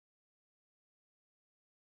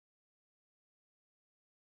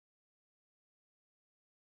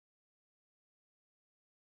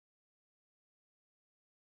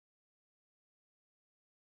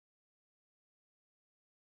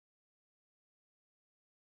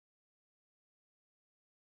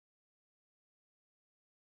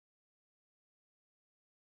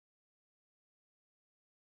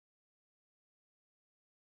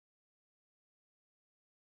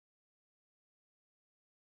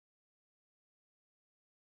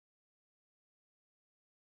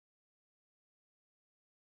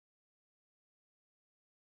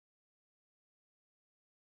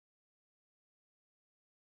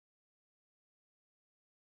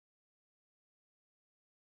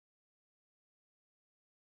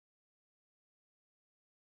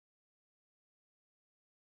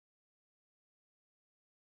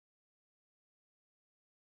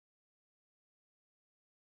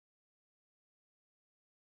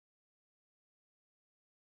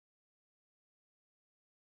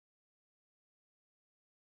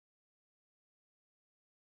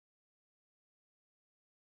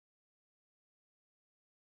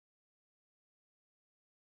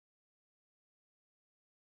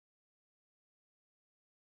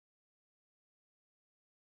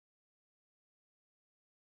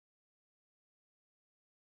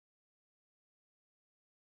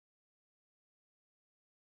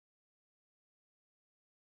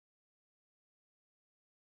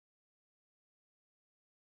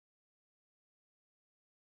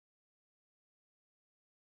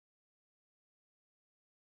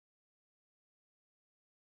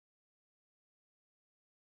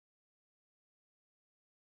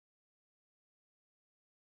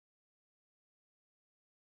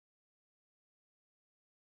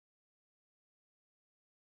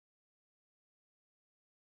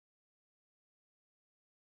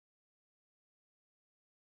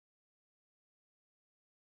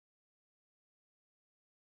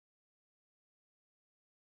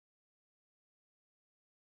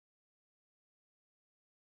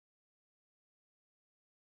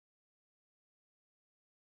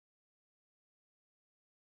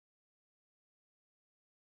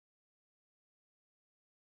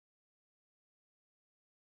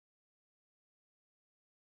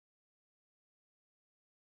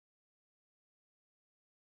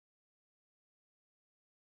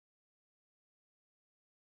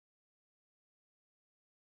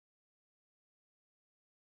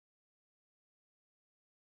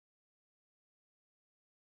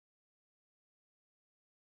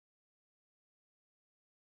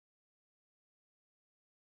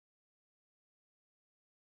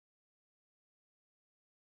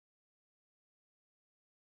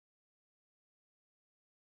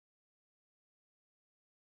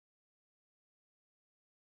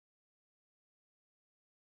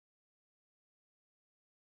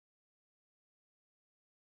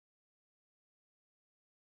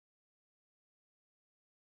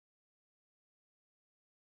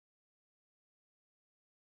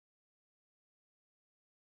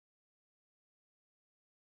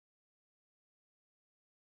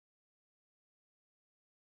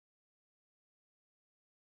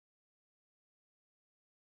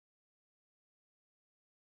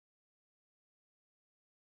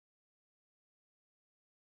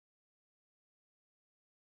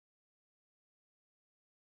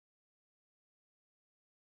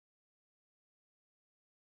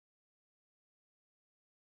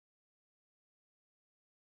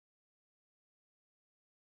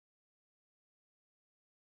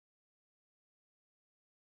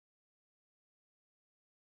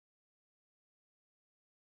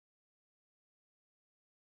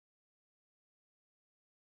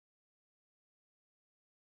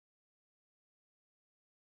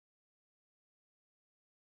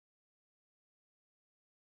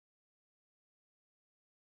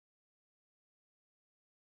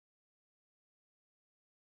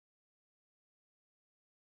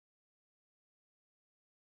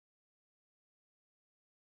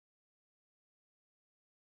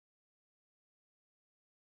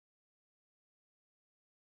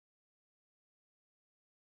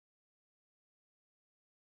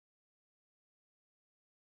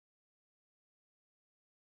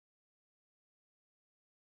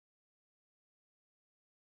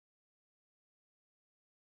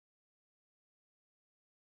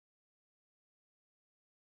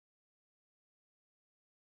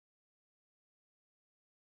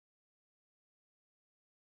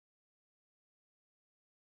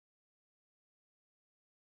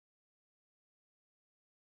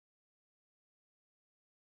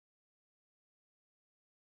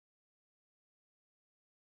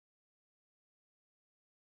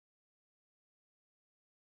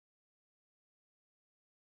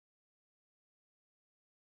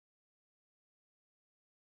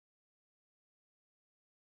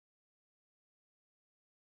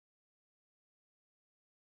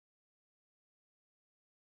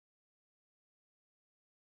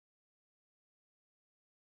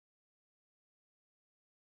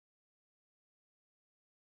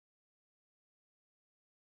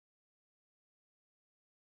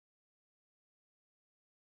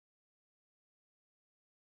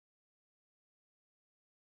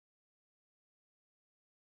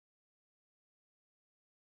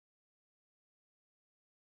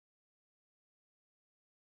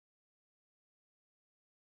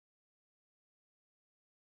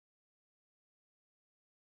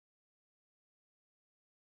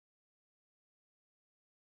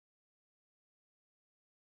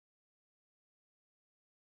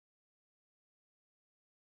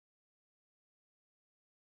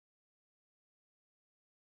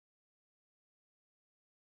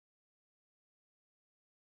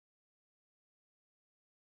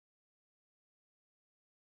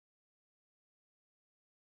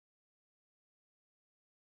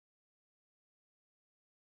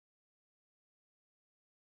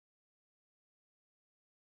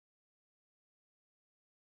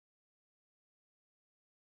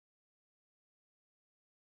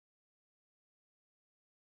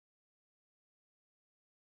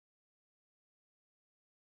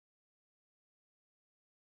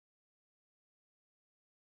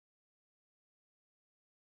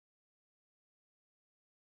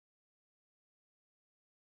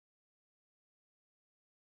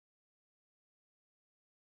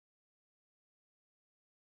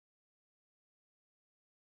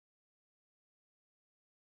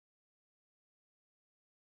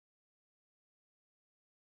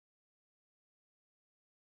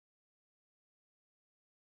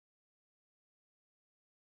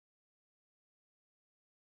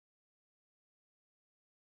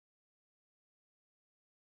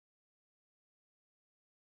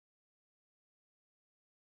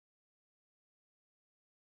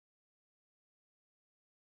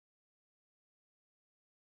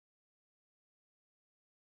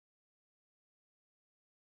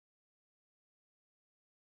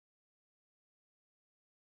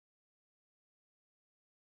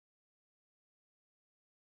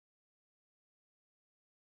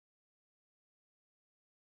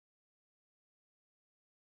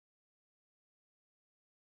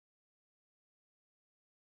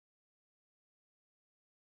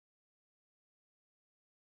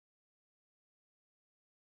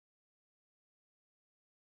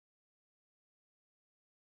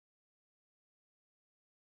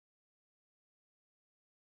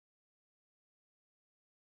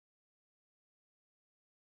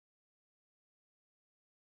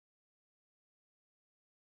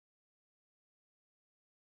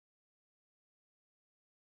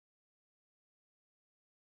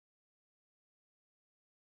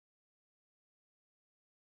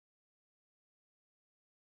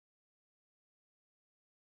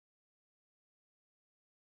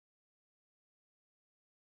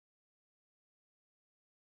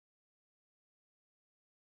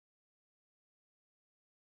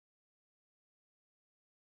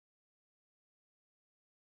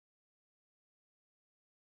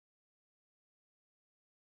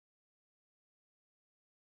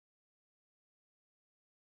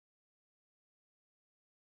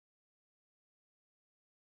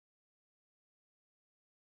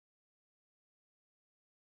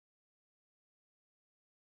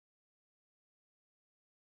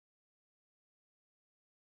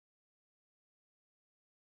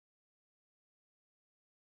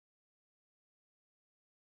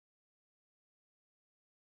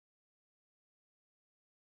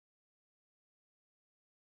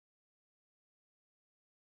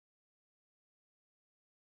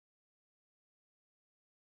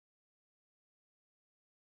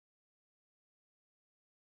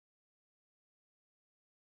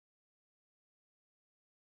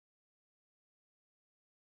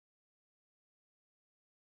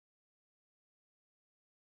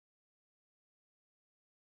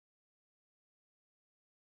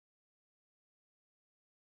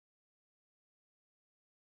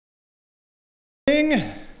morning.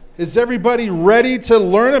 Is everybody ready to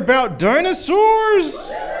learn about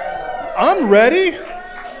dinosaurs? I'm ready.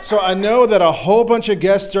 So I know that a whole bunch of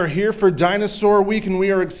guests are here for Dinosaur Week, and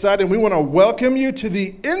we are excited. We want to welcome you to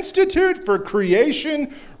the Institute for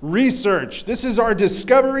Creation Research. This is our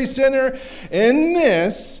Discovery Center, and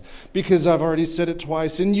this, because I've already said it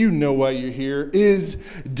twice, and you know why you're here, is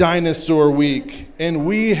Dinosaur Week. And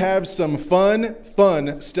we have some fun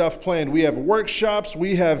stuff planned. We have workshops.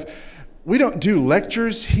 We don't do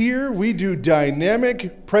lectures here. We do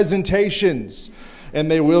dynamic presentations. And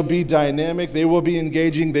they will be dynamic, they will be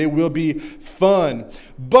engaging, they will be fun.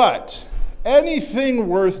 But anything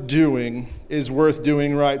worth doing is worth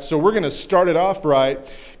doing right. So we're going to start it off right.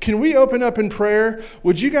 Can we open up in prayer?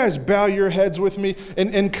 Would you guys bow your heads with me?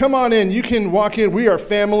 And come on in. You can walk in. We are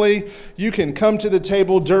family. You can come to the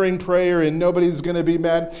table during prayer and nobody's going to be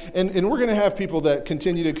mad. And we're going to have people that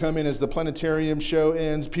continue to come in as the planetarium show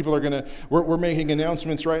ends. People are going to, we're making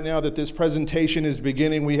announcements right now that this presentation is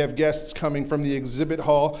beginning. We have guests coming from the exhibit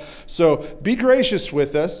hall. So be gracious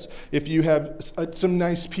with us. If you have some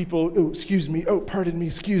nice people, pardon me,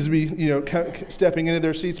 stepping into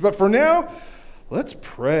their seats. But for now, let's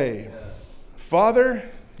pray. Father,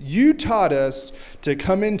 you taught us to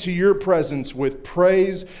come into your presence with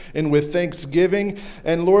praise and with thanksgiving.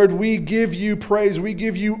 And Lord, we give you praise, we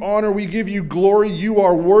give you honor, we give you glory. You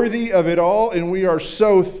are worthy of it all, and we are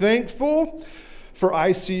so thankful for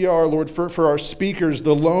ICR, Lord, for our speakers,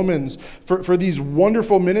 the Lohmans, for these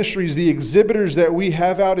wonderful ministries, the exhibitors that we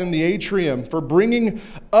have out in the atrium, for giving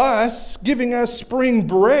us spring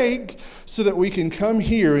break so that we can come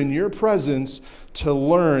here in your presence to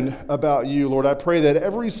learn about you. Lord, I pray that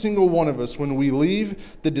every single one of us, when we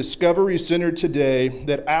leave the Discovery Center today,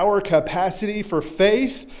 that our capacity for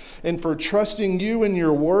faith and for trusting you and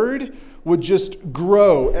your word would just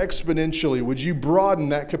grow exponentially. Would you broaden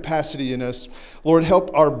that capacity in us? Lord,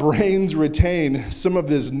 help our brains retain some of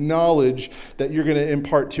this knowledge that you're going to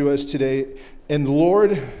impart to us today. And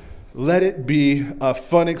Lord, let it be a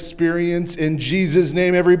fun experience. In Jesus'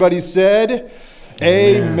 name, everybody said,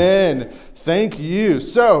 Amen. Thank you.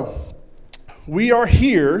 So, we are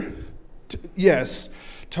here,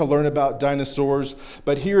 to learn about dinosaurs.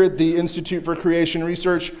 But here at the Institute for Creation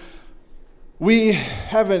Research, we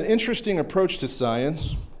have an interesting approach to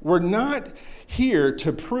science. We're not here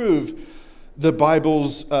to prove the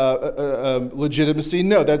Bible's legitimacy.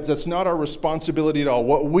 No, that's not our responsibility at all.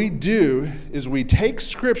 What we do is we take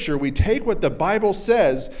Scripture, we take what the Bible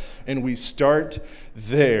says, and we start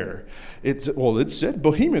there. It said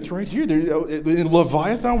Behemoth right here. In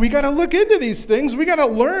Leviathan, we got to look into these things. We got to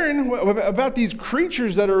learn about these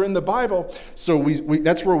creatures that are in the Bible. So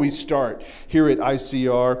that's where we start here at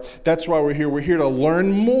ICR. That's why we're here. We're here to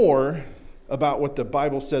learn more about what the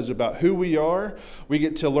Bible says about who we are. We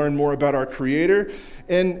get to learn more about our Creator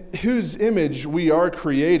and whose image we are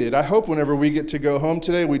created. I hope whenever we get to go home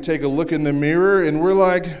today, we take a look in the mirror and we're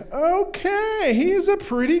like, okay, He's a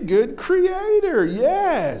pretty good Creator.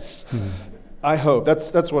 Yes. I hope.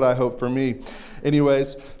 That's what I hope for me.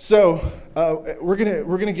 Anyways, so we're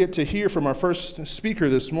gonna get to hear from our first speaker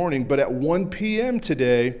this morning, but at 1 p.m.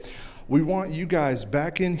 today, we want you guys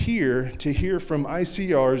back in here to hear from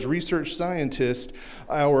ICR's research scientist,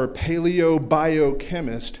 our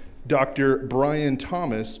paleobiochemist, Dr. Brian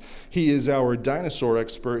Thomas. He is our dinosaur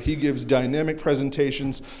expert. He gives dynamic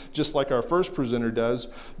presentations just like our first presenter does.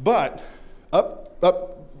 But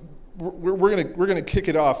we're gonna kick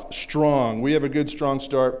it off strong. We have a good strong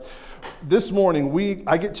start. This morning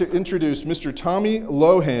I get to introduce Mr. Tommy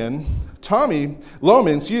Lohman. Tommy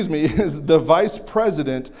Lohman, is the Vice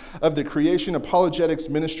President of the Creation Apologetics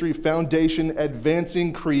Ministry Foundation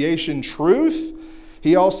Advancing Creation Truth.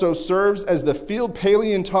 He also serves as the Field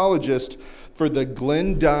Paleontologist for the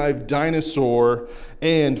Glendive Dinosaur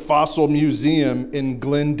and Fossil Museum in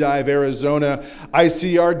Glendive, Arizona.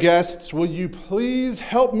 ICR guests, will you please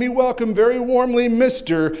help me welcome very warmly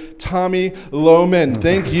Mr. Tommy Lohman.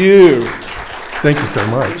 Thank you. Thank you so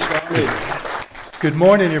much. Good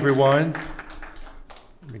morning, everyone.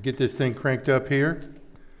 Let me get this thing cranked up here.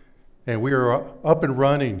 And we are up and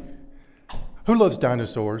running. Who loves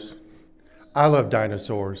dinosaurs? I love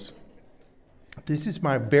dinosaurs. This is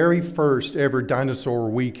my very first ever Dinosaur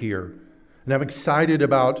Week here. And I'm excited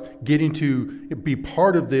about getting to be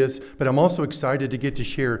part of this, but I'm also excited to get to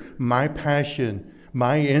share my passion,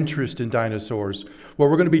 my interest in dinosaurs.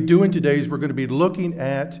 What we're going to be doing today is we're going to be looking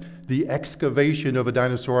at the excavation of a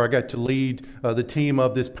dinosaur. I got to lead the team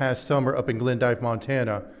of this past summer up in Glendive,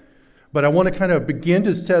 Montana. But I want to kind of begin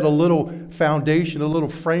to set a little foundation, a little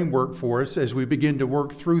framework for us as we begin to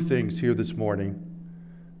work through things here this morning.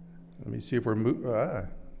 Let me see if we're there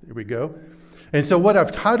we go. And so what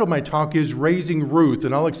I've titled my talk is Raising Ruth,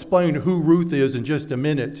 and I'll explain who Ruth is in just a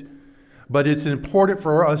minute. But it's important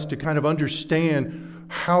for us to kind of understand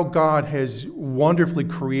how God has wonderfully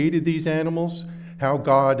created these animals, how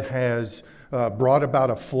God has brought about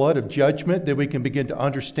a flood of judgment, that we can begin to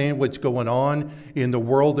understand what's going on in the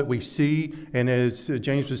world that we see. And as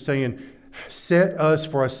James was saying, set us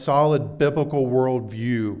for a solid biblical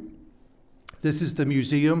worldview. This is the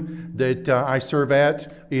museum that I serve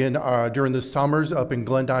at during the summers up in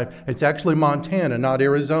Glendive. It's actually Montana, not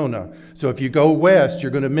Arizona. So if you go west,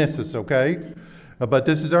 you're going to miss us, okay? But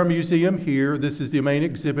this is our museum here. This is the main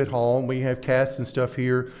exhibit hall, and we have casts and stuff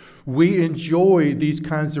here. We enjoy these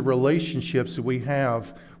kinds of relationships that we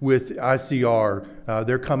have with ICR.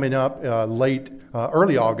 They're coming up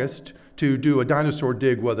early August to do a dinosaur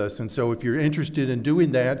dig with us. And so if you're interested in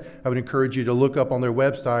doing that, I would encourage you to look up on their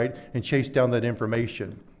website and chase down that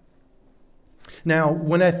information. Now,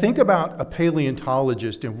 when I think about a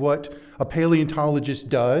paleontologist and what a paleontologist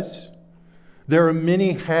does, there are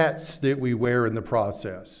many hats that we wear in the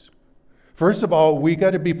process. First of all, we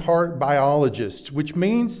got to be part biologist, which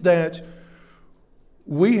means that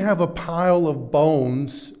we have a pile of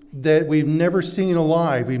bones that we've never seen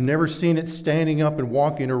alive. We've never seen it standing up and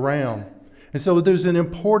walking around. And so there's an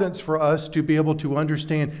importance for us to be able to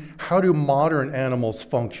understand, how do modern animals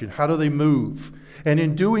function? How do they move? And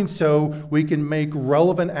in doing so, we can make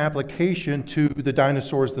relevant application to the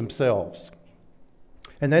dinosaurs themselves.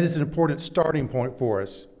 And that is an important starting point for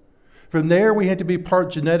us. From there, we had to be part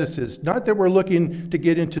geneticists. Not that we're looking to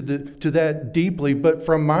get into that deeply, but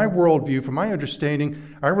from my worldview, from my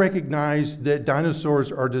understanding, I recognize that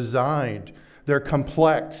dinosaurs are designed. They're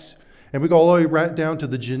complex. And we go all the way right down to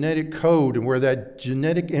the genetic code, and where that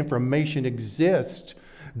genetic information exists,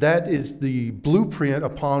 that is the blueprint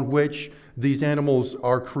upon which these animals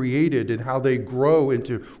are created and how they grow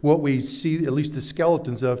into what we see, at least the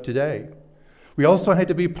skeletons of today. We also had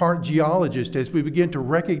to be part geologist as we begin to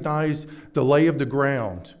recognize the lay of the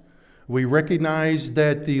ground. We recognize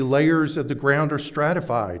that the layers of the ground are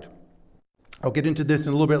stratified. I'll get into this in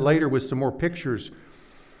a little bit later with some more pictures.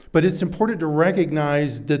 But it's important to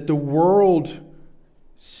recognize that the world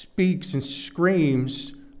speaks and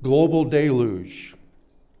screams global deluge.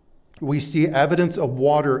 We see evidence of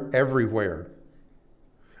water everywhere.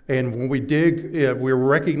 And when we dig, we're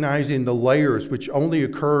recognizing the layers, which only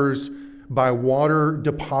occurs by water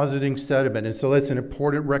depositing sediment. And so that's an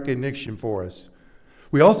important recognition for us.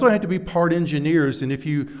 We also had to be part engineers. And if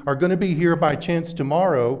you are going to be here by chance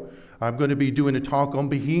tomorrow, I'm going to be doing a talk on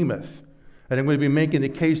behemoth. And I'm going to be making the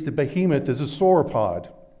case that behemoth is a sauropod.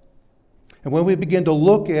 And when we begin to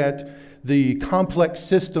look at the complex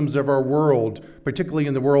systems of our world, particularly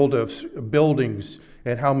in the world of buildings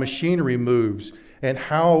and how machinery moves and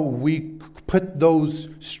how we put those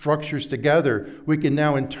structures together, we can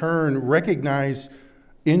now in turn recognize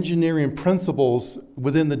engineering principles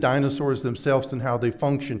within the dinosaurs themselves and how they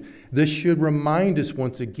function. This should remind us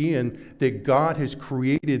once again that God has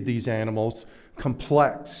created these animals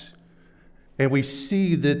complex. And we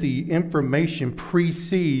see that the information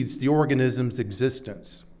precedes the organism's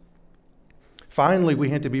existence. Finally,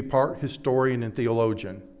 we had to be part historian and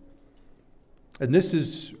theologian. And this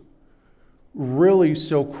is really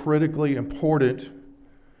so critically important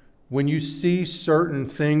when you see certain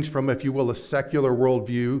things from, if you will, a secular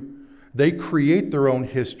worldview. They create their own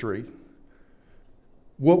history.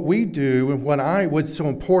 What we do, and what's so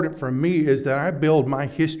important for me, is that I build my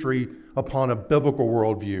history upon a biblical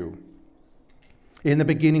worldview. In the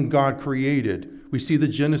beginning, God created. We see the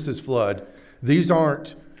Genesis flood. These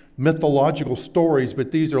aren't mythological stories,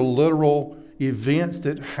 but these are literal events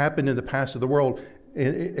that happened in the past of the world.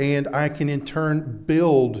 And I can in turn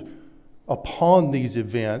build upon these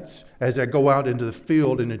events as I go out into the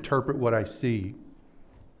field and interpret what I see.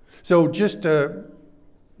 So just a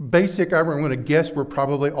basic, I'm going to guess we're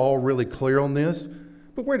probably all really clear on this,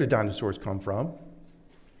 but where did dinosaurs come from?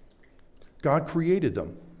 God created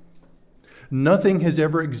them. Nothing has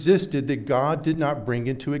ever existed that God did not bring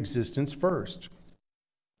into existence first.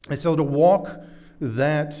 And so to walk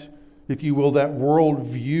that, if you will, that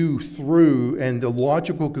worldview through and the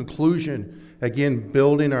logical conclusion, again,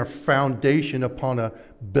 building our foundation upon a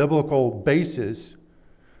biblical basis,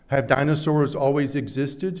 have dinosaurs always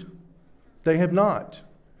existed? They have not.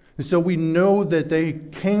 And so we know that they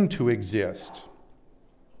came to exist.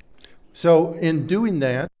 So in doing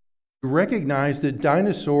that, we recognize that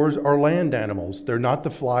dinosaurs are land animals. They're not the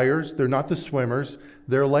flyers, they're not the swimmers,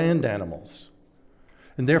 they're land animals.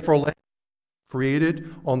 And therefore, land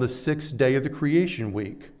created on the 6th day of the creation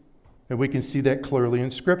week. And we can see that clearly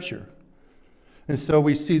in Scripture. And so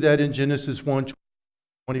we see that in Genesis 1.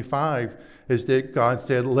 25 is that God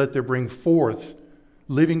said, let there bring forth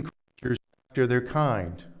living creatures after their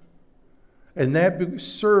kind. And that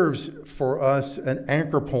serves for us an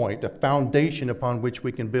anchor point, a foundation upon which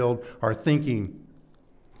we can build our thinking.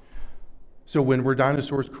 So when were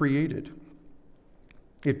dinosaurs created?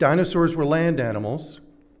 If dinosaurs were land animals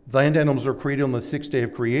are created on the sixth day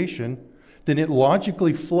of creation, then it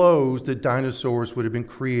logically flows that dinosaurs would have been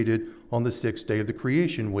created on the sixth day of the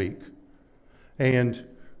creation week. And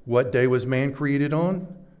what day was man created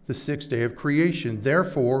on? The sixth day of creation.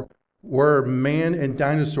 Therefore, were man and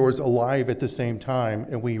dinosaurs alive at the same time?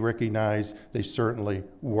 And we recognize they certainly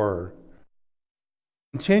were.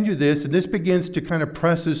 Continue this, and this begins to kind of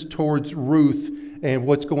press us towards Ruth and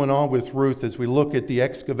what's going on with Ruth as we look at the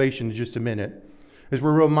excavation in just a minute. As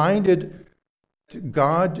we're reminded,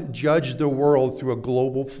 God judged the world through a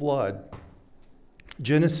global flood.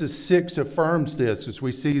 Genesis 6 affirms this as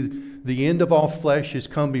we see the end of all flesh has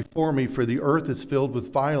come before me, for the earth is filled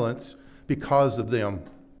with violence because of them.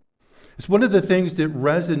 It's one of the things that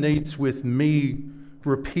resonates with me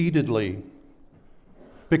repeatedly.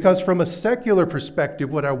 Because from a secular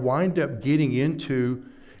perspective, what I wind up getting into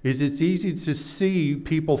is it's easy to see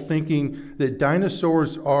people thinking that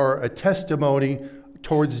dinosaurs are a testimony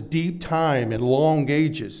towards deep time and long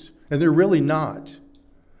ages, and they're really not.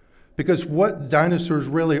 Because what dinosaurs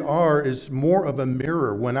really are is more of a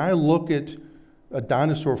mirror. When I look at a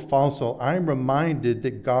dinosaur fossil, I'm reminded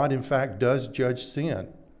that God, in fact, does judge sin.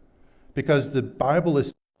 Because the Bible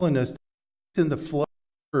is telling us that in the flood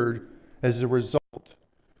occurred as a result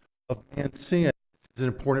of man's sin is an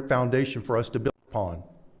important foundation for us to build upon.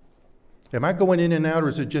 Am I going in and out, or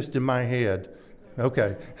is it just in my head?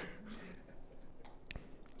 Okay.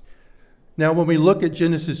 Now, when we look at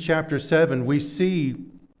Genesis chapter 7, we see a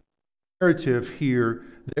narrative here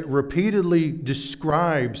that repeatedly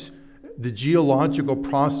describes the geological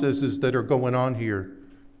processes that are going on here.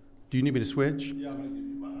 Do you need me to switch? Yeah, I'm going to give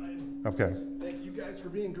you mine. Okay. Thank you guys for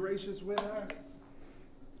being gracious with us.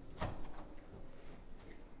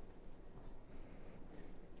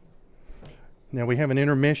 Now, we have an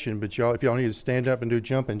intermission, but if y'all need to stand up and do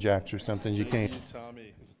jumping jacks or something, you can. Thank you,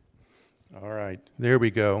 Tommy. All right, there we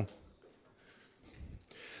go.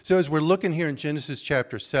 So as we're looking here in Genesis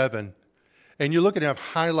chapter 7, and you're looking, I've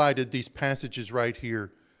highlighted these passages right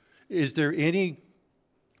here. Is there any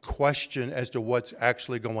question as to what's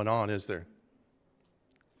actually going on, is there?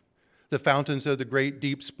 The fountains of the great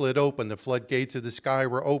deep split open. The floodgates of the sky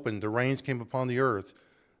were opened. The rains came upon the earth.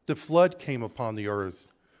 The flood came upon the earth.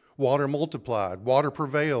 Water multiplied. Water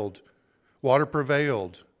prevailed. Water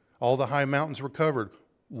prevailed. All the high mountains were covered.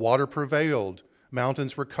 Water prevailed.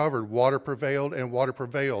 Mountains were covered. Water prevailed and water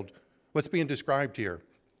prevailed. What's being described here?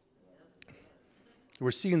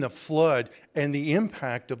 We're seeing the flood and the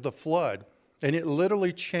impact of the flood. And it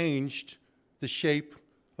literally changed the shape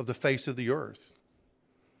of the face of the earth.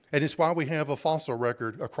 And it's why we have a fossil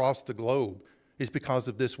record across the globe, is because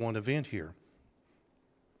of this one event here.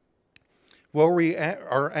 Where we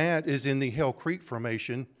are at is in the Hell Creek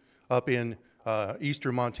Formation up in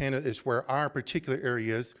eastern Montana, is where our particular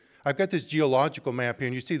area is. I've got this geological map here,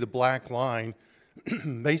 and you see the black line.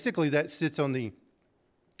 Basically, that sits on the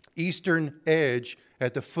eastern edge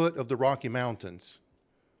at the foot of the Rocky Mountains.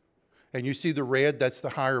 And you see the red, that's the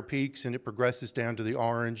higher peaks, and it progresses down to the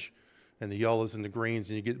orange and the yellows and the greens,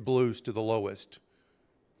 and you get blues to the lowest.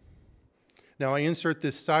 Now, I insert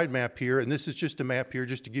this side map here, and this is just a map here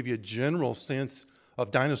just to give you a general sense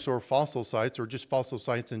of dinosaur fossil sites, or just fossil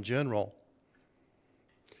sites in general.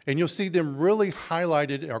 And you'll see them really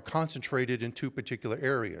highlighted or concentrated in two particular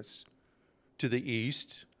areas. To the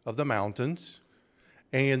east of the mountains,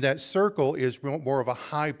 and that circle is more of a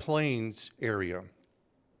high plains area.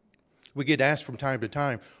 We get asked from time to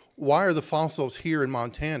time, why are the fossils here in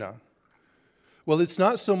Montana? Well, it's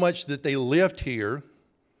not so much that they lived here,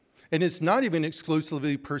 and it's not even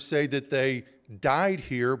exclusively per se that they died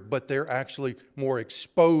here, but they're actually more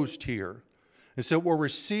exposed here. And so what we're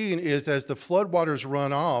seeing is as the floodwaters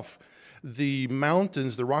run off, the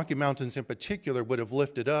mountains, the Rocky Mountains in particular, would have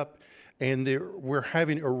lifted up, and we're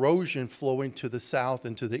having erosion flowing to the south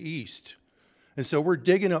and to the east. And so we're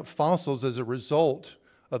digging up fossils as a result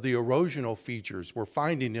of the erosional features. We're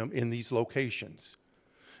finding them in these locations.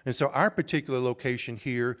 And so our particular location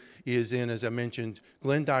here is in, as I mentioned,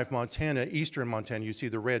 Glendive, Montana, eastern Montana. You see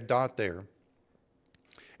the red dot there.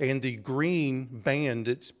 And the green band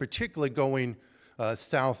that's particularly going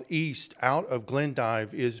southeast out of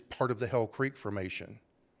Glendive is part of the Hell Creek Formation.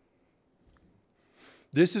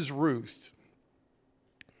 This is Ruth.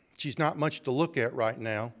 She's not much to look at right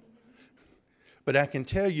now, but I can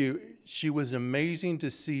tell you she was amazing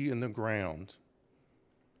to see in the ground.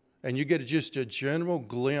 And you get just a general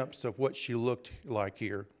glimpse of what she looked like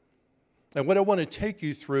here. And what I want to take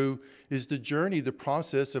you through is the journey, the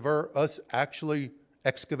process of us actually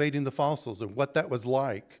excavating the fossils and what that was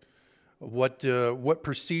like, what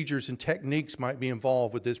procedures and techniques might be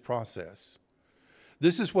involved with this process.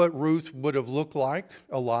 This is what Ruth would have looked like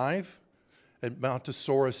alive at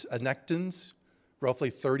Mountosaurus annectens,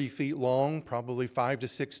 roughly 30 feet long, probably 5 to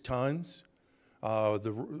 6 tons.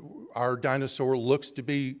 Our dinosaur looks to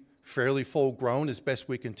be fairly full grown as best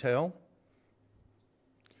we can tell.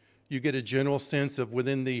 You get a general sense of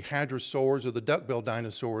within the hadrosaurs or the duckbilled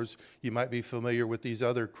dinosaurs, you might be familiar with these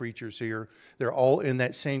other creatures here. They're all in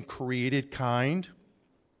that same created kind.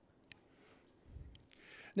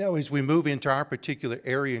 Now, as we move into our particular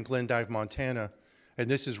area in Glendive, Montana, and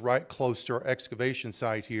this is right close to our excavation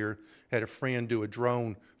site here, had a friend do a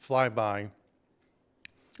drone flyby.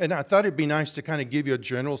 And I thought it'd be nice to kind of give you a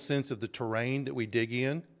general sense of the terrain that we dig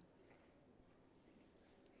in.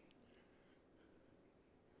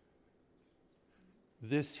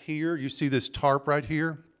 This here, you see this tarp right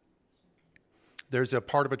here? There's a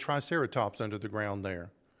part of a triceratops under the ground there.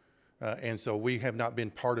 And so we have not been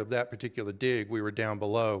part of that particular dig. We were down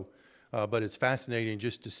below. But it's fascinating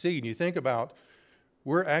just to see. And you think about,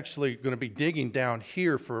 we're actually going to be digging down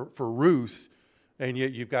here for Ruth, and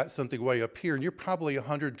yet you've got something way up here, and you're probably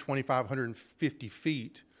 125, 150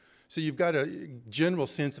 feet. So you've got a general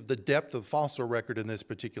sense of the depth of the fossil record in this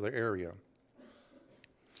particular area.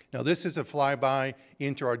 Now, this is a flyby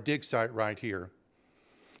into our dig site right here.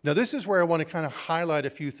 Now, this is where I want to kind of highlight a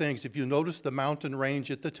few things. If you notice the mountain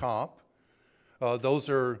range at the top, those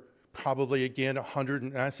are probably, again, 100,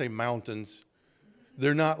 and I say mountains.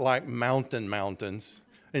 They're not like mountains.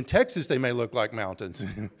 In Texas, they may look like mountains.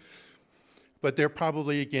 But they're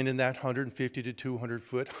probably, again, in that 150 to 200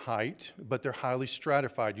 foot height, but they're highly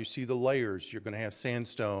stratified. You see the layers. You're going to have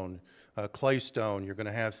sandstone, claystone. You're going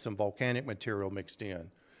to have some volcanic material mixed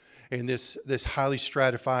in. And this highly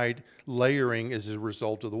stratified layering is a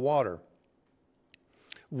result of the water.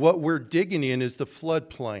 What we're digging in is the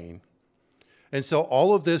floodplain. And so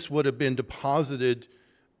all of this would have been deposited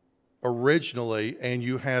originally, and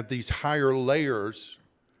you have these higher layers.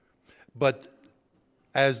 But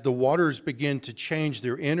as the waters begin to change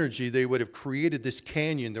their energy, they would have created this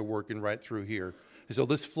canyon they're working right through here. And so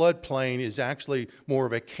this floodplain is actually more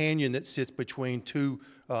of a canyon that sits between two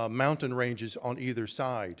mountain ranges on either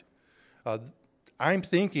side. I'm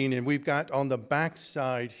thinking, and we've got on the back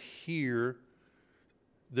side here,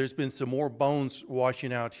 there's been some more bones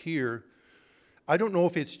washing out here. I don't know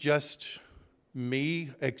if it's just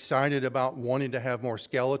me excited about wanting to have more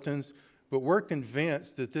skeletons, but we're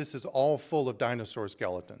convinced that this is all full of dinosaur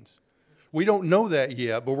skeletons. We don't know that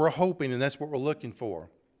yet, but we're hoping, and that's what we're looking for.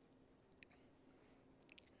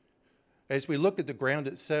 As we look at the ground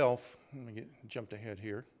itself, let me jumped ahead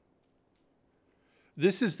here.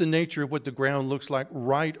 This is the nature of what the ground looks like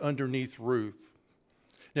right underneath Ruth.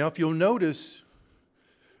 Now, if you'll notice,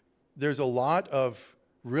 there's a lot of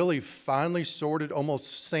really finely sorted,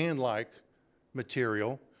 almost sand-like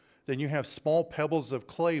material. Then you have small pebbles of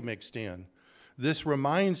clay mixed in. This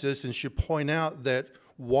reminds us and should point out that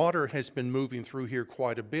water has been moving through here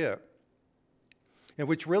quite a bit, and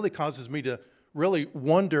which really causes me to really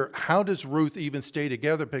wonder, how does Ruth even stay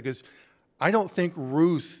together? Because I don't think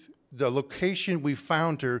Ruth, the location we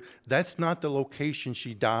found her, that's not the location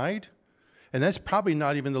she died. And that's probably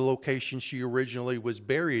not even the location she originally was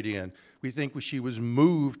buried in. We think she was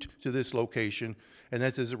moved to this location, and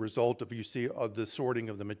that's as a result of, you see, of the sorting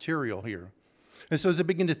of the material here. And so as I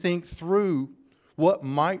begin to think through what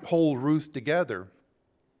might hold Ruth together.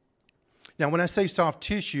 Now, when I say soft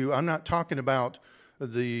tissue, I'm not talking about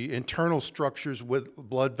the internal structures with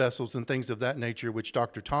blood vessels and things of that nature, which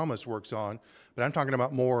Dr. Thomas works on, but I'm talking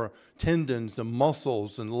about more tendons and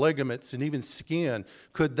muscles and ligaments and even skin.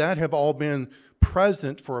 Could that have all been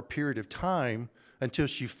present for a period of time until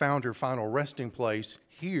she found her final resting place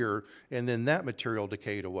here, and then that material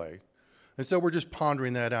decayed away? And so we're just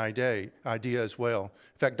pondering that idea as well.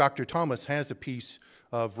 In fact, Dr. Thomas has a piece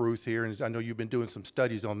of Ruth here, and I know you've been doing some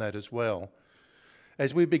studies on that as well.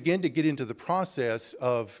 As we begin to get into the process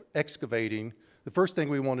of excavating, the first thing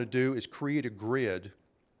we want to do is create a grid.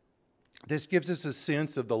 This gives us a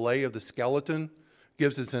sense of the lay of the skeleton,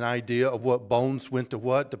 gives us an idea of what bones went to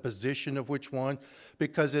what, the position of which one,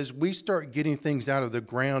 because as we start getting things out of the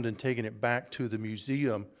ground and taking it back to the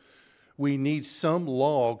museum, we need some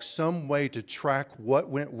log, some way to track what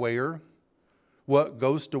went where, what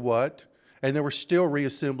goes to what. And then we're still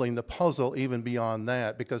reassembling the puzzle even beyond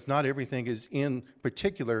that, because not everything is in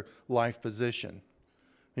particular life position.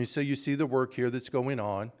 And so you see the work here that's going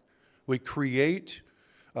on. We create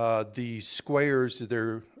The squares,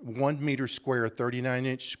 they're 1 meter square,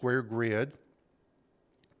 39-inch square grid.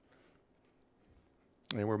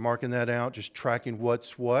 And we're marking that out, just tracking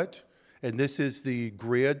what's what. And this is the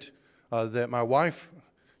grid that my wife,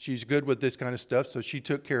 she's good with this kind of stuff, so she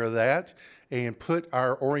took care of that and put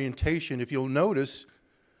our orientation. If you'll notice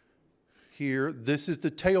here, this is the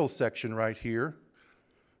tail section right here.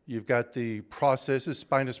 You've got the processes,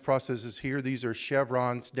 spinous processes here. These are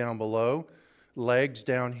chevrons down below. Legs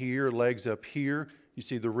down here, legs up here. You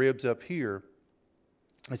see the ribs up here.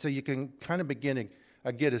 And so you can kind of begin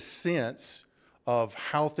to get a sense of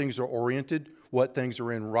how things are oriented, what things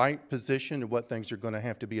are in right position, and what things are going to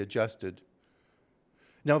have to be adjusted.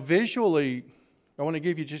 Now visually, I want to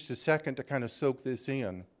give you just a second to kind of soak this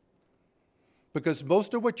in. Because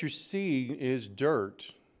most of what you see is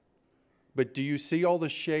dirt. But do you see all the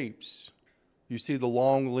shapes? You see the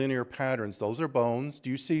long linear patterns. Those are bones. Do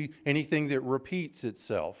you see anything that repeats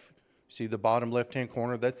itself? See the bottom left-hand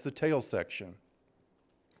corner? That's the tail section.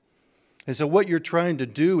 And so what you're trying to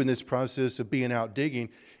do in this process of being out digging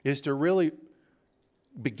is to really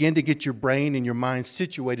begin to get your brain and your mind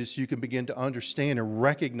situated so you can begin to understand and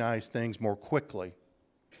recognize things more quickly.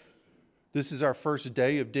 This is our first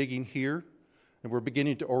day of digging here, and we're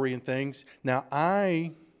beginning to orient things. Now,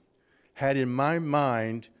 I had in my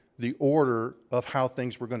mind the order of how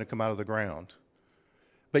things were going to come out of the ground.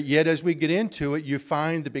 But yet, as we get into it, you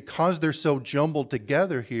find that because they're so jumbled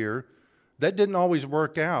together here, that didn't always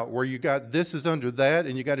work out, where you got this is under that,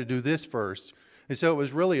 and you got to do this first. And so it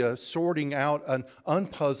was really a sorting out, an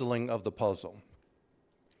unpuzzling of the puzzle.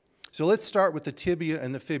 So let's start with the tibia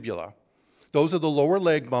and the fibula. Those are the lower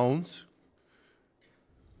leg bones.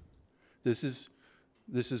 This is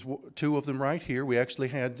two of them right here. We actually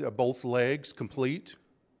had both legs complete.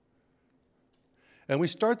 And we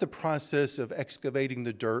start the process of excavating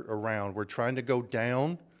the dirt around. We're trying to go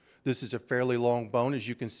down. This is a fairly long bone, as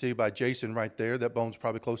you can see by Jason right there. That bone's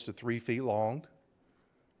probably close to 3 feet long.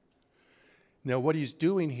 Now what he's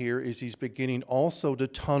doing here is he's beginning also to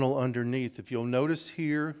tunnel underneath. If you'll notice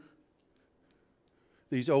here,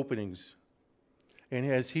 these openings. And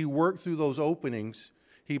as he worked through those openings,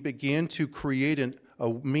 he began to create a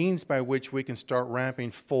means by which we can start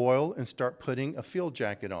wrapping foil and start putting a field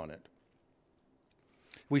jacket on it.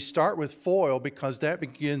 We start with foil because that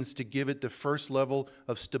begins to give it the first level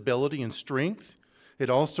of stability and strength. It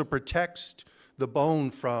also protects the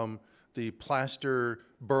bone from the plaster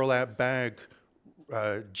burlap bag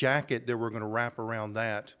jacket that we're going to wrap around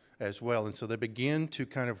that as well. And so they begin to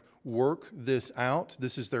kind of work this out.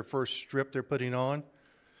 This is their first strip they're putting on.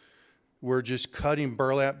 We're just cutting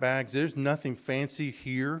burlap bags. There's nothing fancy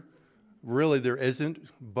here. Really, there isn't,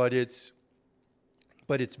 but it's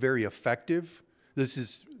very effective.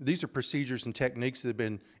 These are procedures and techniques that have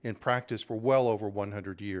been in practice for well over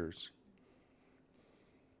 100 years.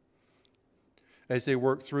 As they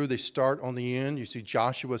work through, they start on the end. You see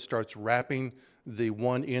Joshua starts wrapping the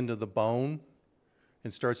one end of the bone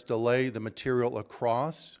and starts to lay the material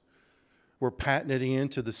across. We're patting it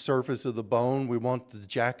into the surface of the bone. We want the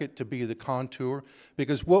jacket to be the contour,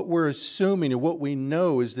 because what we're assuming and what we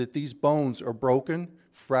know is that these bones are broken,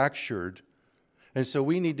 fractured, and so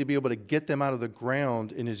we need to be able to get them out of the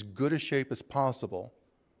ground in as good a shape as possible.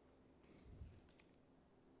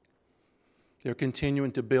 They're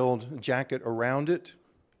continuing to build a jacket around it,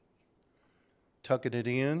 tucking it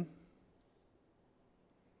in.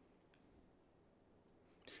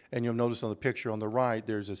 And you'll notice on the picture on the right,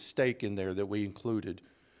 there's a stake in there that we included.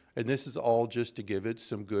 And this is all just to give it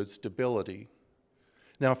some good stability.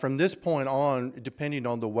 Now, from this point on, depending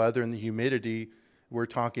on the weather and the humidity, we're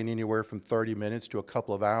talking anywhere from 30 minutes to a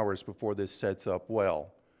couple of hours before this sets up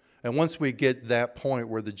well. And once we get that point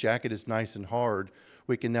where the jacket is nice and hard,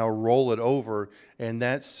 we can now roll it over, and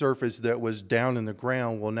that surface that was down in the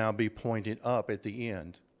ground will now be pointing up at the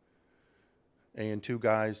end. And two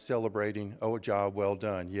guys celebrating, oh, job well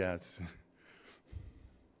done, yes.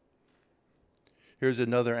 Here's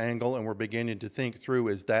another angle, and we're beginning to think through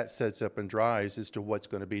as that sets up and dries as to what's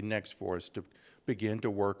going to be next for us to begin to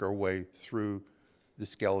work our way through the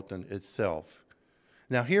skeleton itself.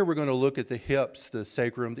 Now here we're going to look at the hips, the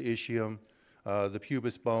sacrum, the ischium, the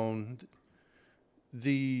pubis bone.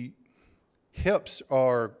 The hips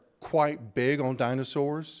are quite big on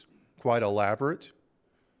dinosaurs, quite elaborate,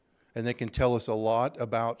 and they can tell us a lot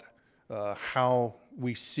about how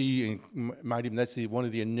we see, and might even that's one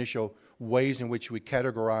of the initial ways in which we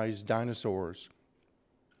categorize dinosaurs.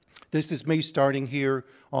 This is me starting here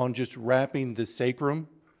on just wrapping the sacrum,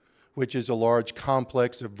 which is a large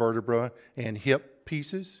complex of vertebra and hip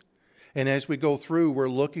pieces. And as we go through, we're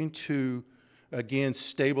looking to again,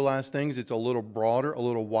 stabilize things. It's a little broader, a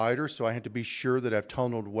little wider, so I have to be sure that I've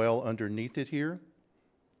tunneled well underneath it here.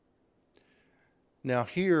 Now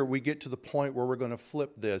here we get to the point where we're going to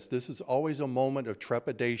flip this. This is always a moment of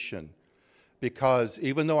trepidation because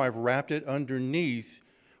even though I've wrapped it underneath,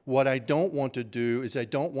 what I don't want to do is I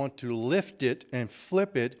don't want to lift it and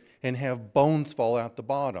flip it and have bones fall out the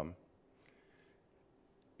bottom.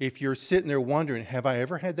 If you're sitting there wondering, have I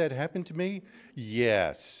ever had that happen to me?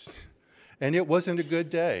 Yes. And it wasn't a good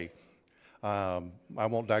day. I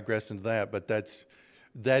won't digress into that, but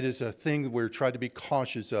that is a thing that we're trying to be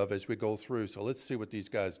cautious of as we go through. So let's see what these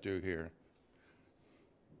guys do here.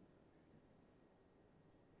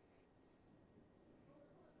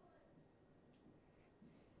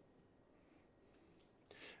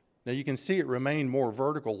 Now you can see it remained more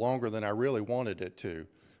vertical longer than I really wanted it to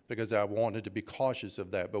because I wanted to be cautious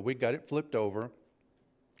of that, but we got it flipped over.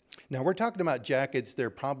 Now we're talking about jackets,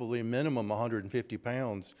 they're probably minimum 150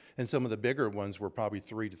 pounds, and some of the bigger ones were probably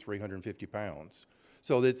 300 to 350 pounds.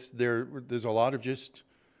 So there's a lot of just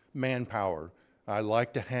manpower. I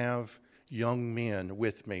like to have young men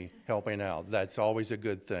with me helping out. That's always a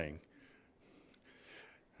good thing.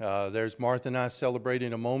 There's Martha and I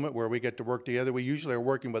celebrating a moment where we get to work together. We usually are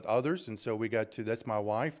working with others, and so we got to, that's my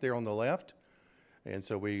wife there on the left, and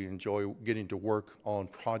so we enjoy getting to work on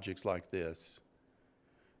projects like this.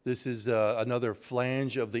 This is another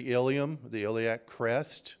flange of the ilium, the iliac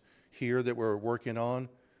crest here that we're working on,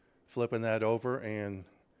 flipping that over, and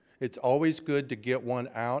it's always good to get one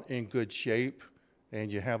out in good shape,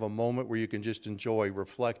 and you have a moment where you can just enjoy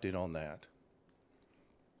reflecting on that.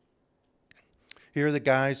 Here the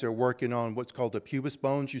guys are working on what's called the pubis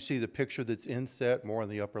bones. You see the picture that's inset more in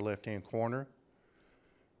the upper left-hand corner.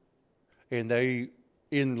 And they,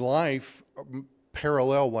 in life,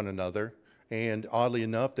 parallel one another. And oddly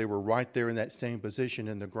enough, they were right there in that same position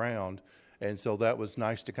in the ground. And so that was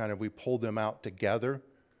nice to kind of, we pulled them out together.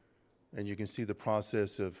 And you can see the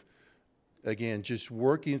process of, again, just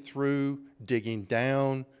working through, digging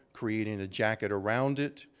down, creating a jacket around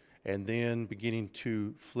it, and then beginning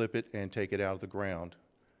to flip it and take it out of the ground.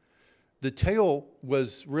 The tail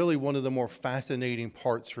was really one of the more fascinating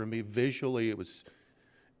parts for me. Visually, it was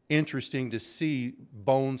interesting to see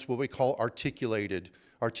bones, what we call articulated.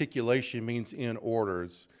 Articulation means in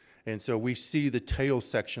orders. And so we see the tail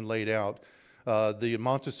section laid out. The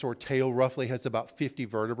Montosaur tail roughly has about 50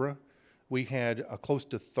 vertebrae. We had close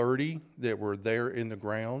to 30 that were there in the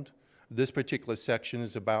ground. This particular section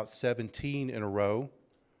is about 17 in a row.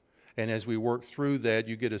 And as we work through that,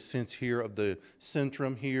 you get a sense here of the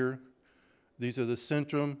centrum here. These are the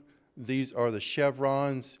centrum, these are the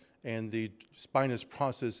chevrons, and the spinous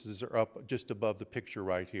processes are up just above the picture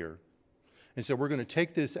right here. And so we're going to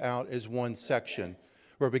take this out as one section.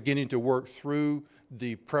 We're beginning to work through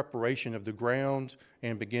the preparation of the ground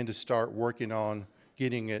and begin to start working on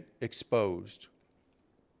getting it exposed.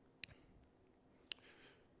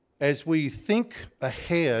 As we think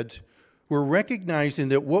ahead, we're recognizing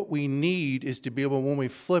that what we need is to be able, when we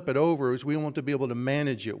flip it over, is we want to be able to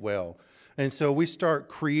manage it well. And so we start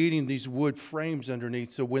creating these wood frames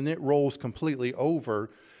underneath, so when it rolls completely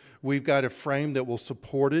over, we've got a frame that will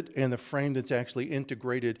support it and the frame that's actually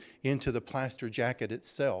integrated into the plaster jacket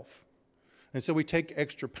itself. And so we take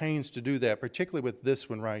extra pains to do that, particularly with this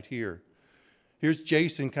one right here. Here's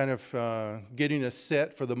Jason kind of getting us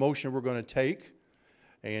set for the motion we're going to take.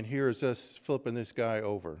 And here is us flipping this guy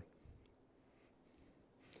over.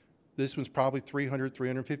 This one's probably 300,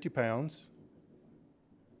 350 pounds.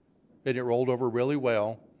 And it rolled over really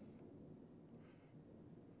well.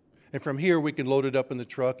 And from here, we can load it up in the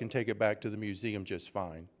truck and take it back to the museum just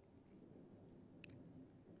fine.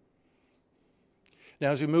 Now,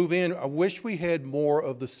 as we move in, I wish we had more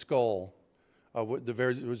of the skull.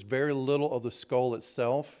 There was very little of the skull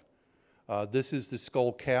itself. This is the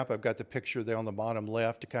skull cap. I've got the picture there on the bottom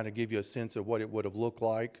left to kind of give you a sense of what it would have looked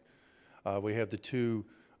like. We have the two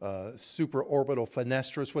supraorbital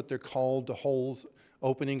fenestras, what they're called, the holes,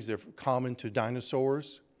 openings. They're common to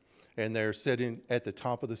dinosaurs, and they're sitting at the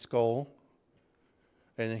top of the skull.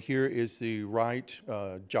 And here is the right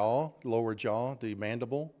jaw, lower jaw, the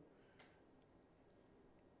mandible.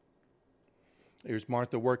 Here's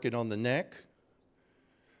Martha working on the neck.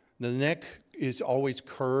 The neck is always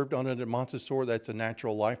curved on a Montosaur. That's a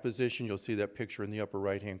natural life position. You'll see that picture in the upper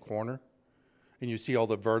right-hand corner. And you see all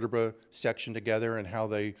the vertebrae sectioned together and how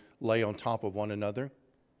they lay on top of one another.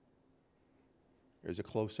 There's a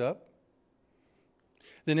close-up.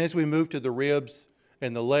 Then as we move to the ribs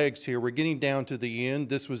and the legs here, we're getting down to the end.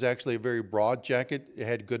 This was actually a very broad jacket. It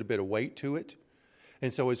had a good bit of weight to it.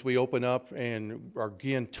 And so as we open up and are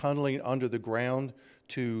again tunneling under the ground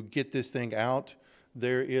to get this thing out,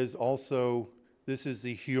 there is also, this is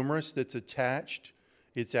the humerus that's attached.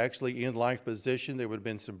 It's actually in life position. There would have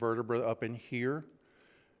been some vertebra up in here.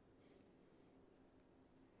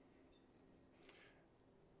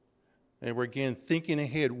 And we're again thinking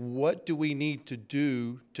ahead, what do we need to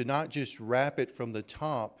do to not just wrap it from the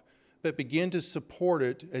top, but begin to support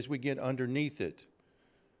it as we get underneath it.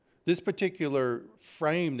 This particular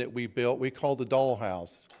frame that we built, we call the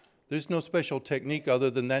dollhouse. There's no special technique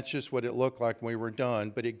other than that's just what it looked like when we were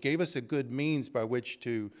done, but it gave us a good means by which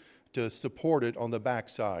to support it on the back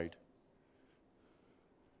side.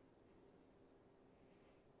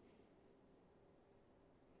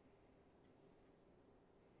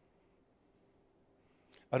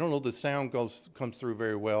 I don't know if the sound comes through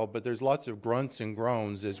very well, but there's lots of grunts and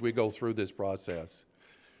groans as we go through this process.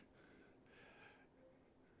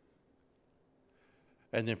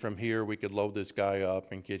 And then from here, we could load this guy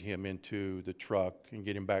up and get him into the truck and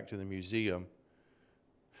get him back to the museum.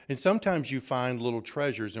 And sometimes you find little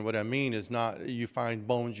treasures, and what I mean is not you find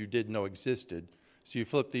bones you didn't know existed. So you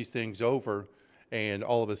flip these things over, and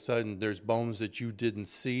all of a sudden there's bones that you didn't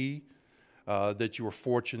see, that you were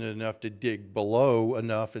fortunate enough to dig below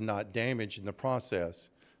enough and not damage in the process.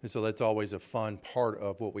 And so that's always a fun part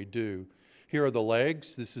of what we do. Here are the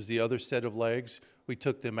legs. This is the other set of legs. We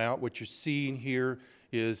took them out. What you're seeing here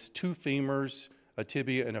is two femurs, a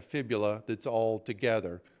tibia, and a fibula that's all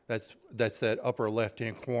together. That's that upper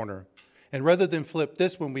left-hand corner. And rather than flip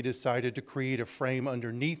this one, we decided to create a frame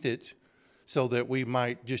underneath it so that we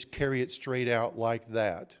might just carry it straight out like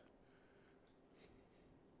that.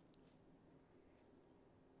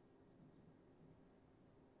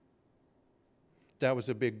 That was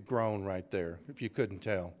a big groan right there, if you couldn't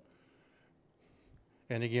tell.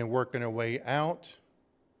 And again, working our way out,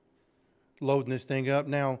 loading this thing up.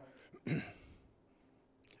 Now,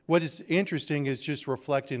 what is interesting is just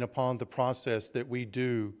reflecting upon the process that we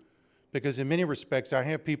do, because in many respects, I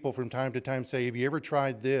have people from time to time say, have you ever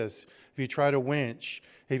tried this? Have you tried a winch?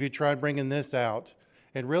 Have you tried bringing this out?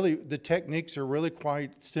 And really, the techniques are really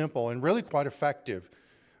quite simple and really quite effective,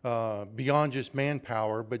 beyond just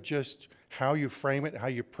manpower, but just how you frame it, how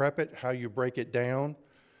you prep it, how you break it down.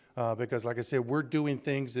 Because like I said, we're doing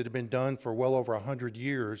things that have been done for well over 100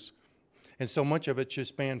 years, and so much of it's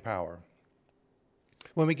just manpower.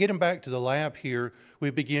 When we get them back to the lab here, we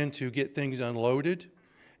begin to get things unloaded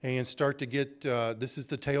and start to get, this is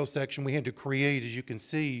the tail section. We had to create, as you can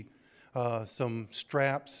see, some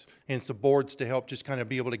straps and some boards to help just kind of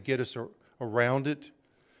be able to get us around it,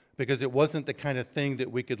 because it wasn't the kind of thing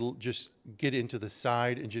that we could just get into the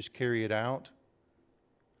side and just carry it out.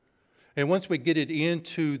 And once we get it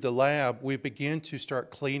into the lab, we begin to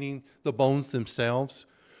start cleaning the bones themselves.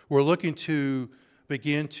 We're looking to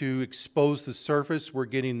begin to expose the surface. We're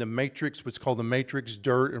getting the matrix, what's called the matrix,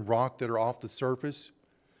 dirt and rock that are off the surface.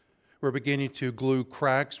 We're beginning to glue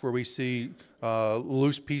cracks where we see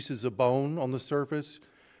loose pieces of bone on the surface.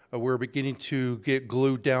 We're beginning to get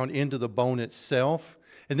glue down into the bone itself.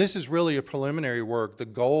 And this is really a preliminary work. The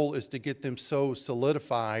goal is to get them so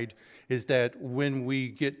solidified is that when we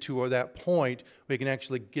get to that point, we can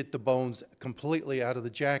actually get the bones completely out of the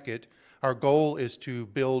jacket. Our goal is to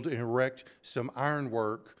build and erect some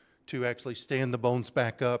ironwork to actually stand the bones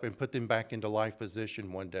back up and put them back into life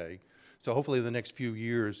position one day. So hopefully in the next few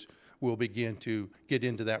years, we'll begin to get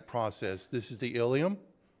into that process. This is the ilium.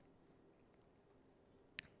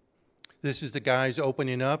 This is the guys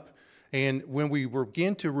opening up. And when we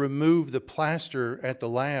begin to remove the plaster at the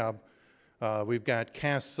lab, we've got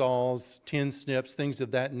cast saws, tin snips, things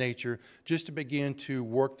of that nature, just to begin to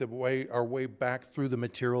work our way back through the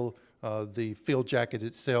material, the field jacket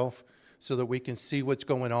itself, so that we can see what's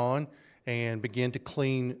going on and begin to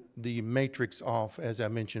clean the matrix off, as I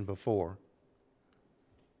mentioned before.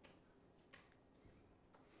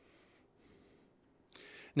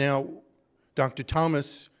 Now, Dr.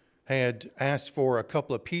 Thomas had asked for a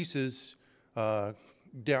couple of pieces,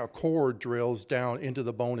 core drills down into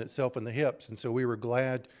the bone itself and the hips, and so we were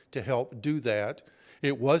glad to help do that.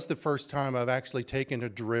 It was the first time I've actually taken a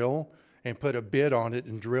drill and put a bit on it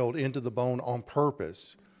and drilled into the bone on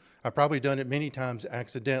purpose. I've probably done it many times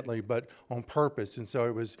accidentally, but on purpose, and so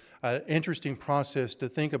it was an interesting process to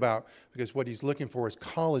think about, because what he's looking for is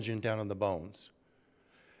collagen down in the bones.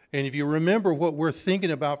 And if you remember, what we're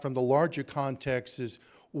thinking about from the larger context is,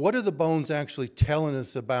 what are the bones actually telling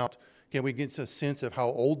us about? Can we get a sense of how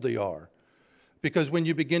old they are? Because when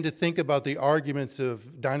you begin to think about the arguments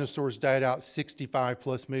of dinosaurs died out 65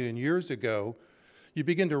 plus million years ago, you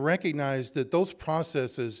begin to recognize that those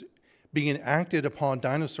processes being acted upon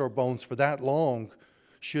dinosaur bones for that long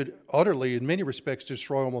should utterly, in many respects,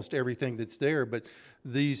 destroy almost everything that's there. But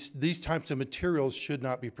these types of materials should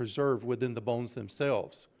not be preserved within the bones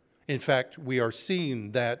themselves. In fact, we are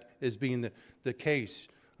seeing that as being the case.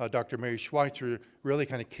 Dr. Mary Schweitzer really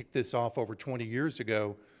kind of kicked this off over 20 years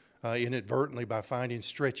ago inadvertently by finding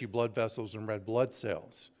stretchy blood vessels and red blood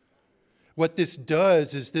cells. What this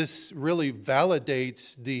does is this really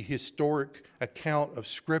validates the historic account of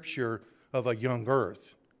Scripture of a young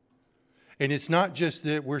earth. And it's not just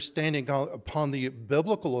that we're standing upon the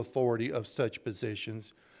biblical authority of such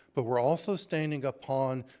positions, but we're also standing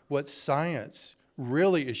upon what science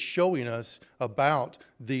really is showing us about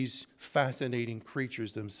these fascinating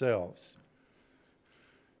creatures themselves.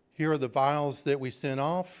 Here are the vials that we sent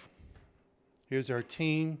off. Here's our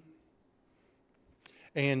team.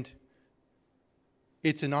 And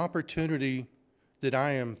it's an opportunity that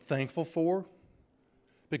I am thankful for,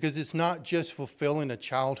 because it's not just fulfilling a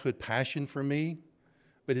childhood passion for me,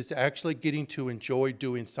 but it's actually getting to enjoy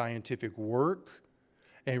doing scientific work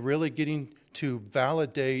and really getting to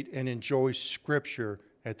validate and enjoy Scripture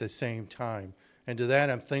at the same time. And to that,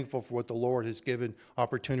 I'm thankful for what the Lord has given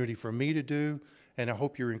opportunity for me to do, and I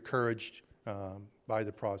hope you're encouraged by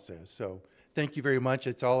the process. So thank you very much.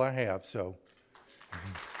 That's all I have. So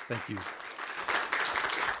thank you.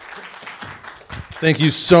 Thank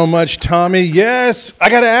you so much, Tommy. Yes,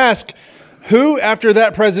 I got to ask, who after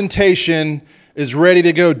that presentation is ready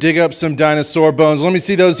to go dig up some dinosaur bones? Let me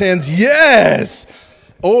see those hands. Yes!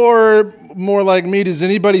 Or more like me, does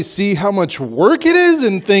anybody see how much work it is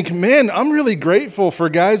and think, man, I'm really grateful for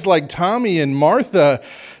guys like Tommy and Martha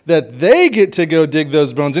that they get to go dig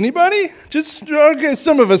those bones? Anybody? Just, okay,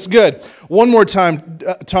 some of us. Good. One more time,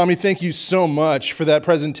 Tommy, thank you so much for that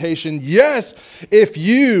presentation. Yes, if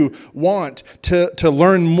you want to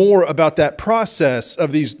learn more about that process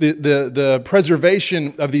of these, the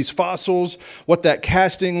preservation of these fossils, what that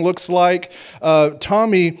casting looks like,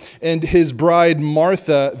 Tommy and his bride,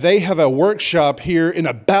 Martha, they have a workshop here in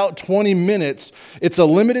about 20 minutes. It's a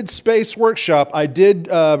limited space workshop. I did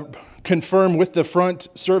confirm with the front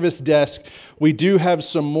service desk, we do have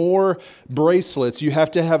some more bracelets. You have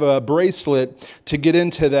to have a bracelet to get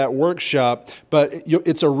into that workshop, but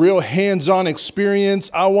it's a real hands-on experience.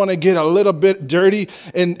 I want to get a little bit dirty,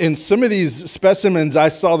 and some of these specimens, I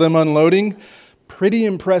saw them unloading. Pretty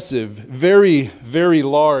impressive, very, very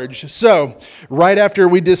large. So right after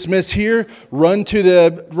we dismiss here, run to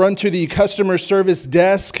the customer service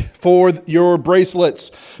desk for your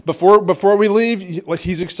bracelets. Before we leave,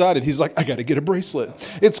 he's excited. He's like, I got to get a bracelet.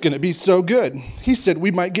 It's going to be so good. He said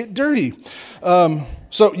we might get dirty.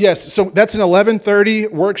 So yes, so that's an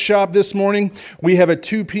 11:30 workshop this morning. We have a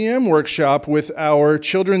 2 p.m. workshop with our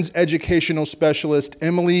children's educational specialist,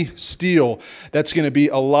 Emily Steele. That's going to be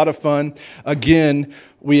a lot of fun. Again,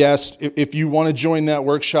 we asked if you want to join that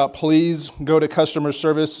workshop, please go to customer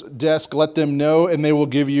service desk, let them know, and they will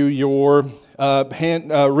give you your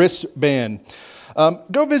wristband.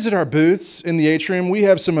 Go visit our booths in the atrium. We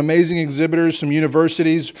have some amazing exhibitors, some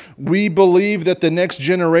universities. We believe that the next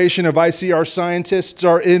generation of ICR scientists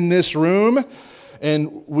are in this room,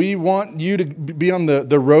 and we want you to be on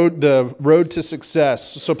the road to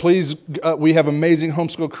success. So please, we have amazing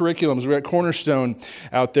homeschool curriculums. We're at Cornerstone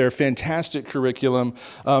out there, fantastic curriculum.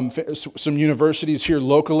 Some universities here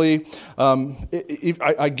locally.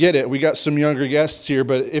 I get it. We got some younger guests here,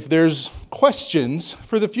 but if there's questions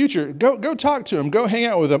for the future, go talk to them. Go hang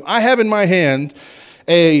out with them. I have in my hand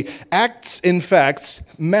a Acts and Facts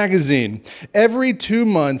magazine. Every 2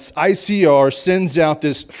 months, ICR sends out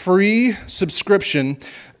this free subscription.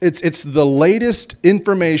 It's the latest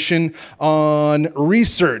information on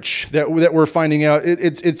research that we're finding out.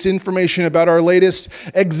 It's information about our latest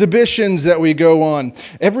exhibitions that we go on.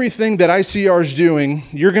 Everything that ICR is doing,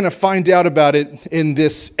 you're going to find out about it in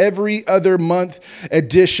this every other month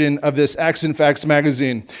edition of this Acts and Facts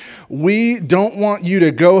magazine. We don't want you to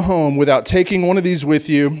go home without taking one of these with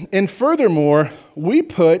you. And furthermore, we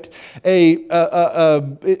put in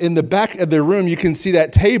the back of the room, you can see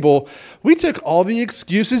that table. We took all the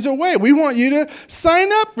excuses away. We want you to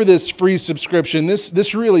sign up for this free subscription.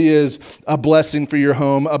 This really is a blessing for your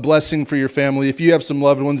home, a blessing for your family. If you have some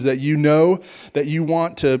loved ones that you know that you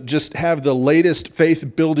want to just have the latest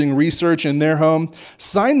faith-building research in their home,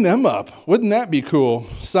 sign them up. Wouldn't that be cool?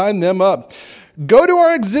 Sign them up. Go to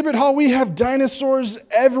our exhibit hall. We have dinosaurs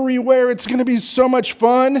everywhere. It's going to be so much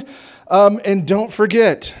fun. And don't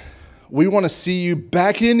forget, we want to see you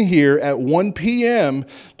back in here at 1 p.m.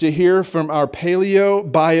 to hear from our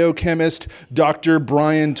paleobiochemist, Dr.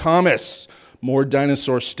 Brian Thomas. More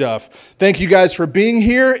dinosaur stuff. Thank you guys for being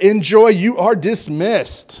here. Enjoy. You are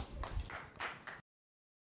dismissed.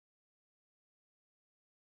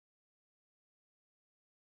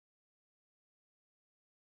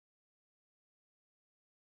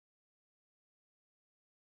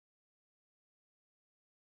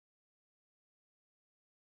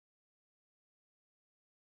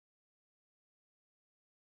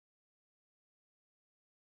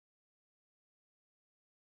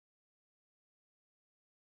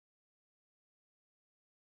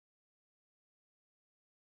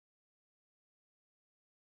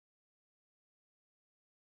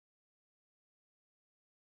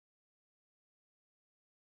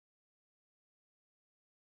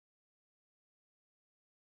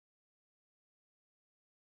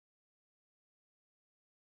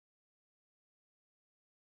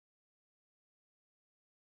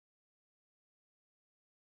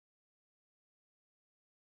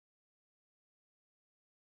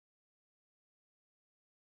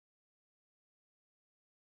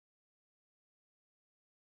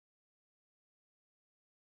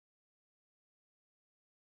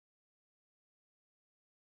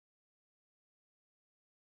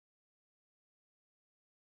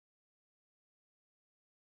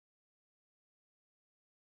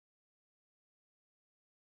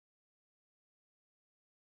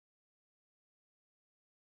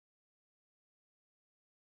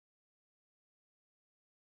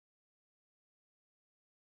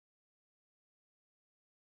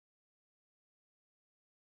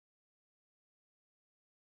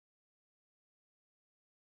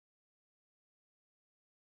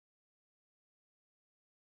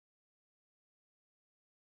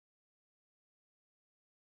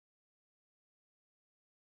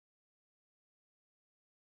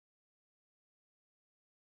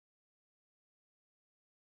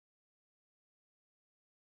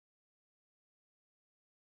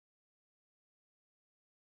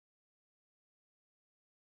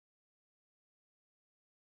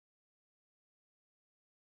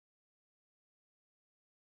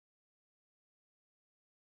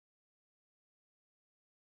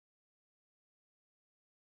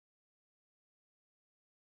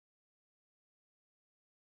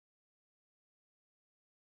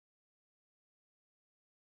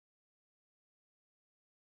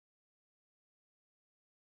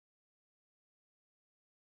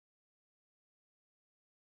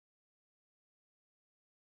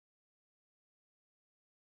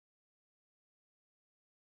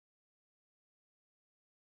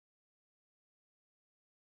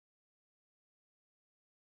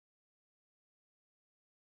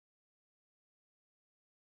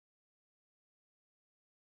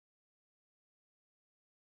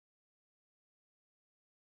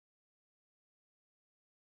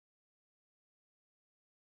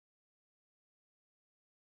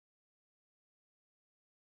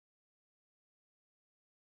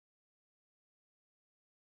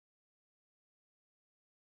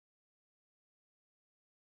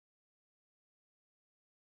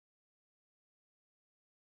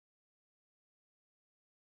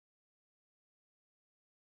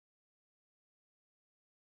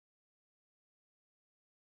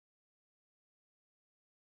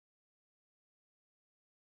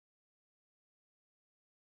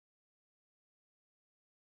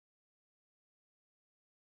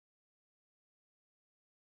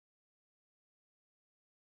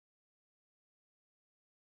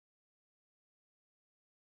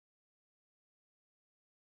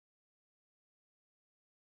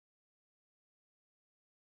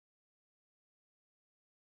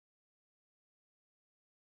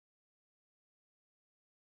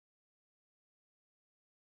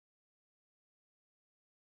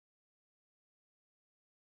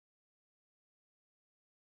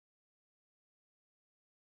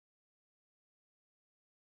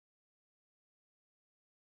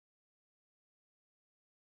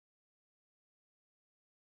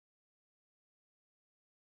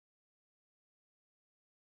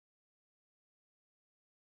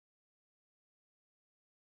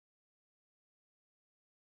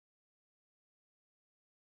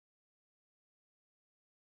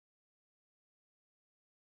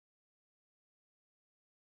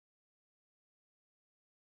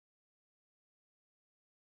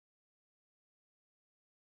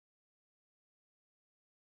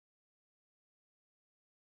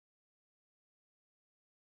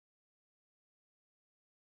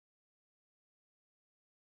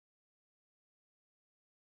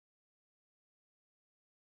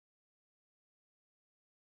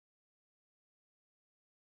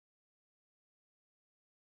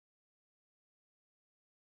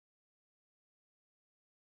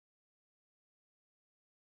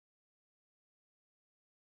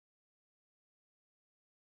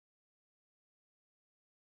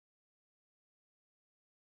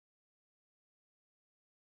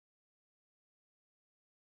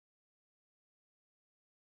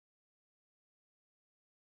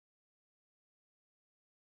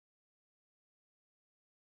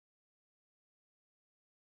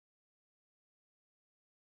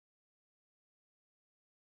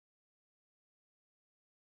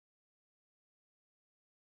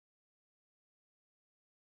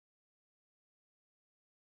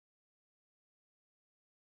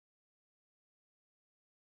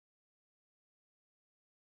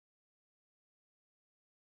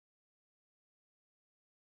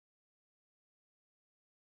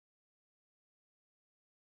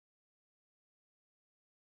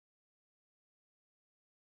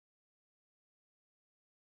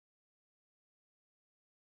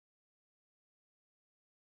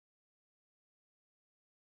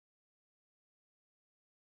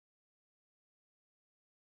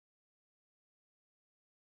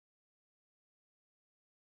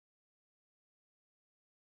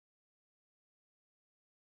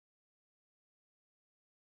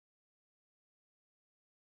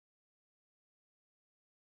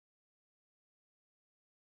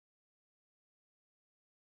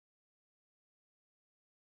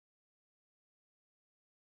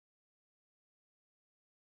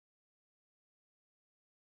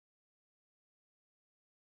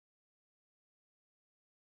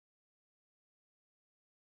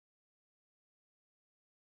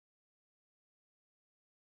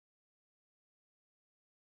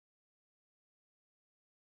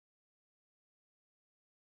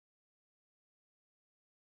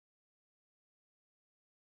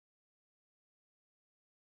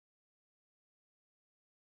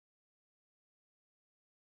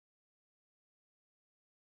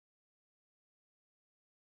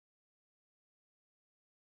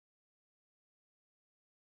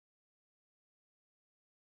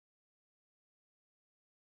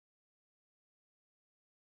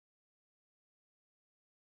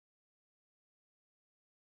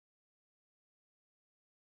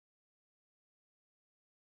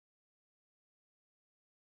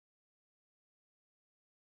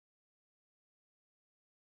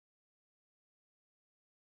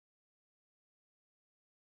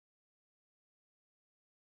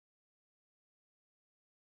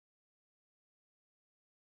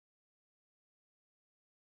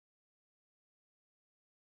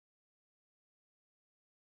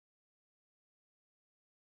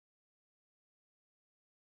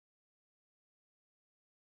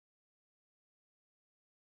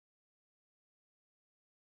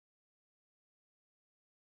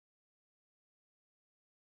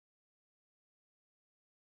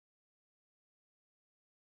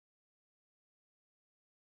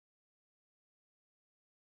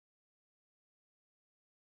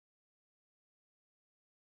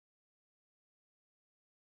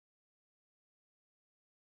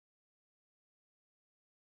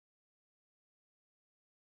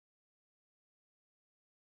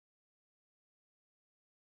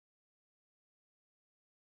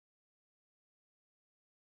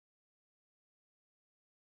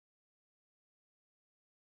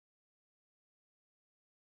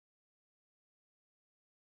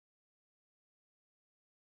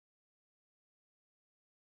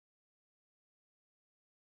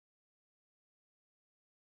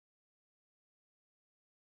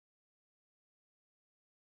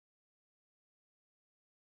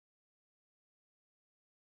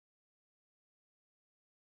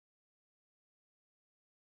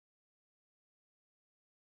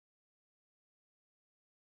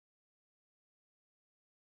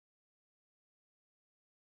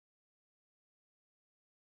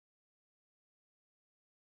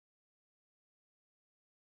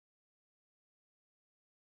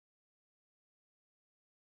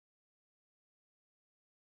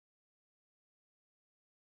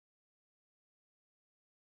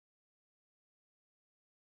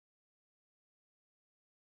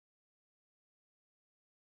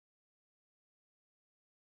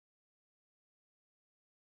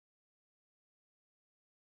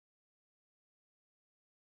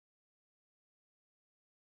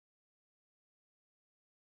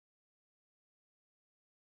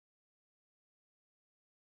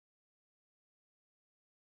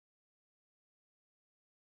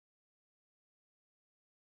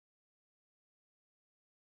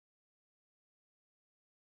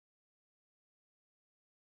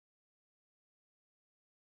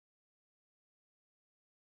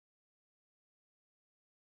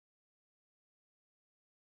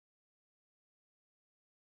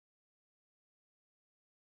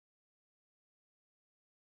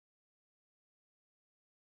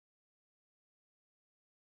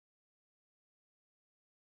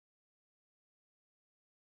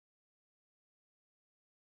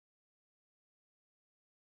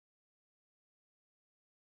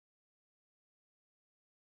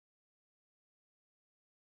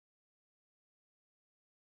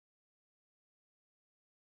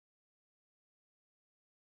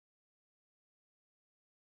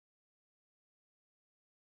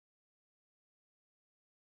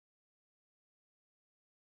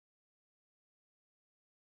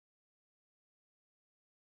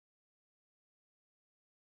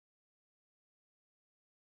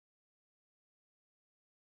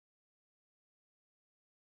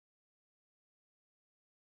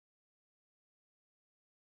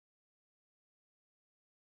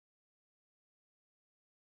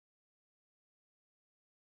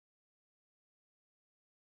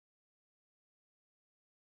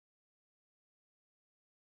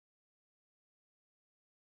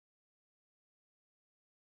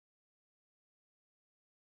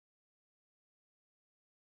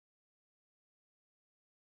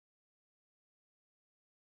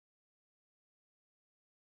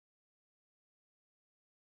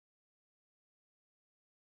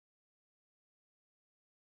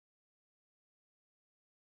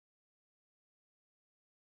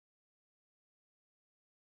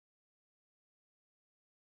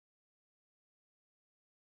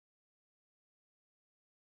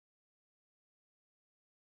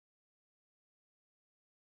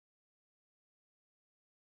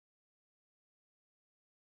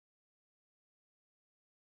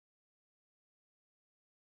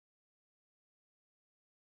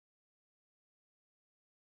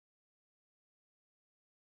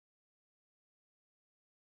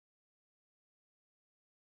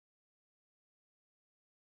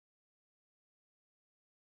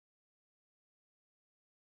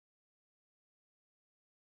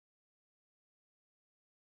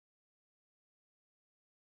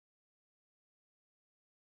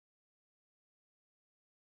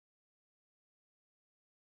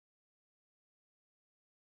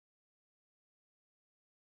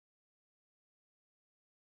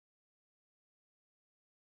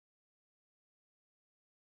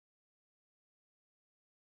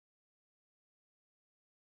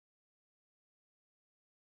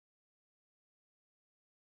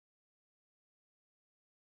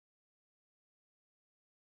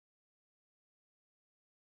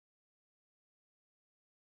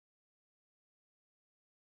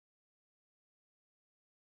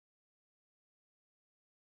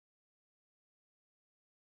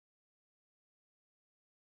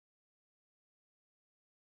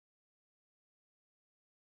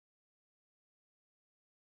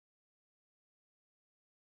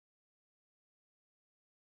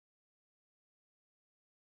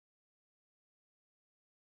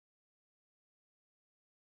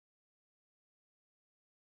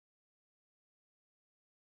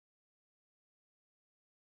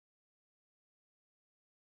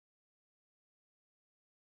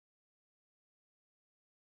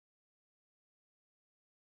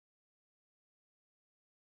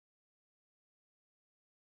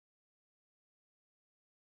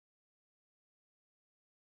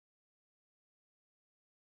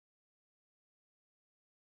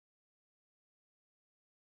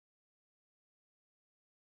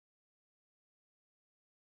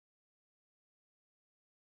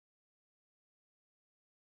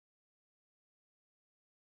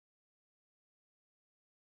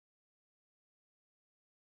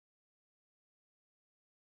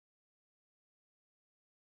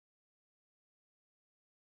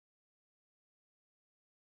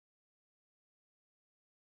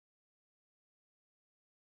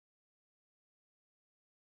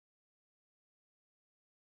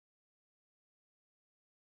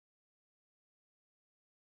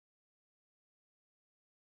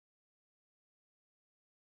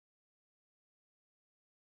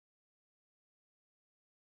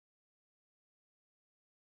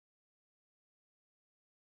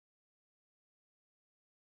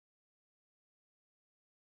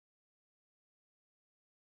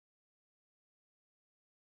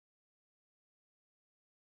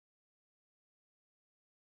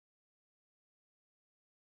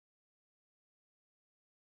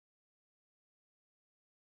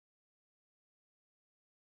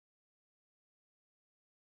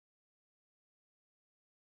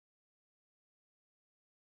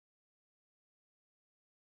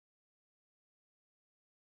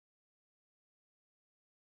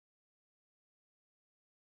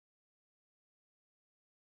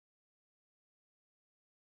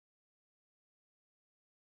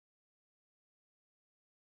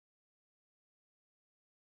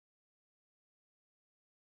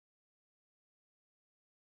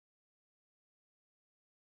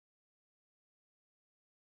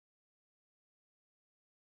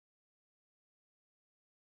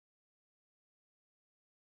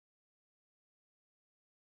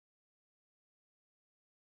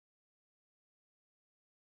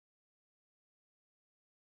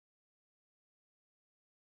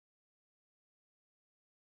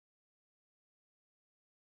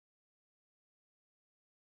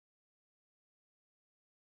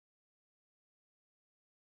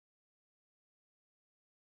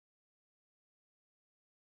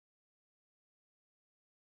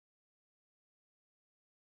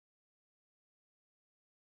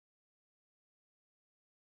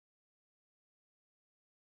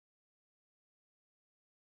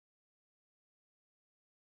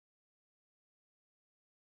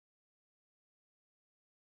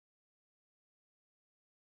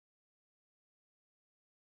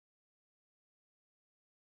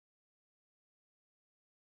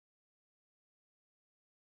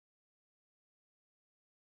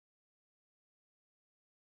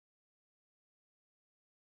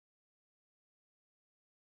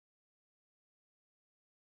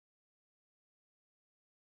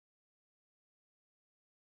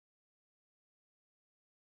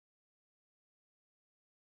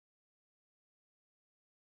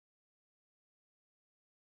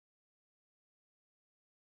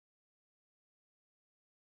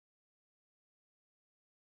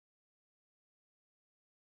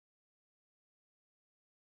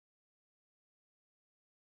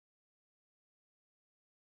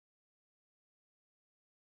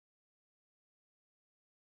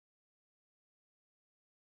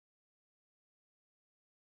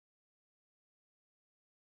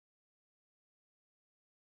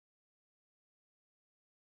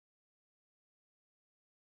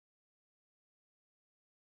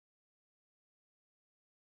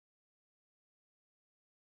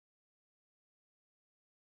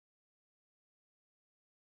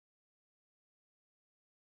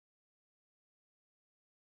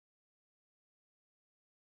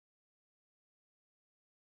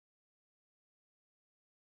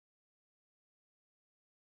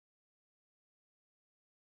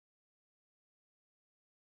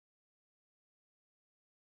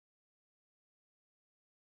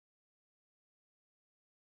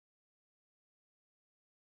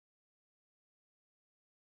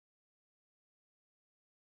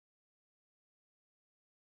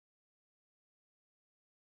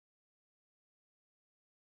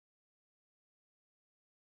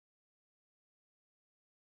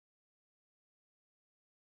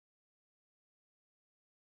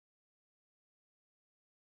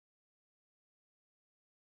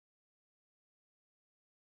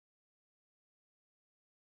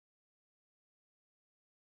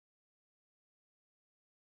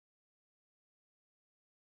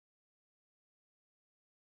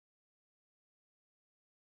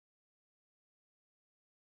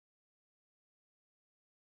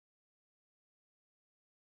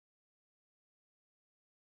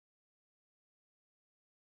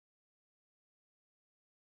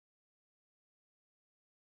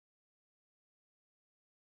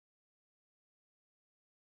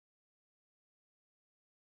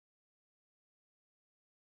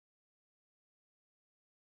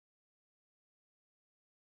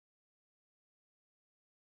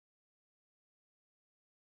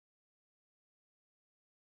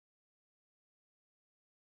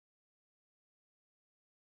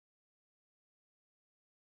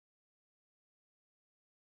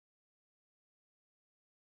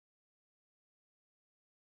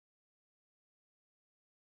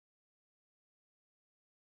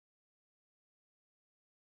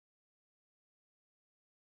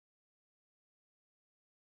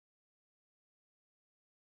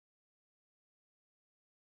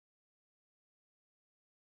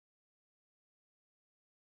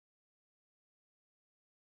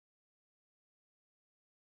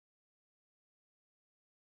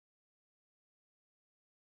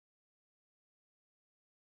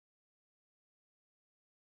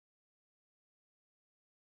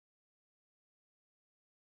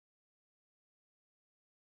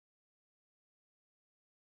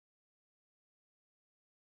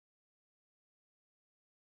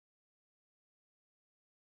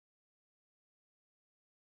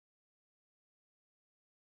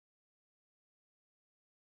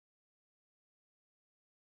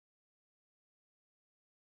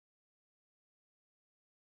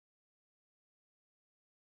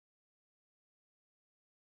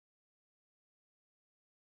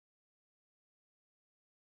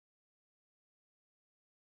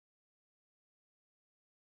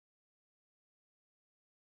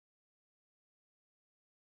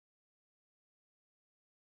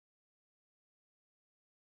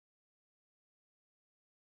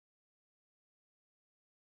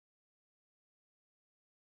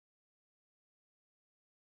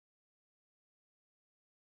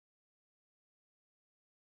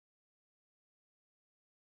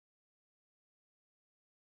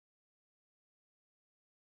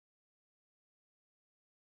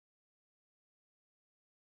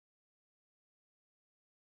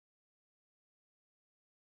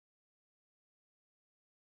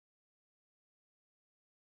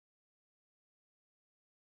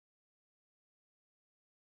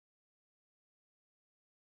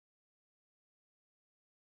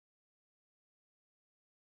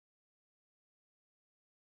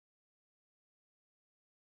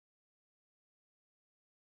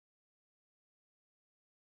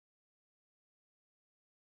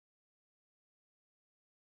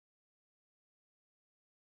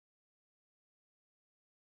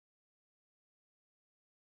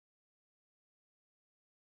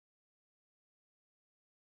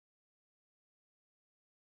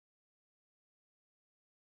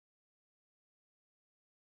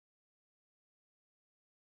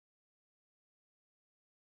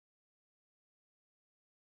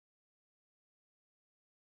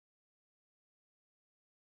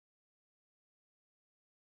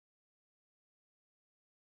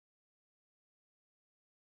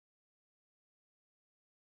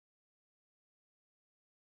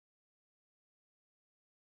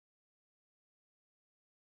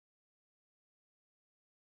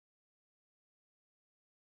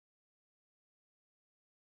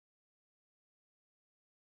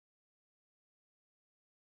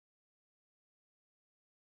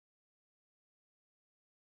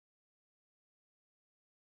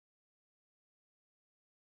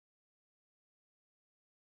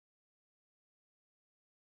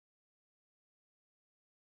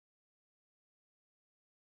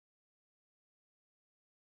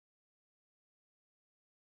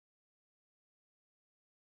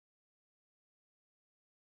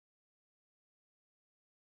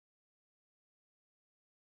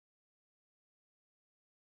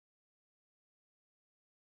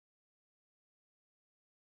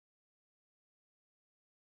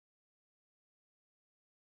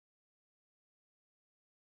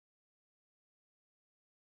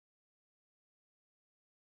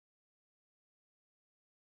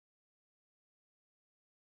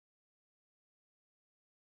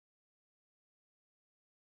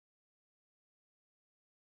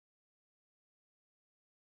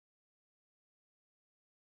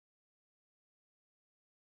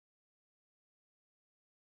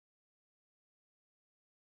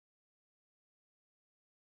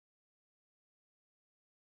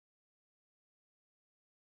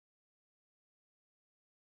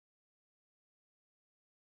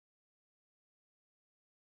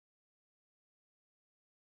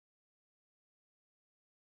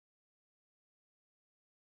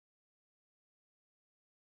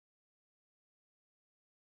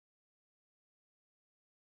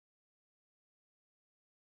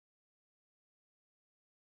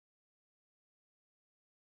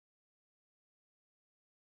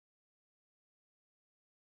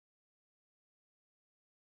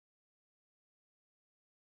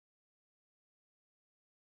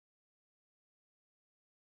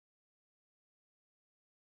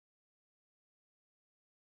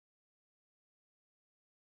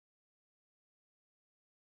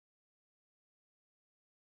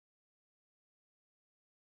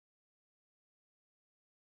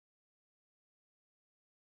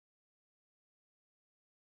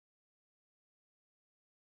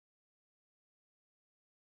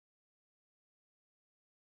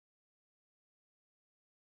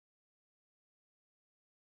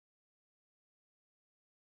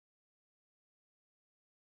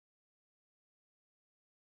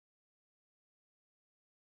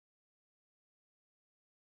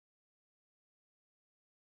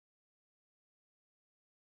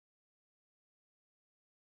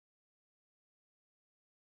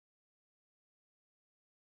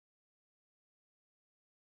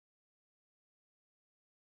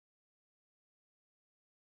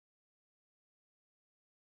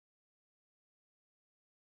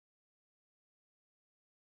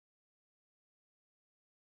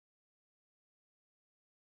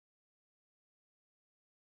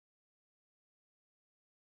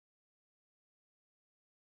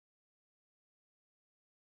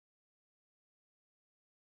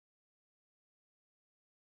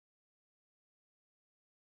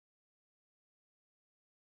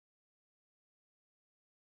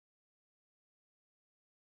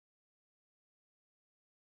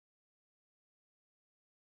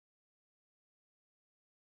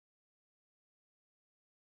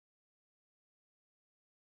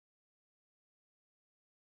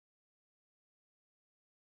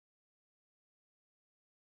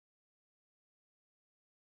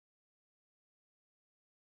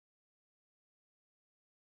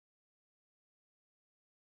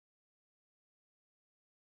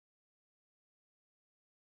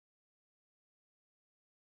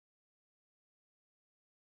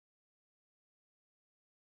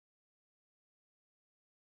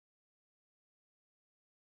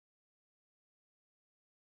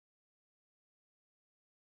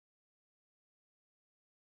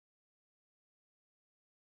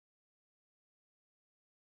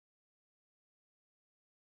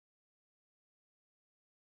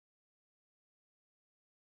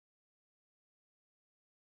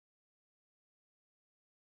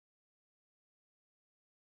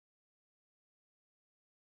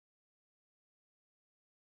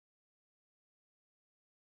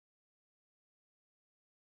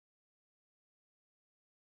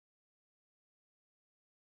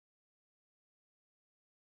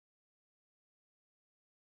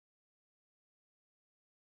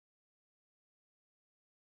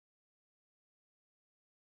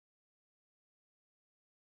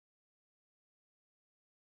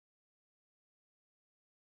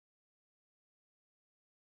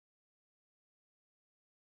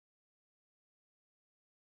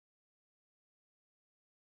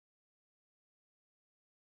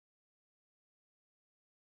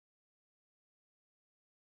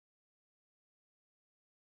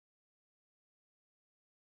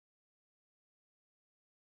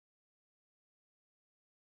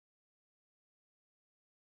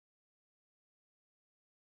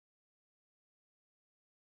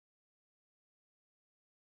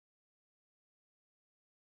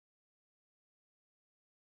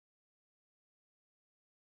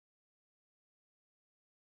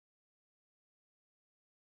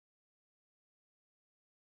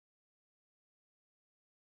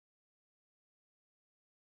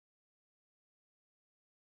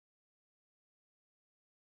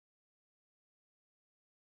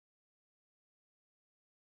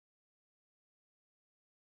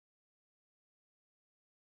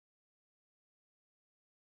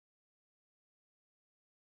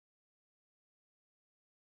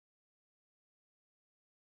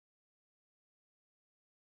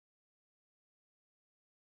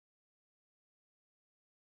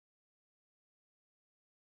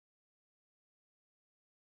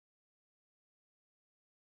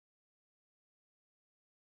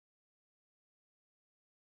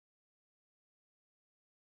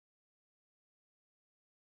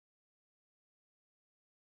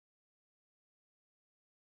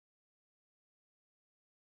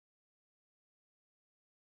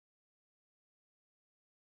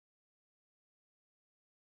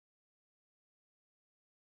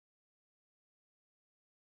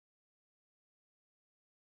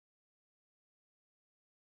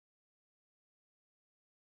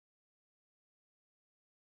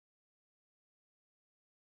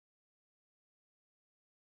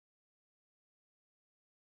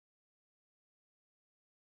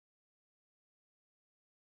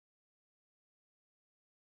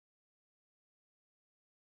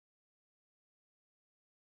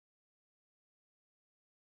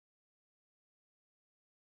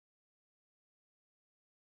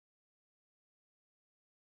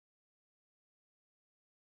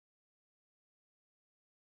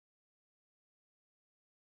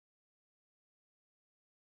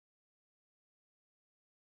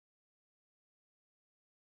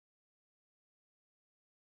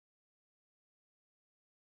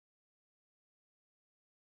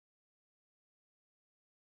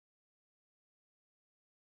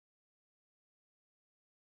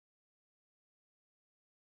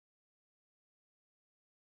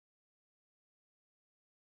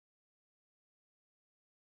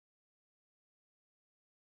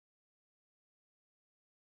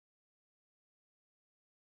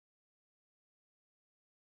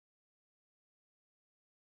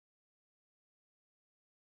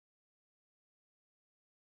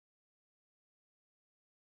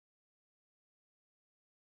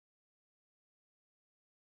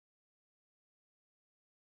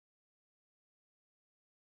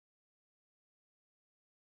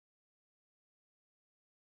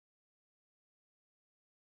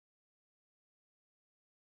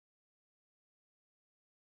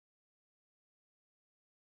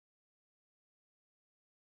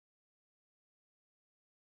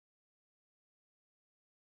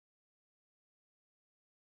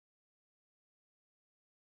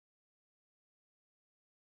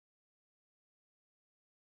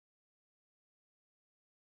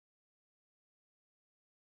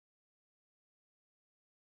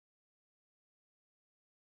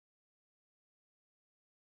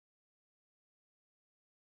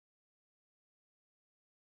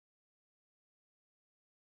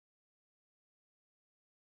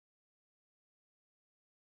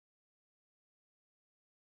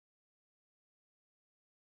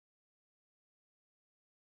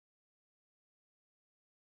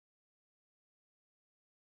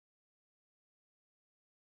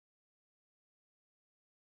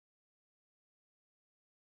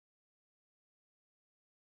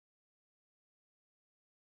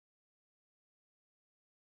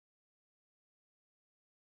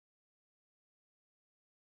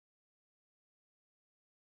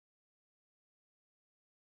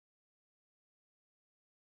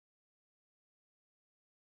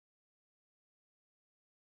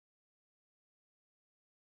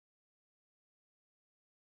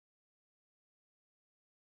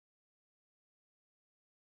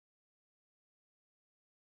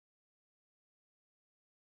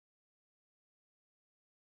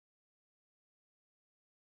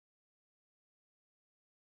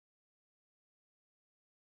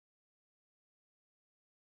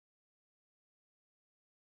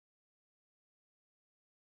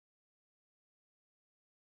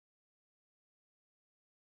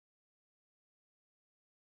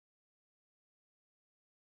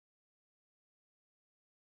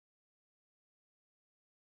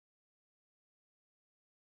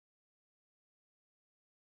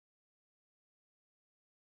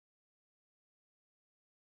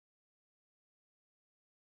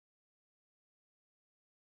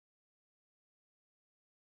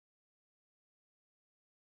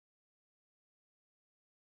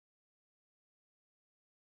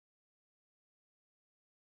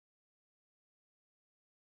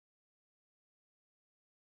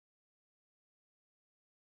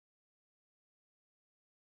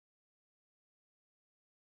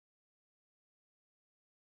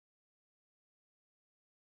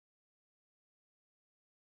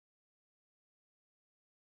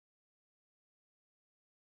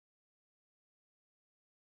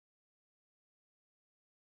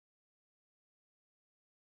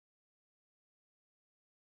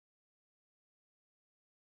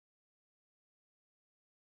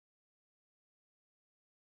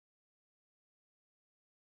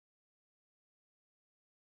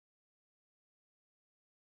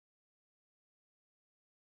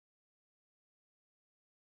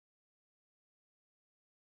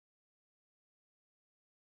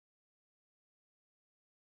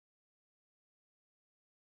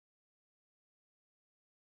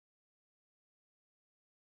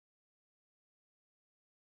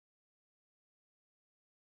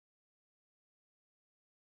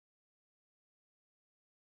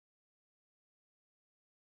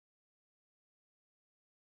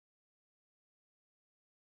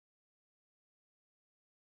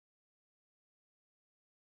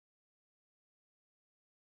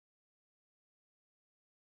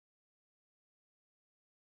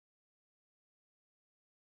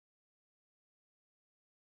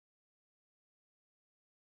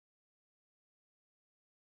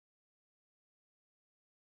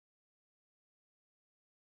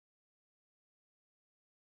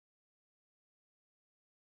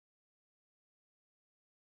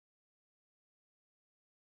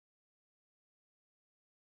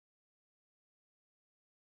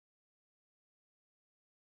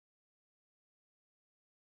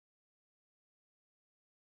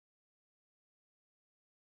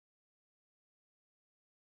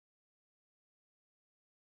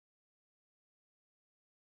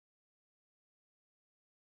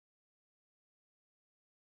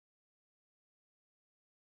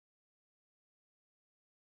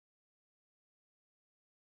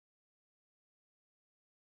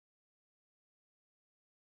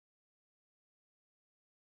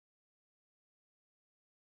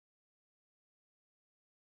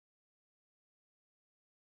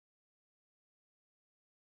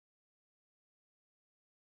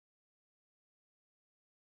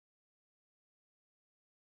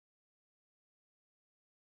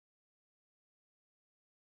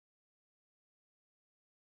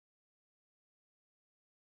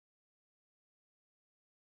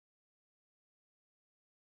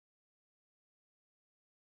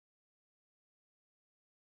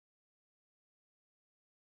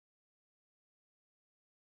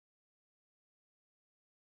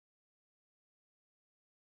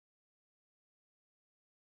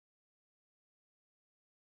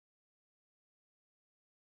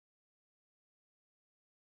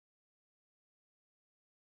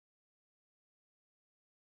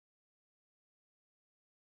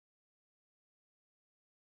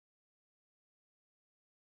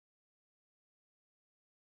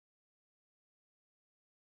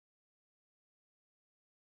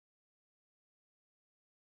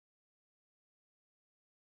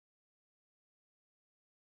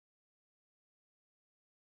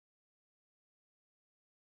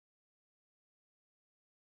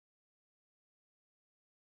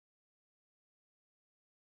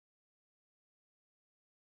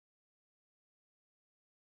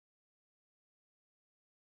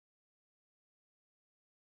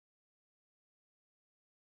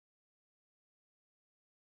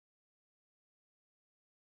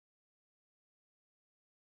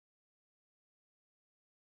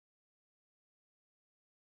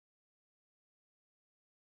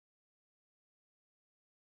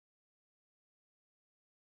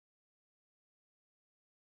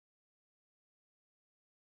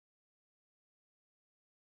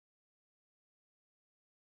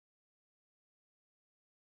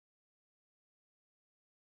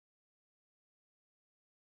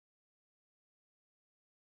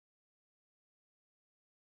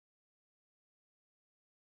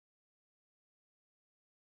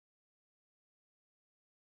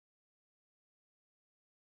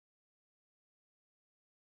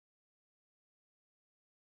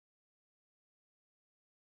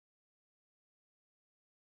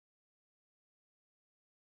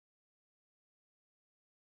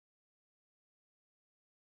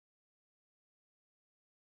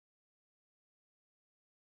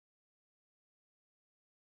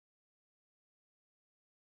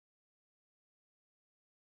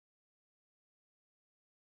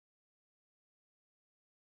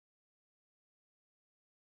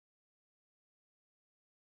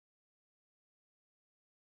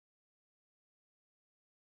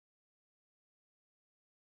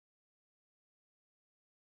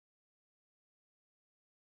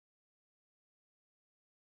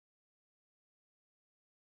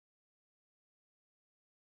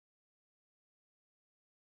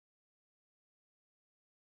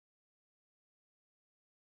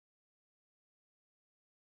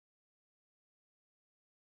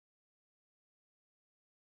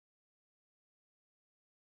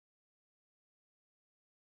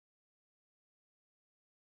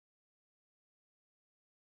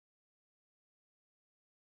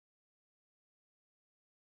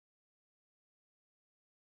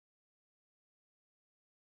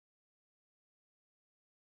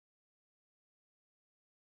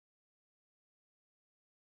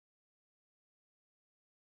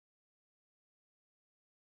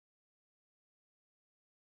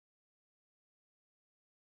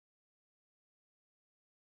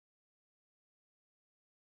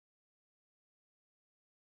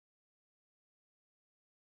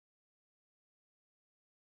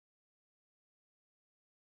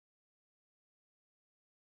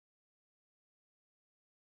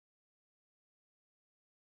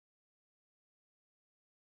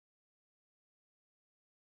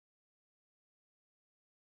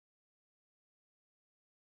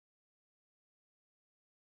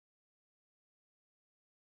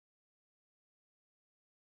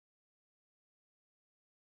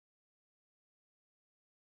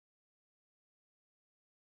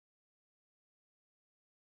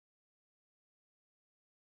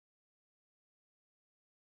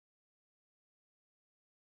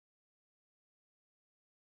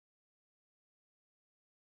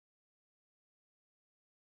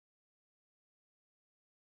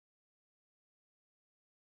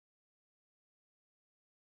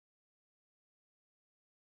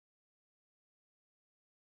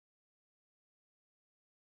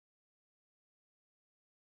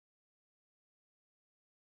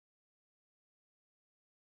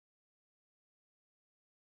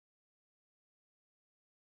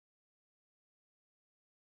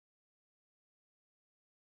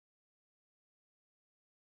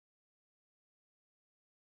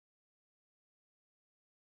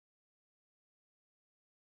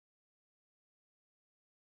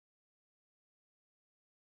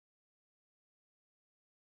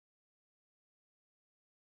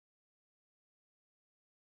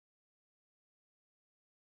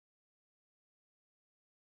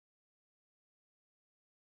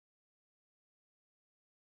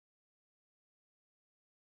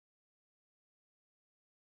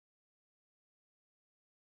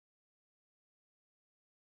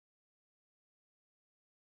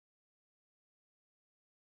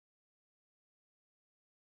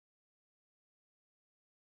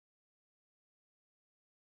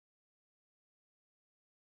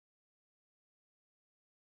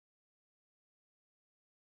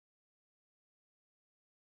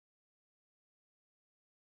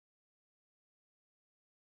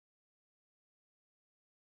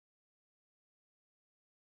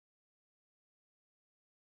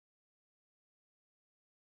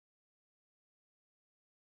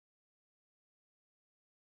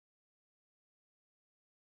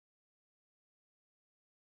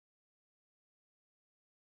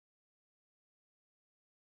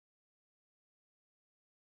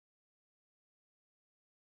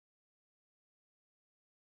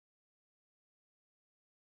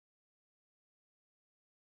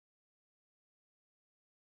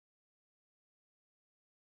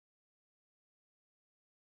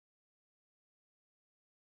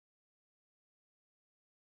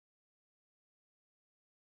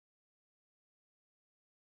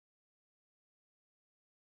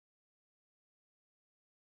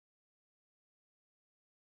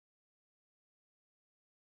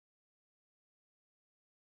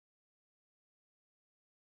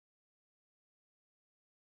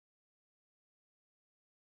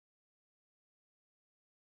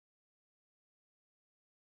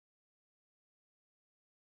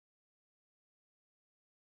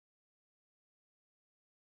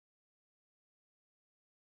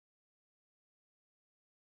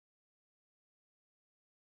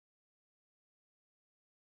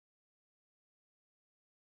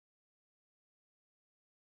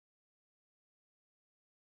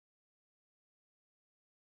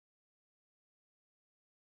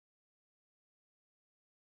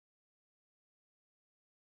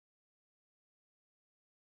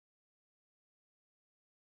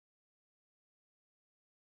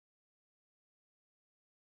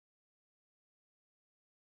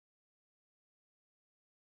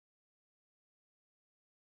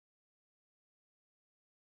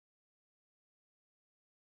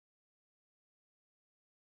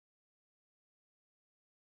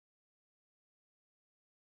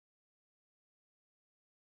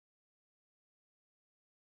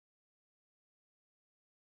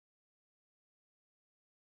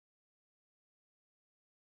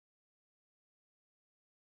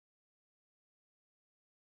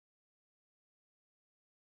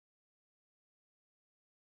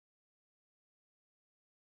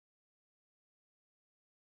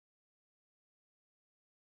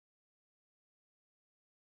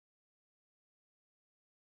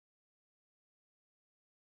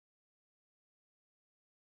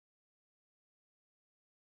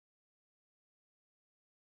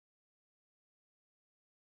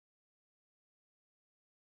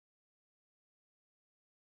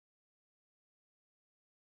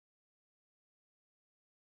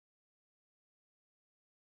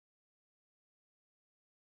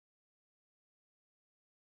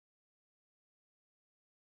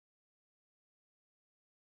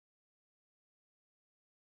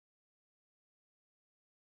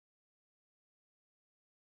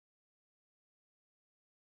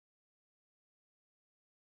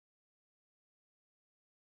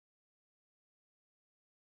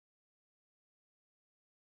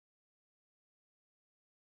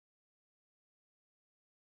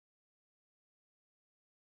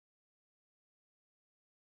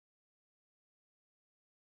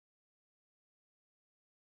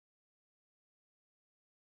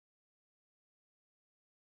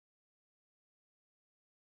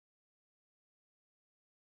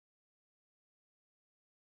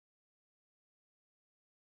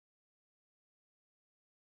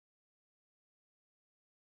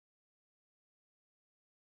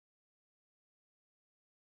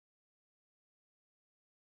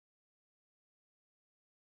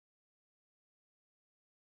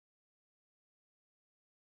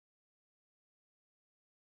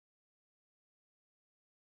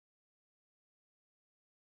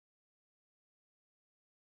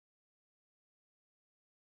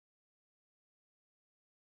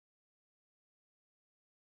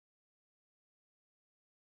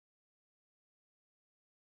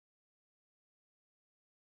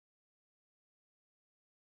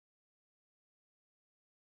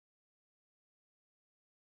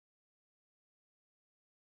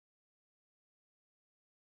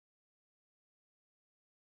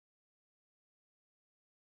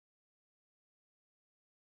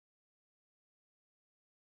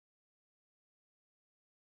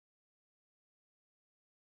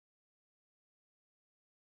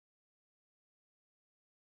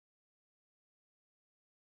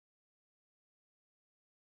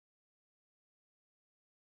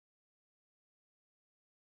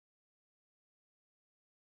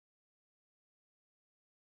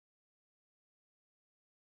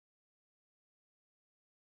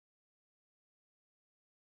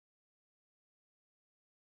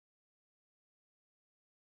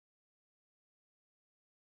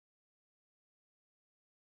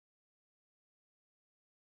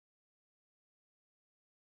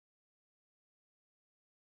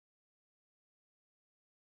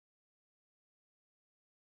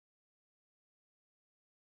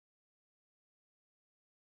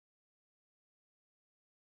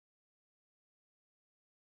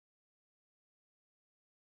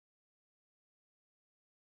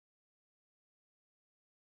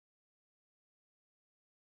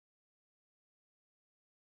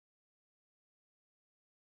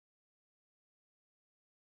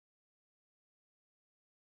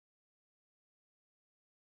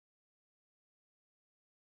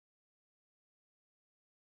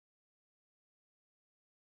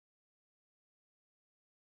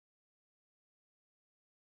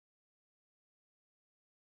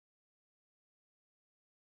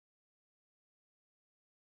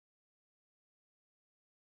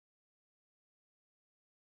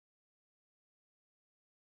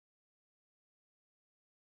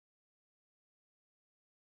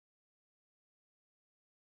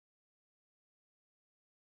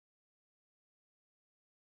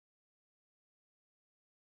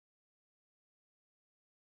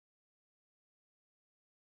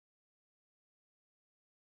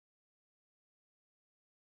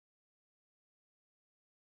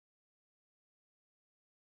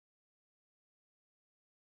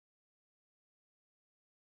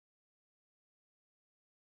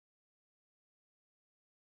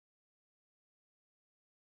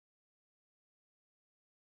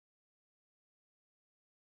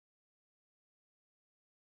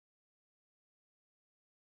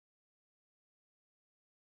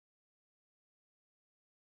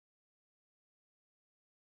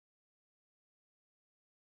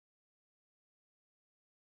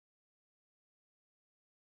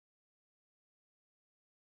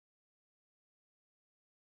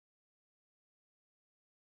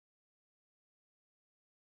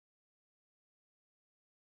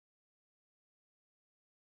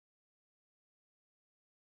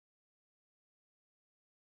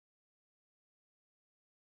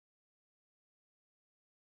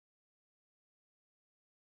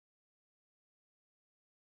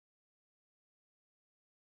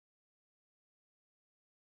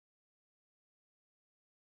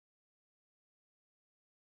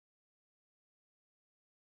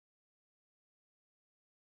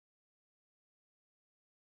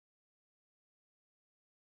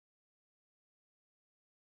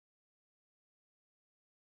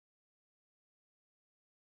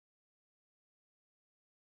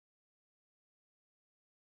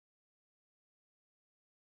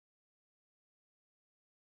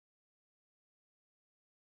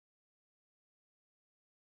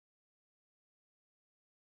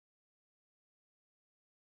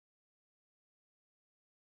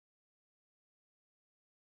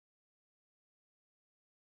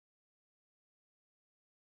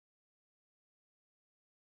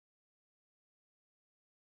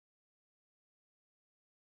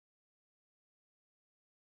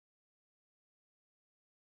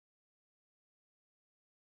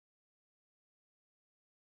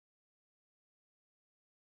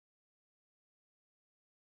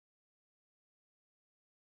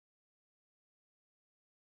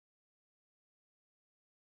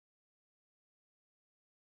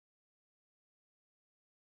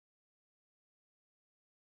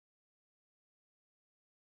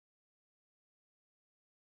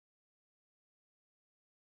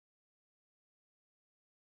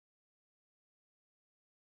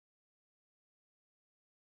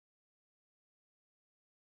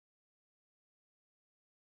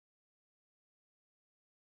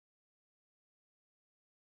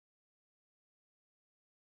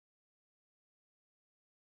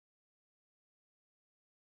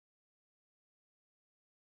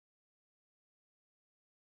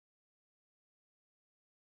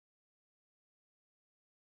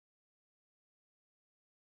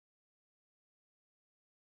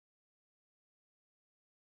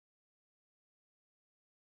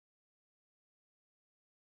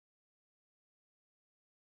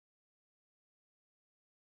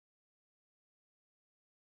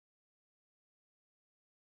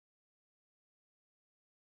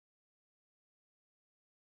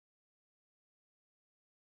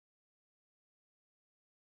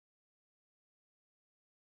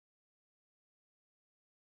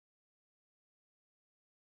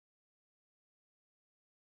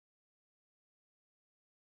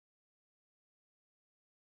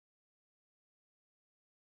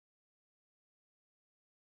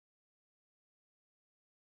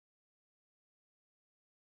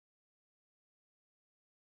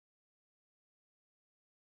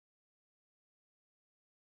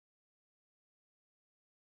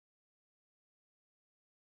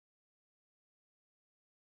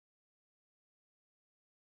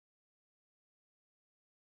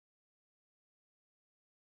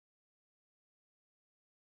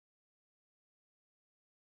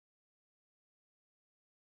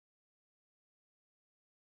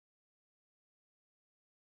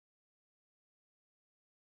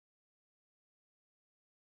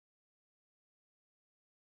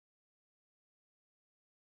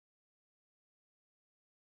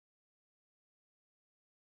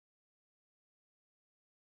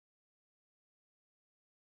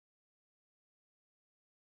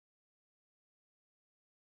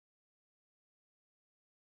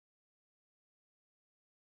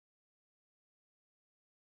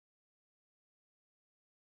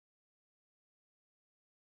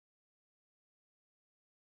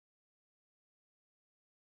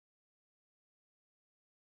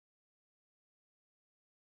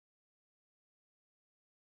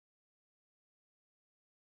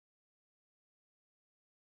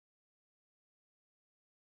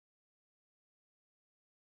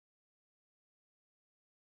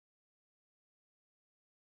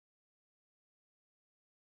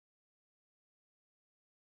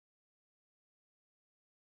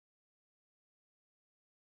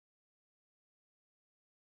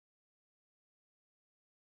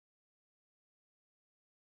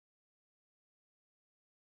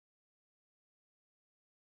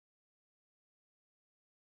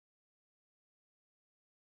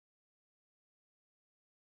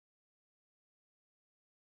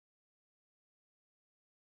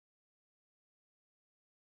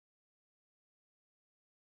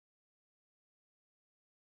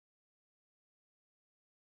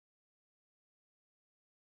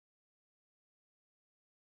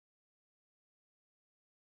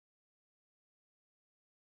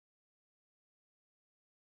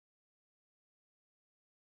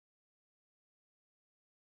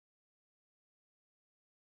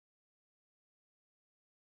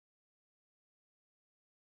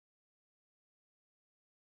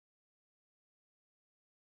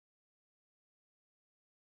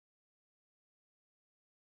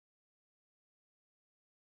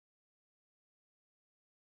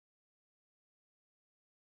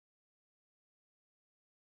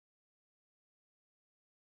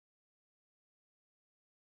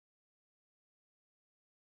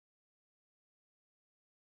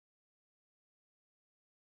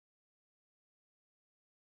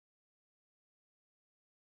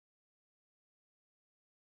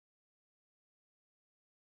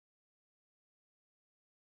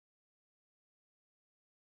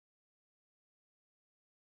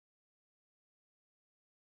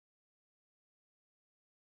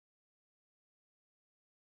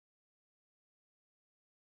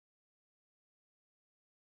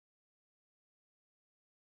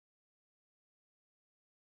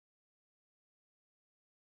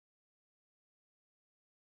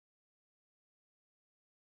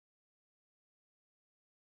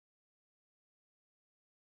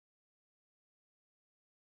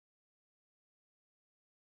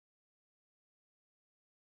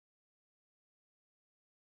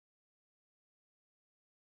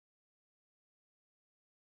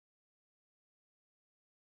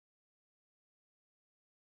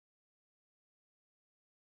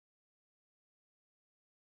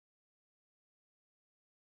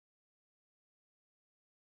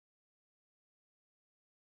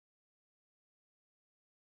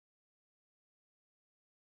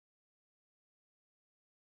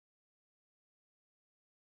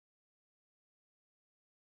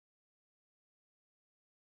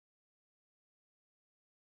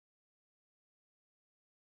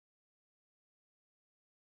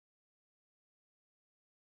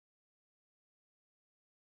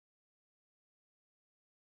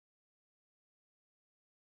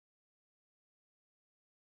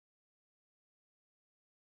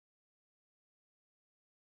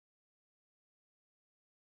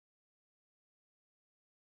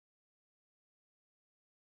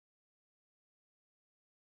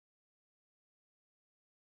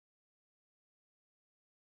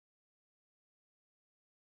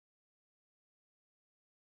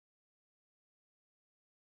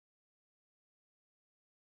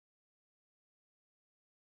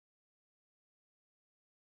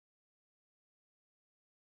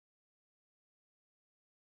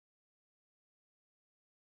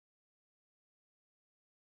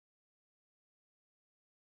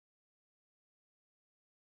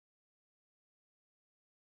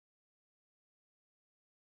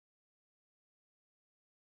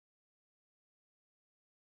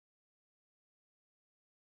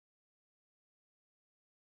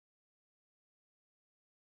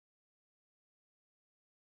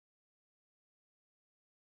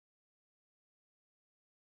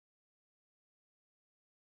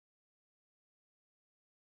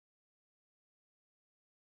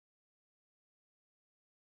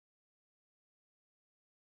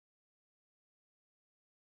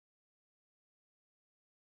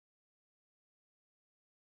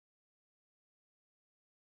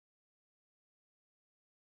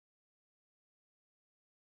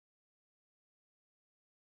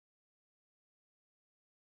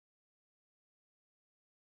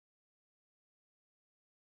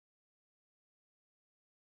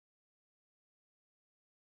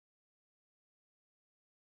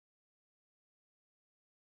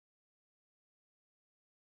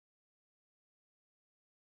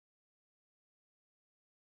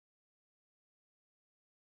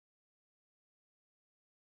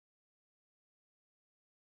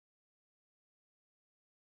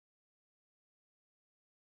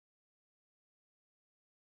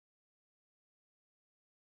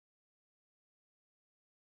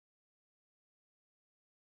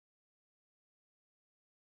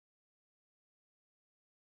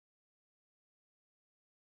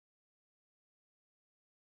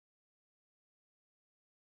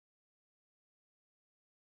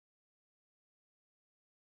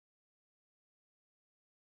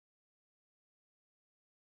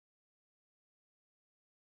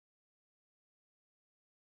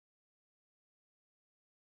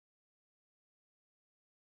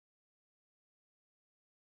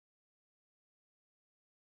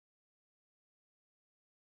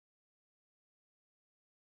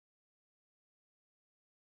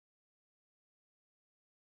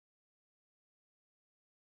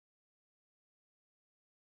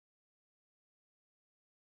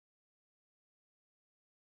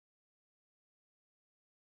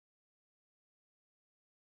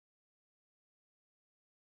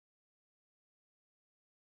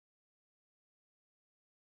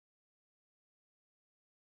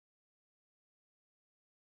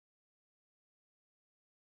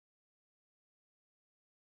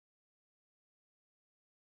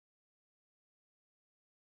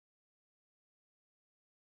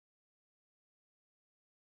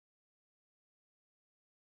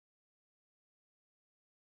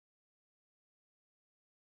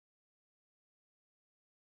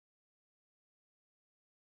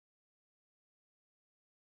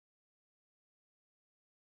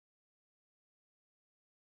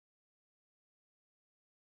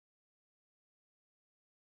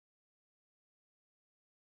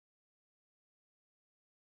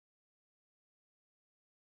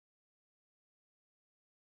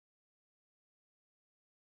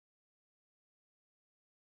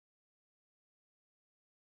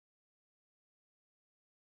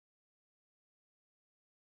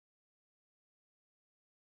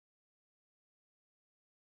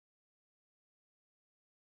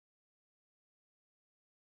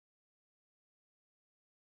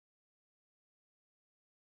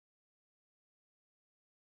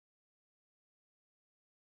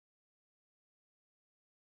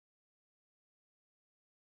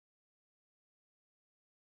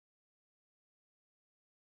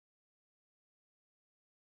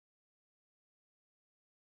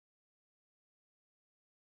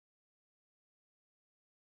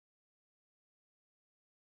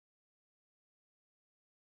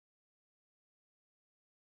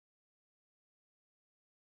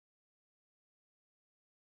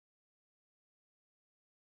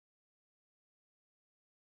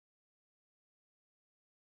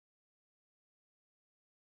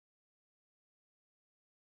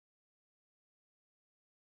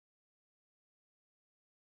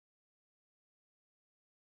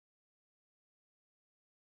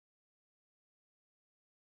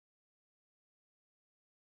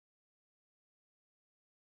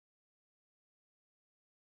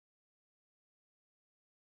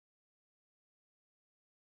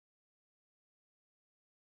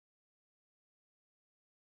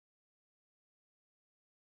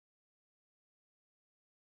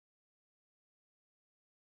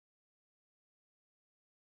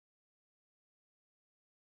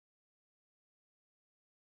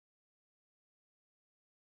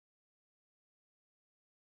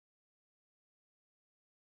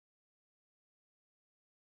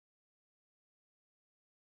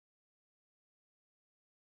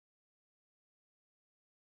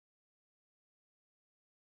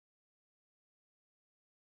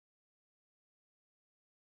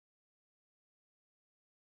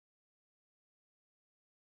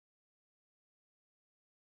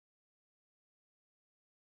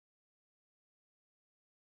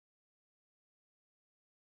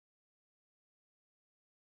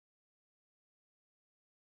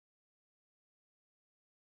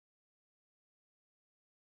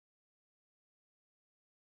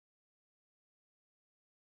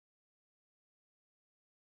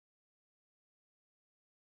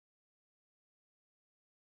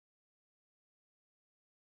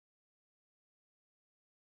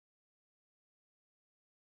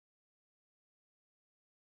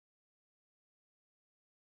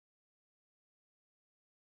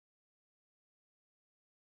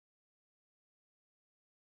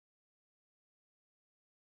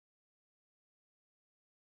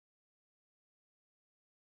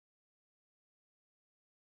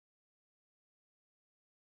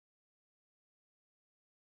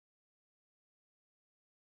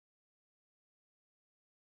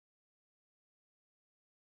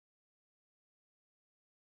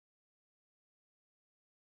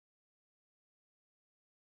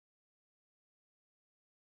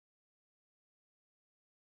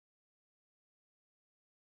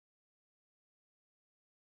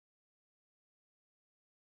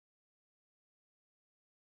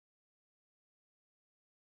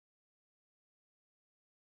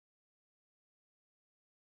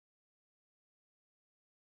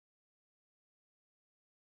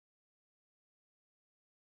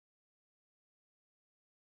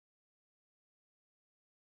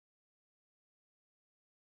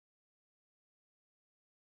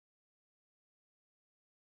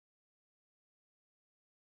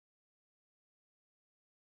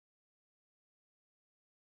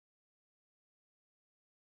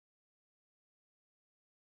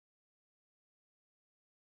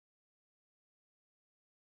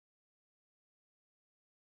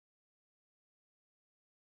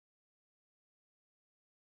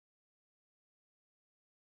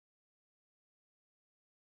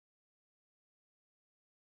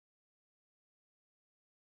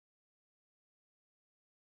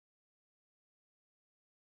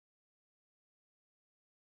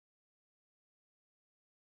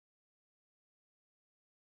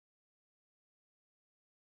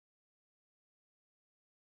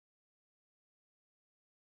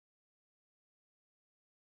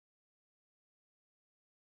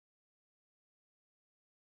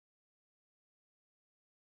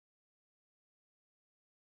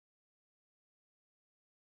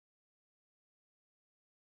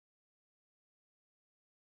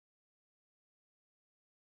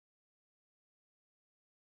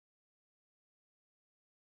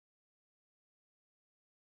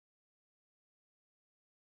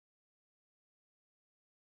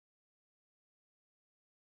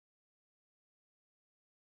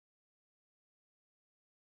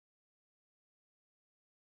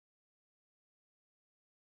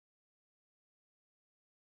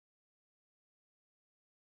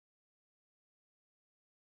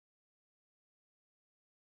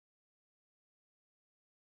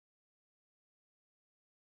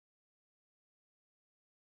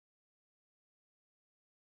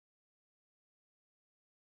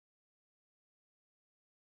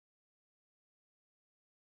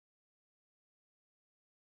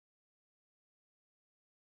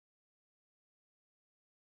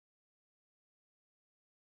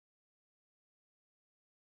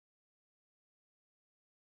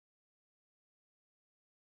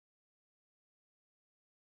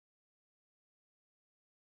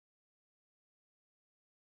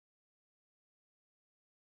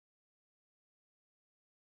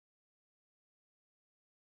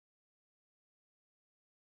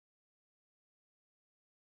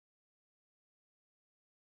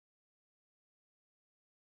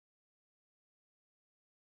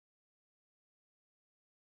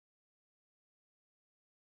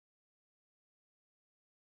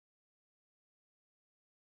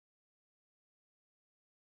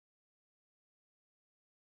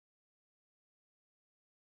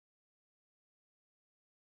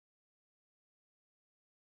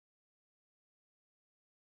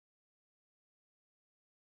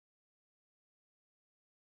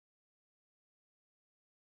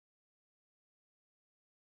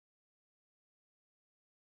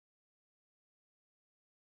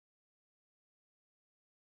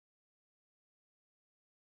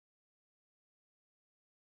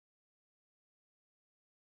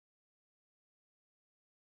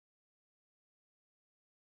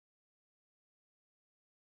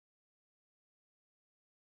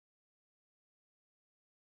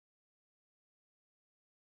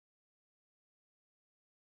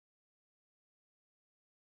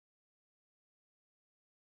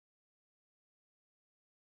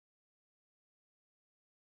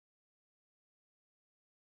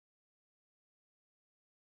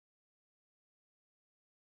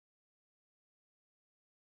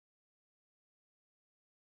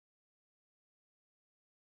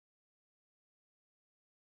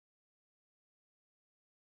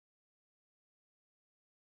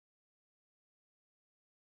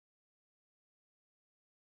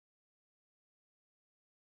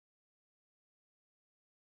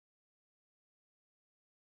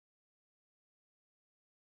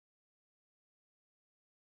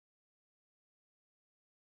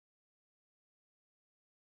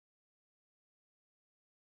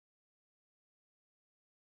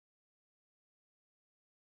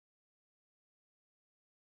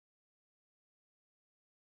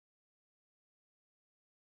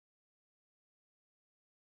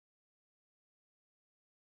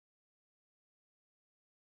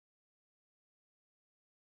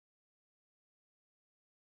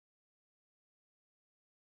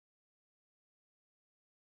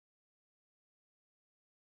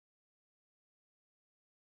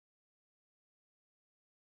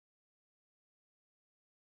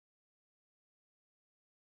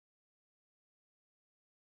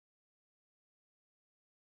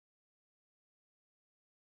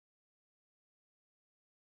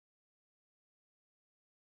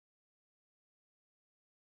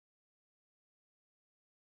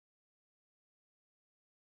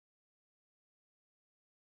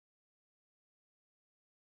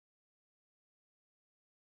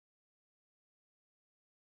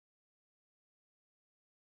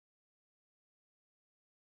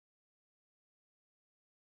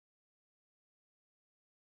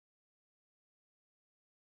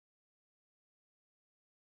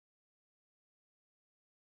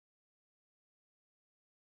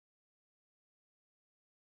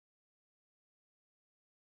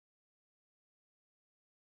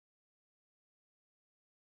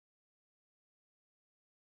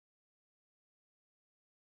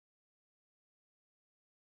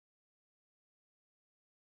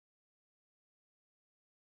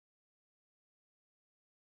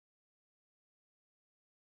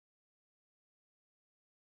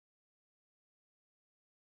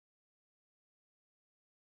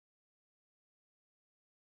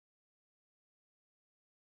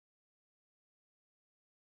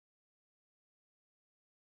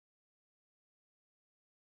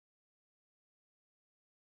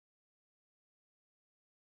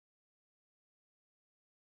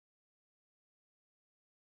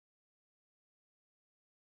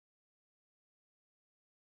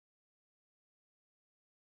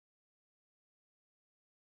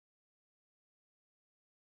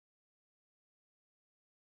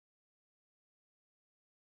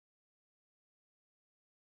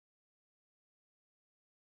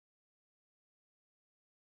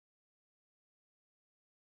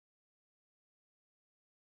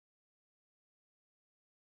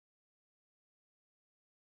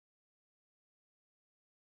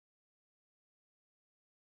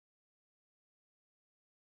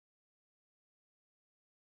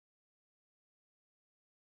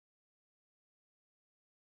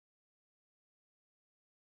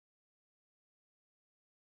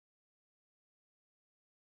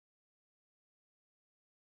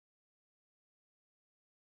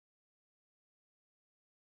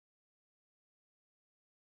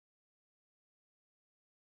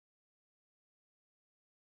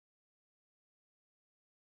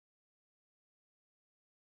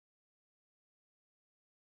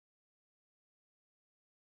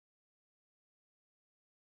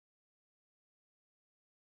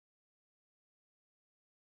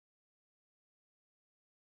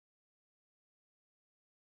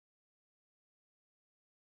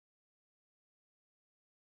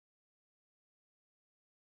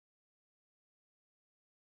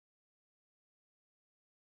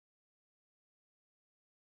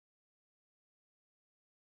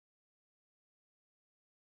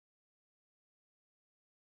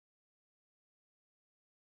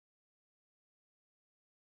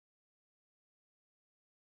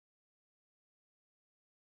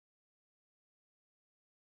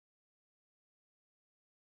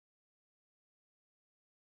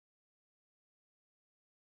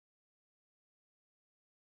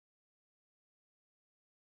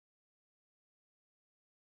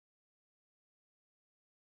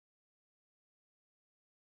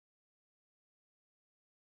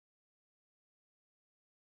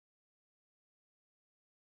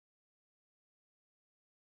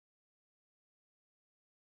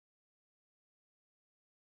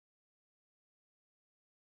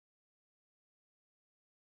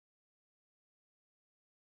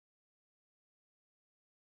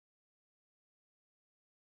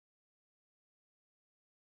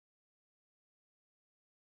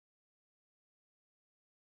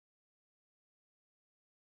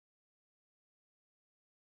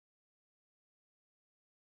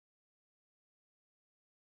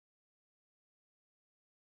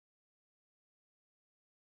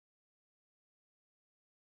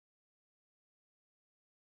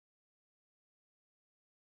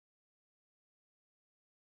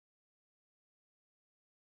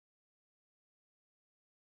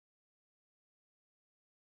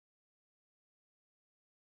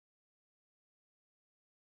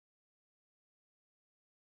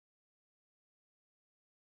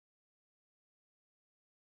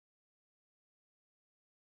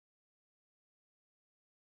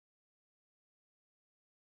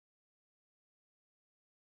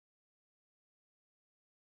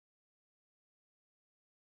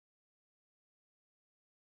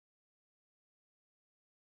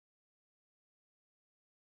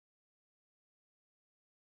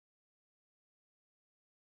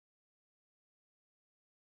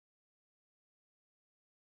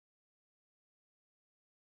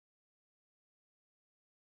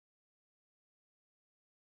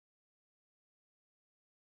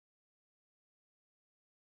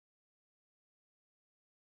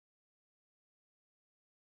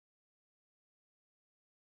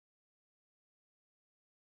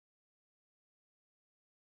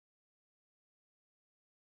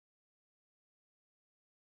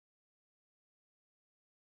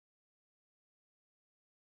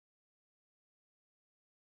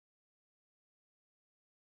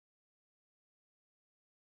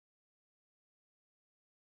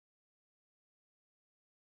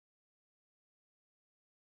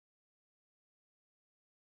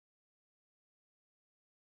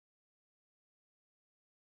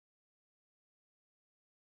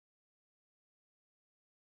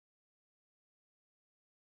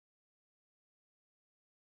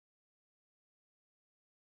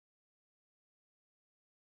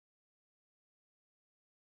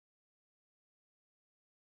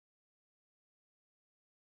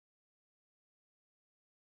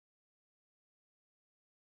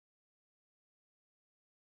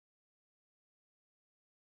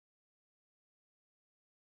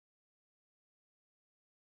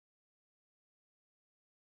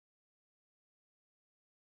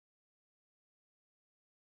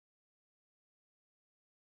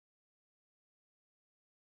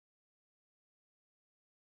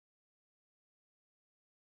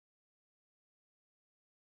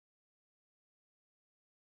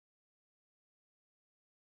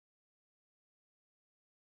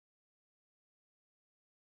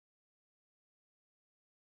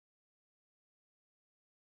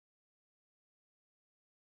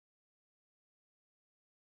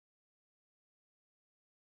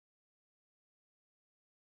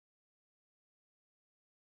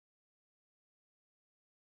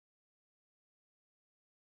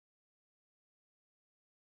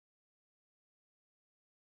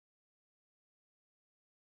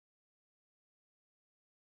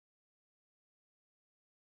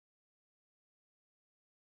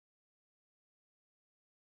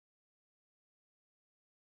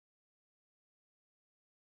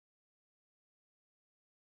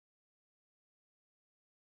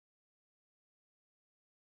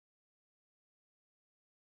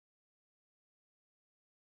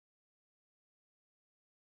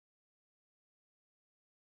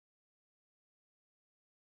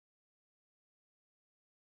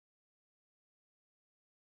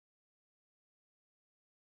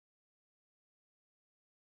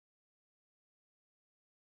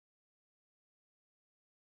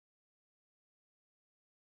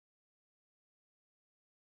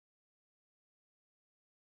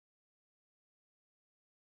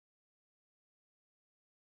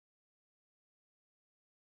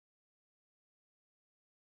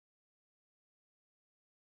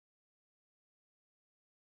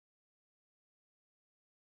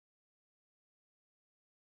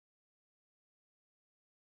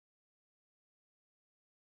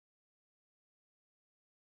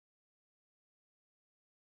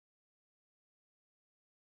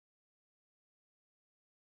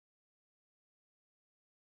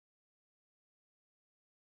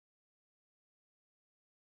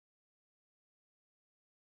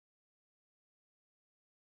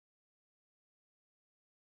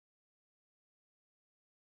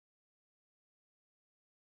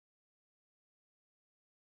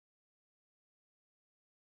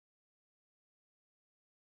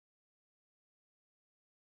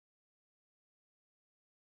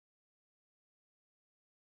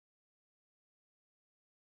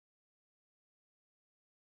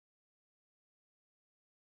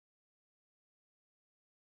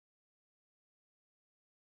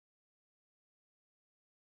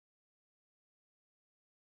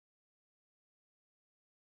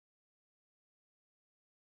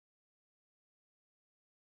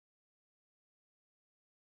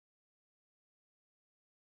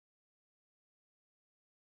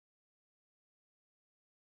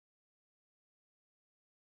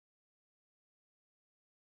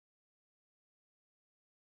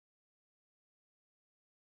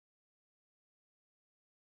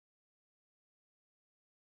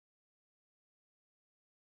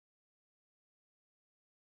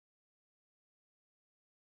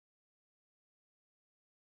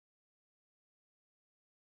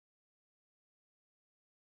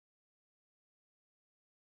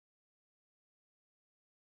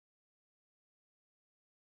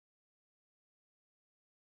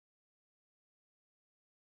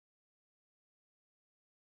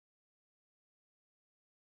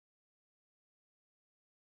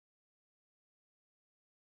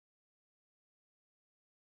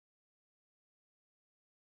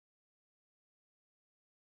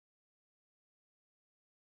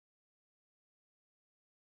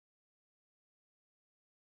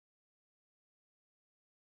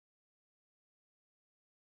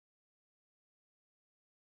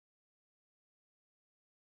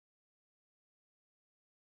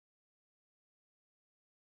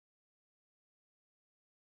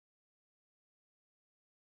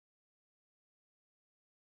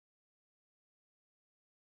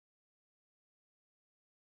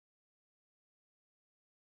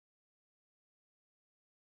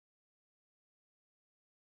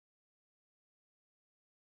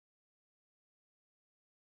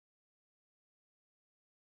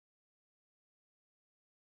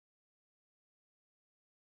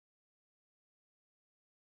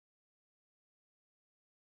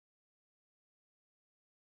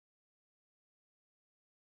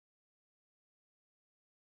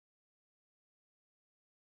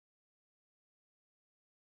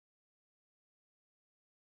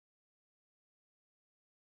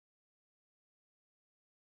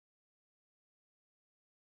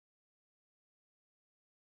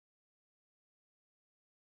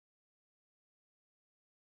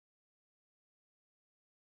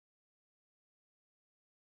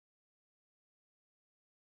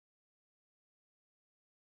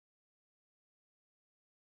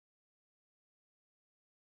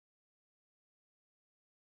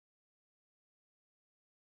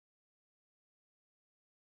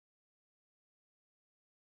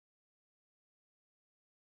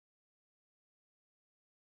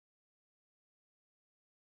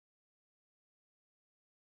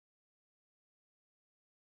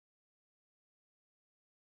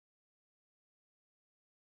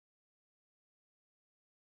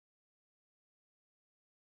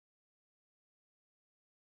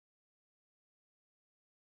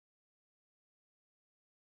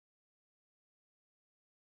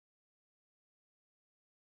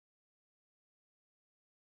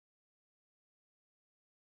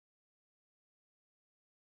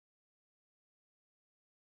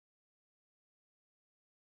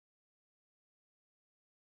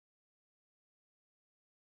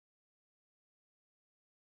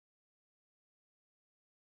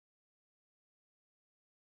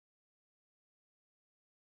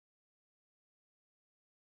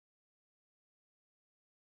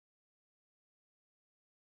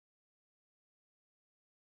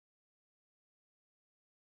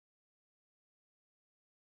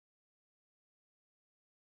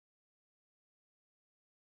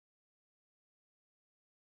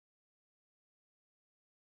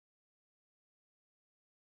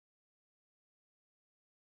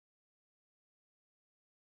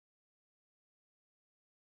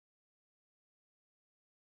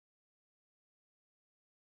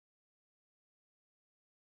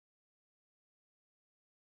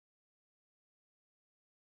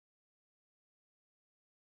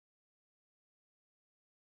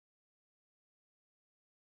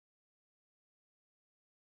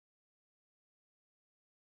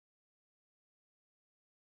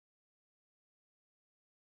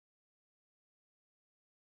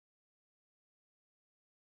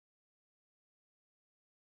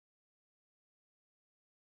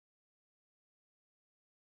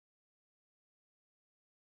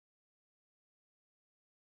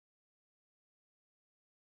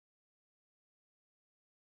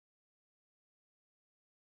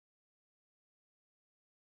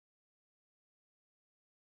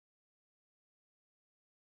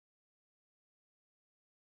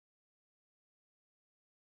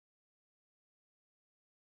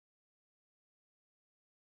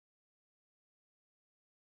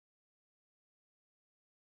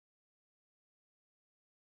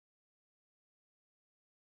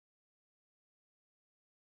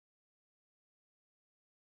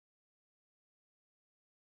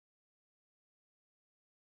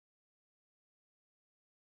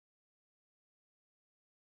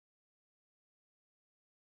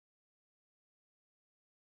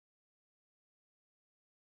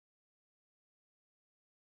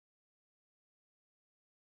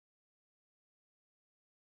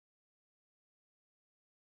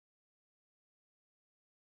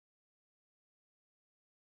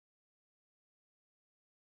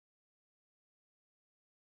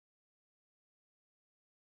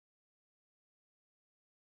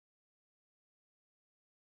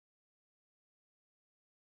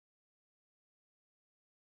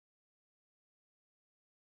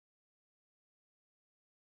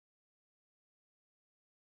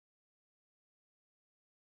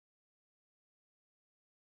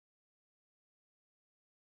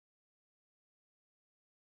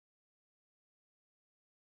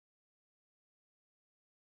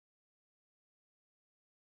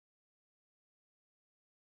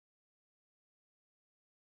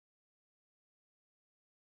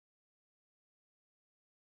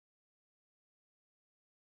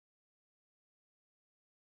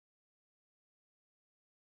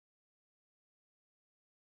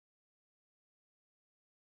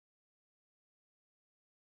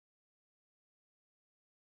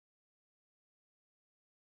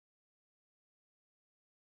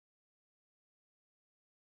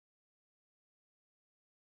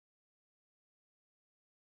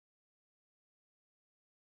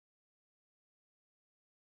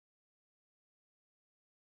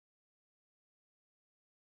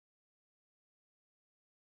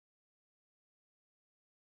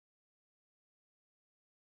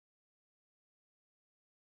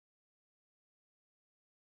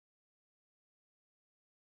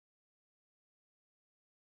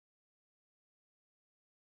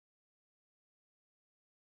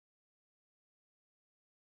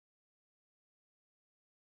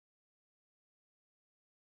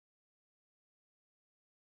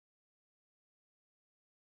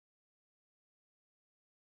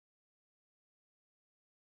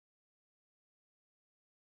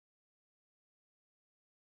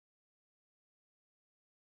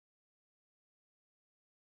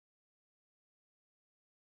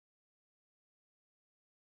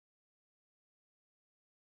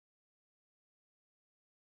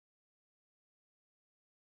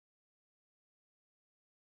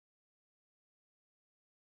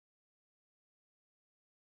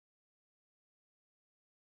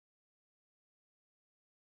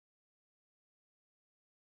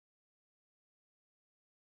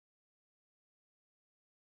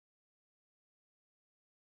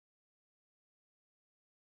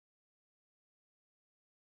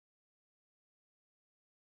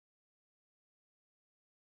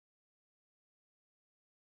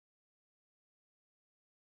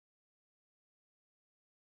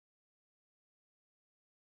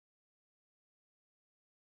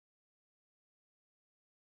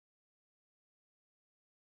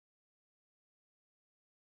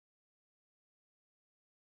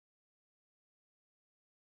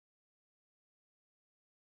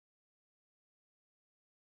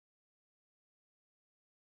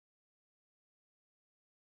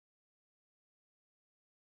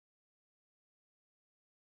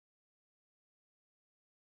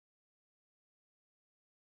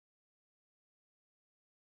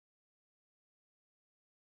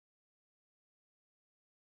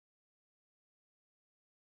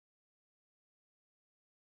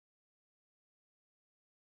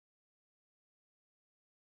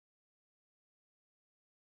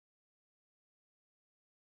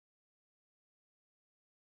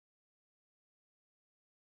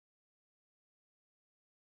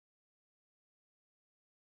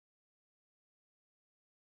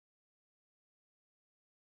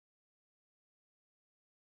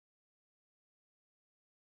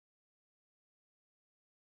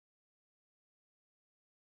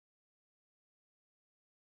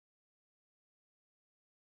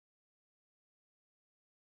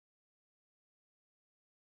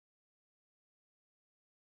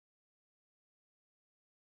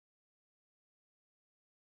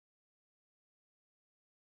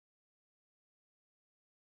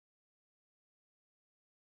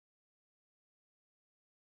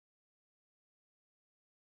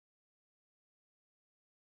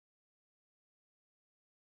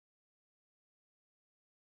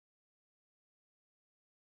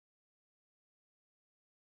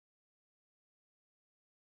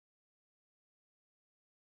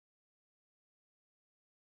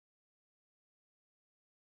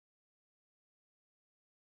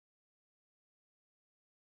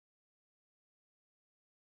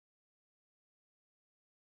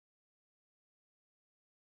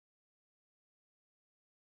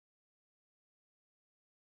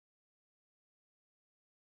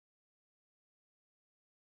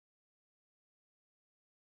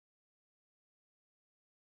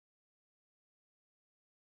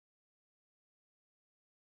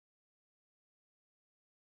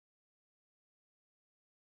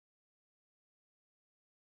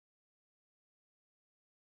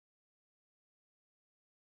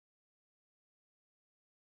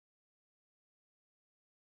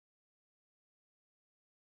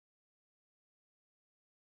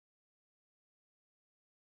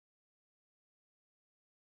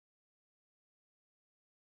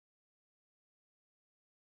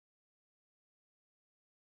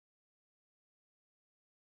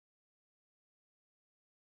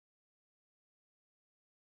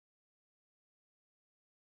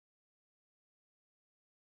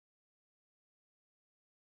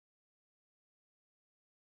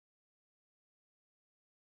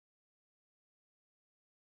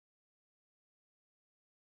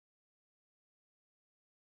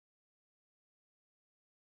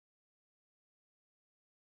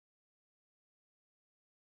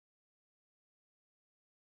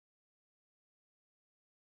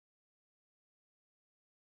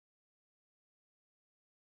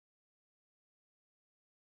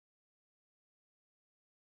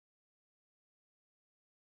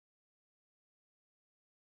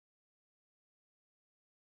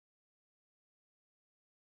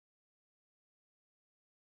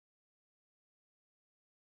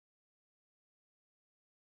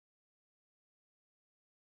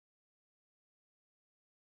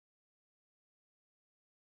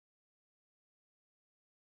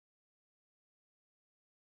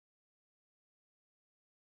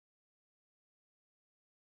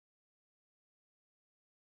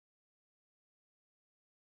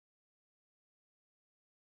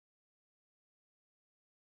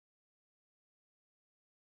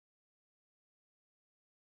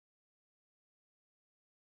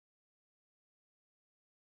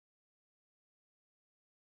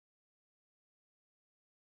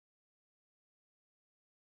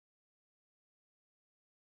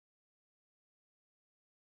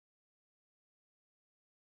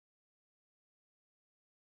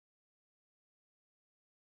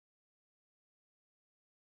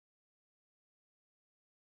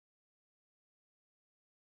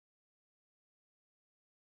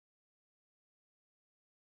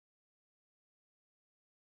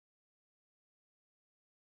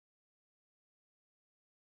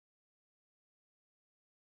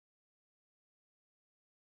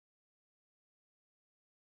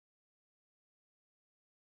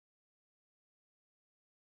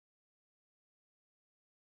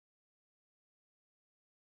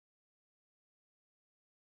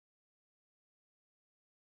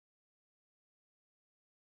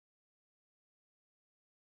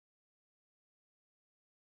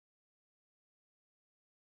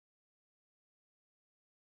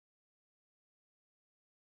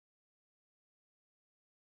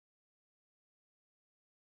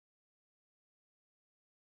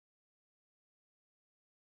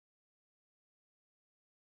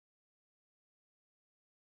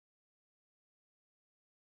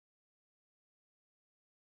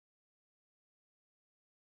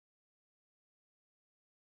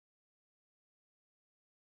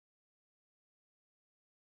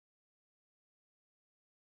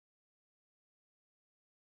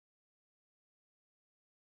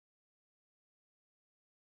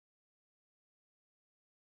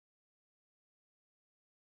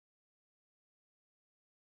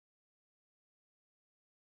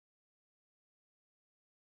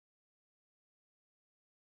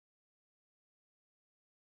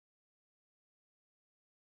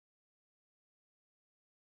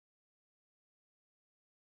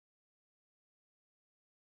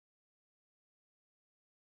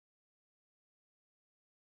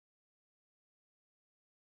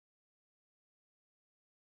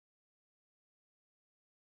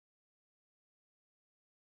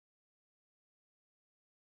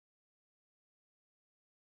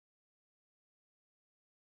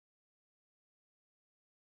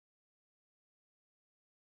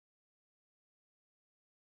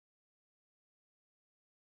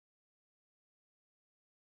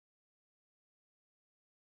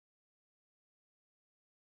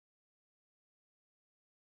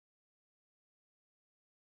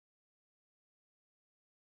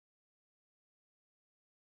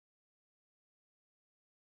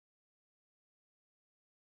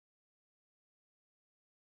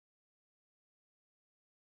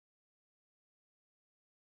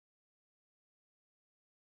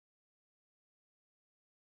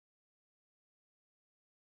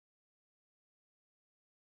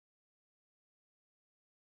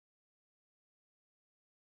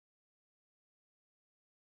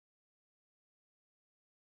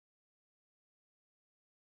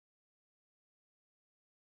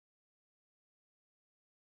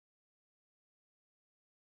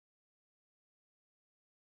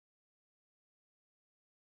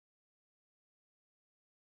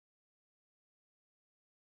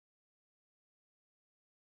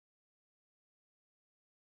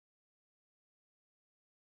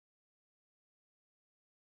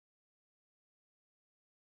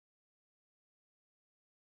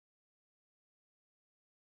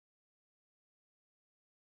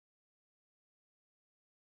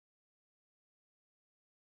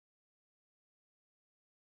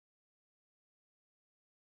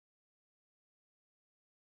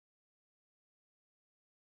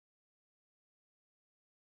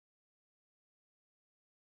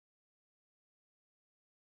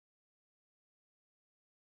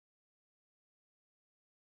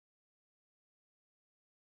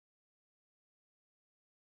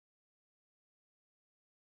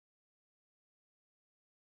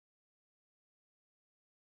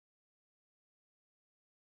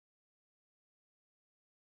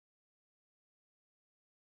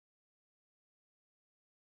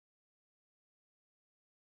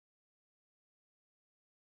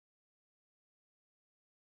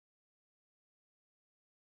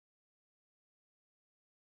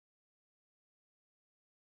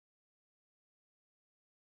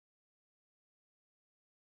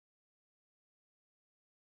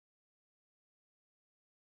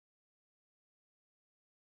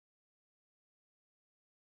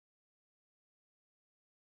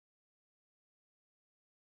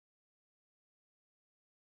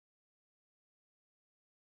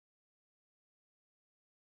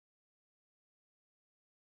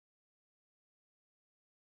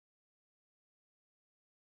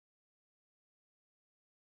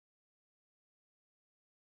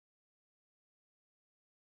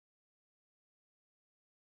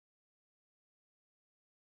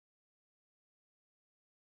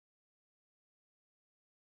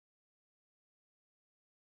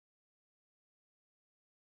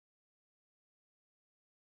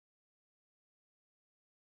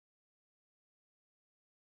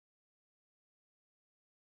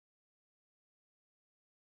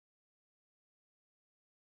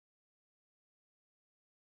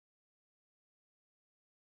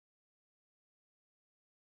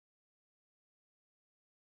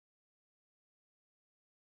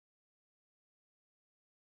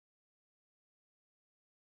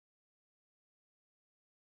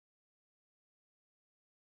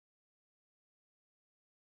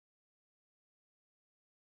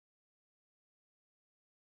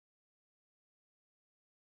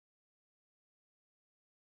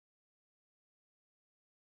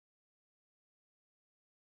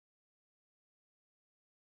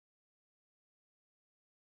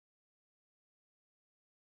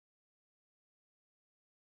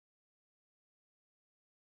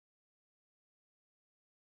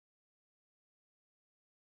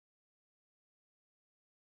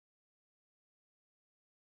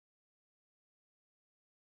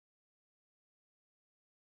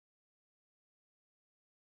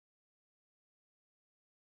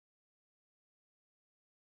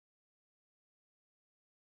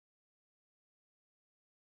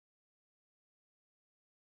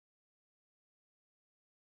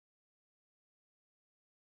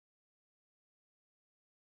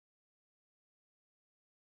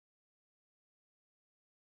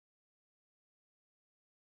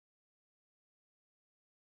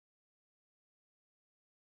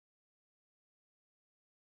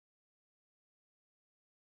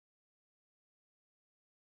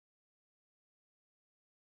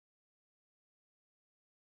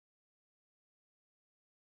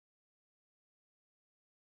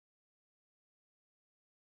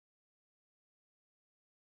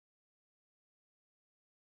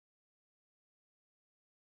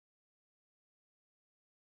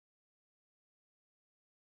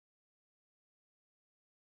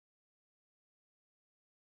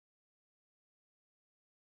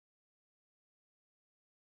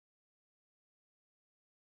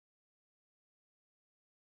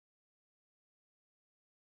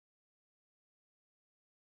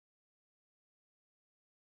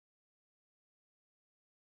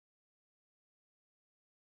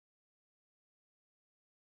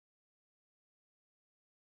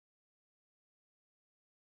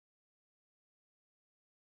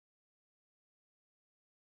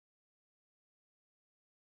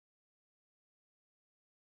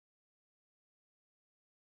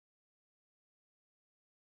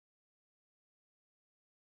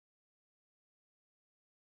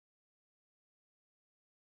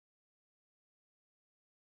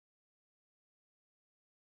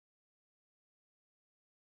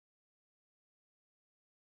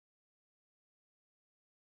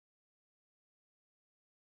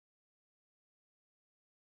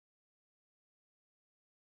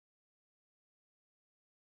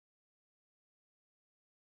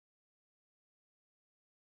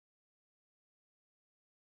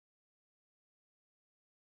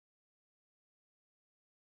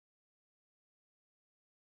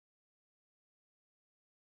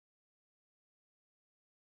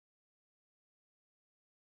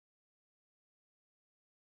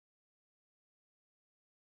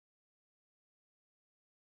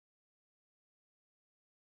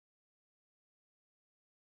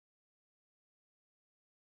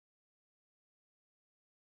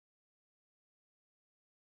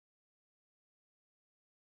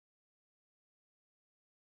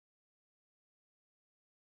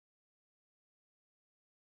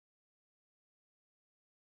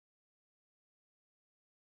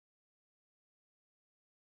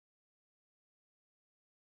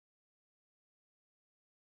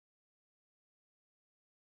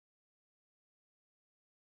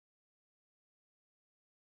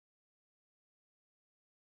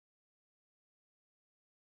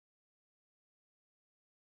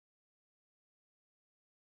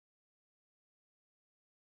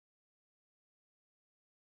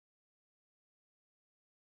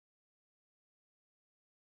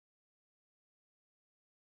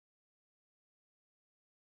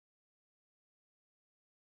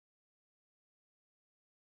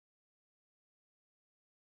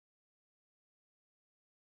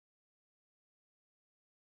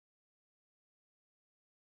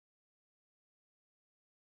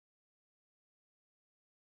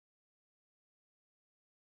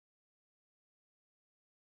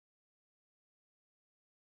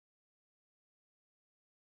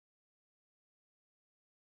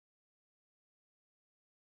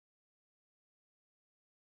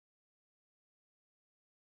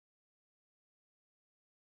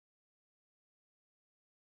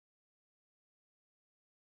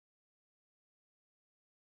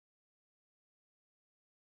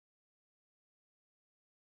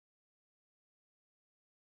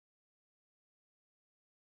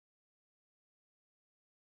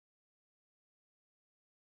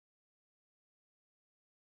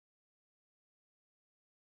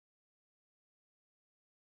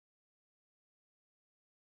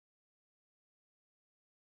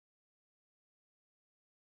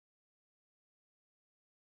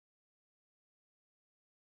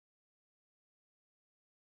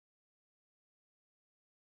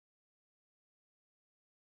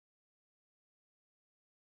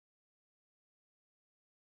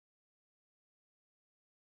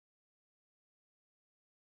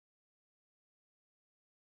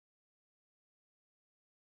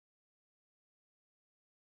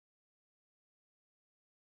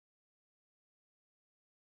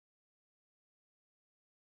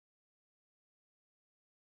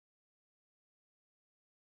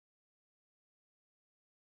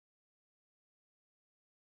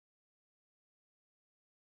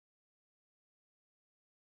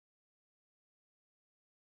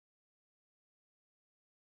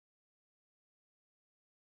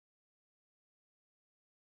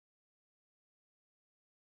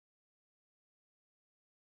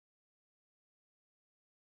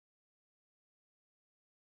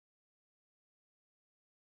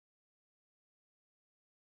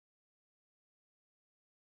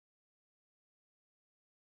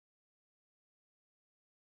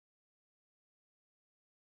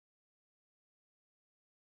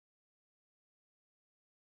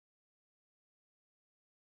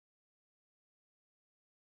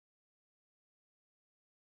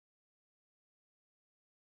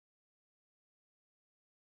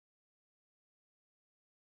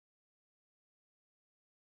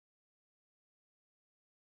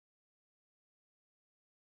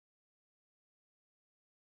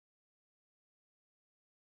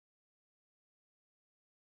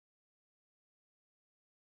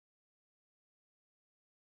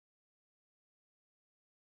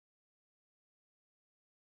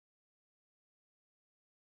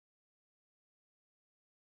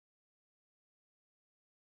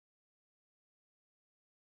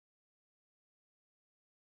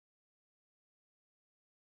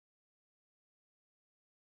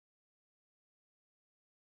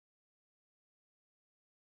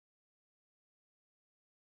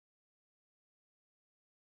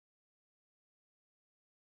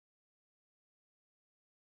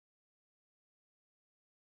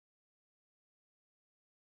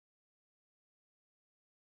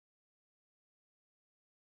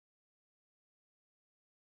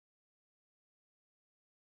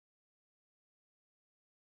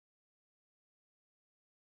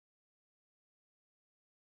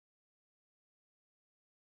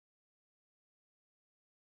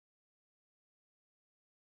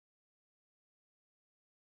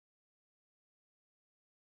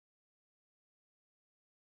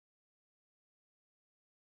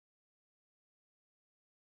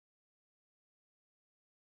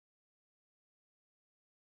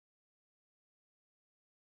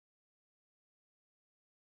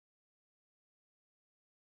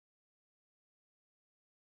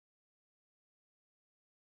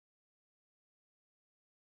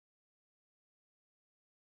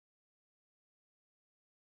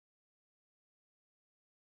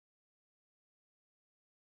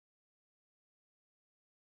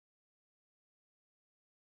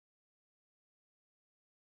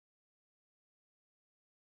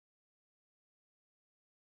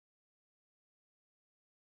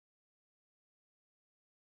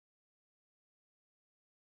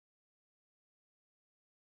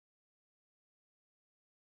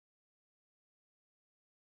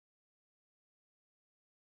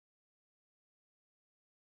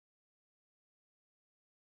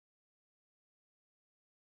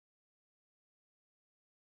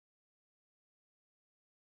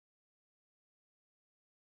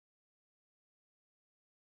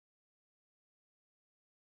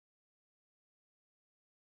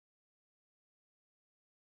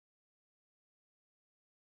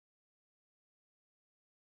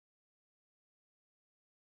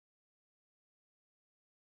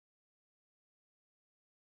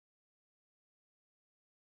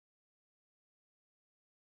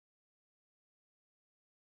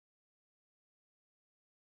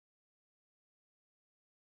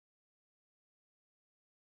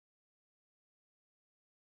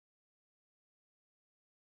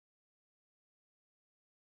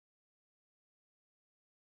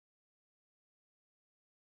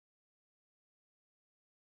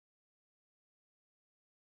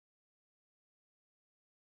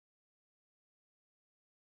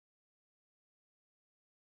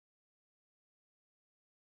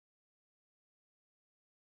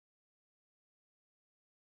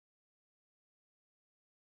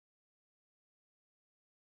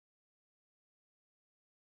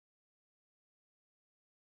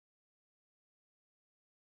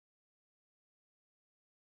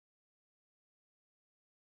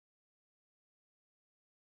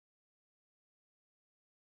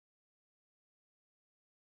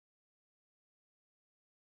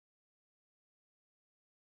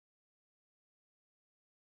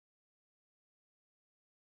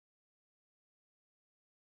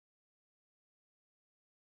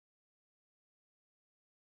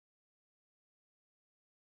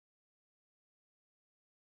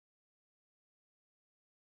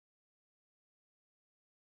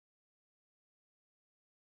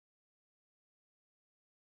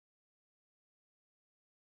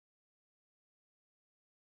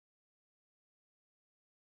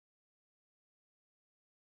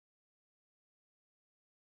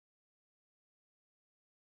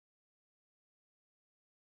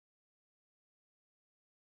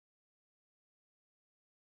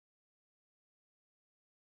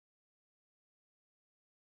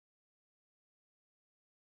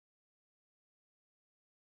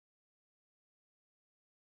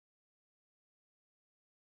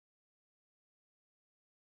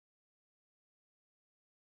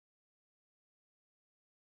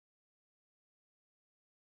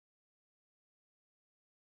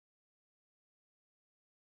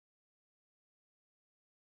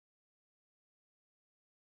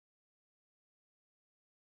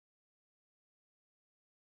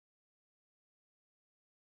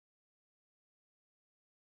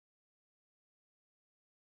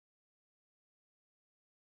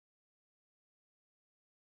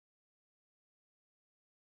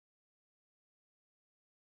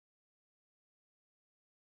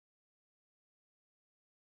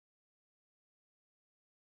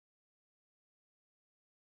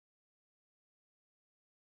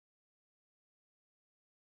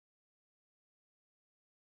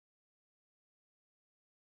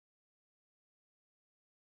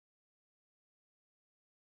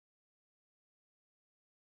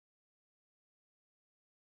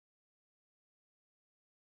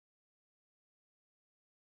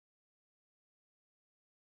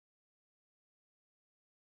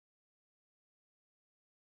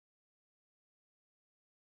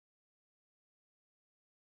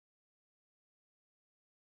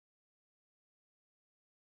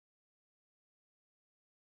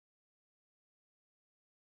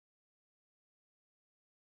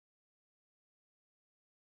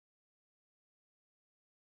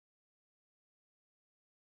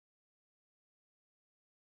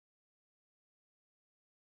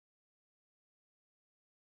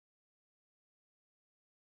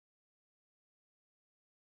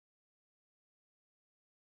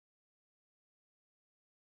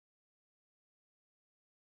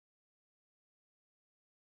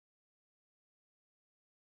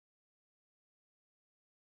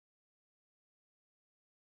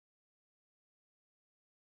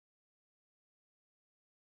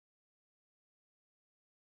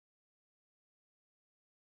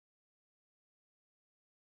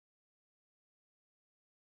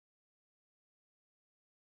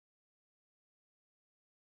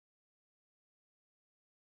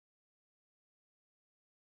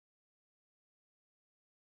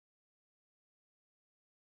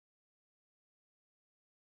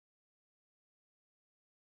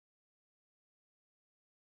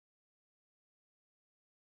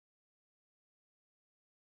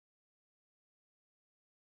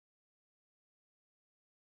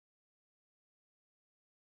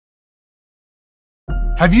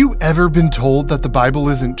 Have you ever been told that the Bible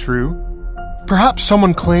isn't true? Perhaps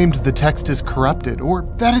someone claimed the text is corrupted, or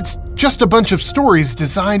that it's just a bunch of stories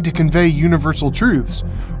designed to convey universal truths,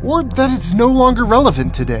 or that it's no longer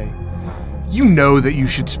relevant today. You know that you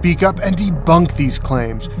should speak up and debunk these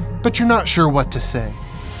claims, but you're not sure what to say.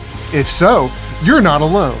 If so, you're not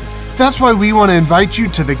alone. That's why we want to invite you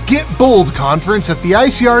to the Get Bold conference at the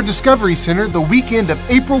ICR Discovery Center the weekend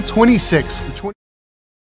of April 26th.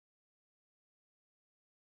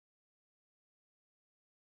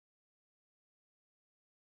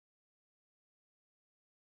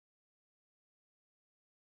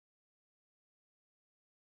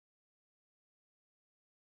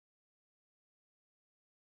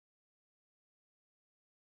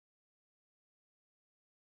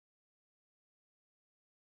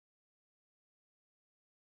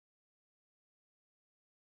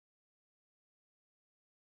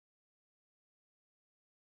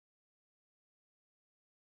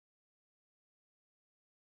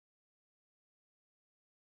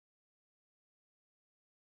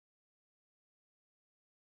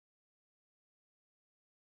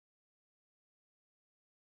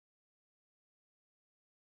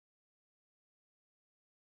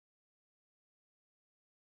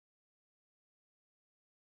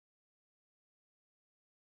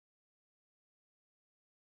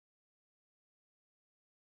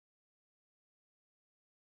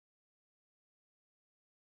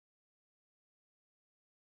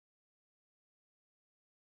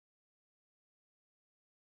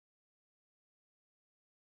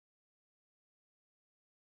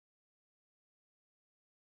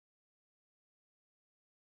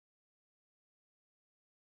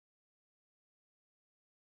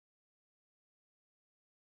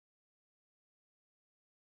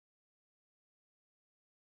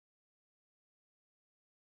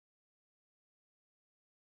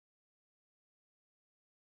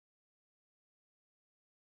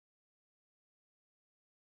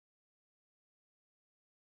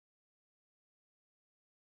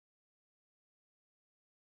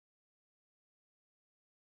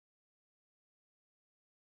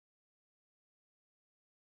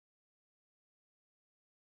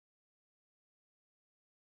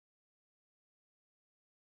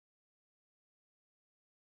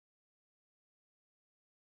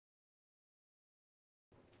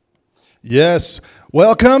 Yes.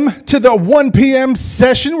 Welcome to the 1 p.m.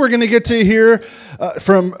 session. We're going to get to hear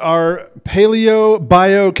from our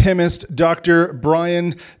paleobiochemist, Dr.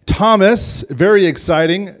 Brian Thomas. Very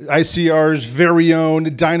exciting. ICR's very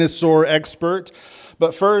own dinosaur expert.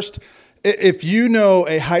 But first, if you know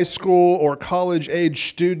a high school or college age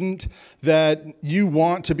student that you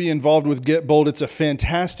want to be involved with Get Bold, it's a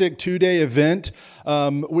fantastic 2-day event.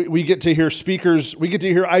 We get to hear speakers. We get to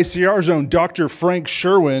hear ICR's own Dr. Frank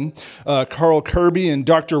Sherwin, Carl Kirby, and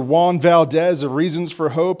Dr. Juan Valdez of Reasons for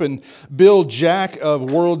Hope, and Bill Jack of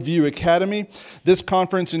Worldview Academy. This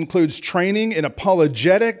conference includes training in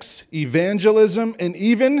apologetics, evangelism, and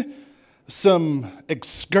even some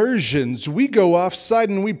excursions. We go offsite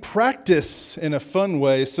and we practice in a fun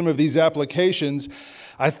way some of these applications.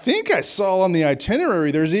 I think I saw on the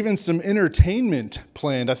itinerary there's even some entertainment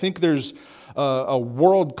planned. I think there's a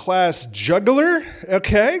world-class juggler.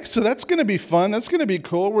 Okay, so that's going to be fun. That's going to be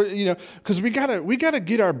cool. Because we gotta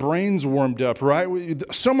get our brains warmed up, right?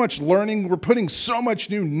 So much learning. We're putting so much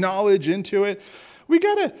new knowledge into it. We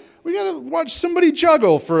gotta watch somebody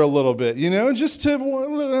juggle for a little bit, just to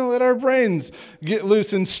let our brains get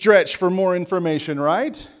loose and stretch for more information,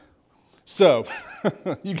 right? So,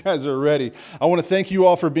 you guys are ready. I want to thank you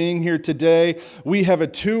all for being here today. We have a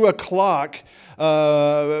 2 o'clock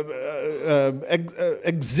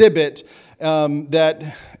exhibit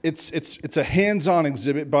that it's a hands-on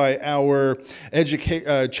exhibit by our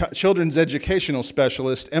children's educational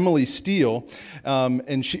specialist, Emily Steele, and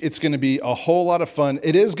it's going to be a whole lot of fun.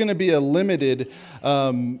 It is going to be a limited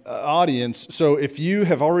audience, so if you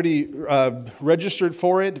have already registered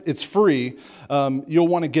for it, it's free. You'll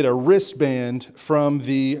want to get a wristband from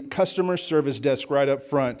the customer service desk right up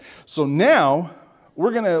front. So now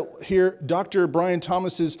we're going to hear Dr. Brian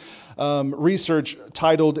Thomas's research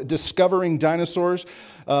titled Discovering Dinosaurs.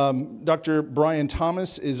 Dr. Brian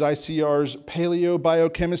Thomas is ICR's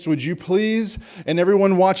paleobiochemist. Would you please, and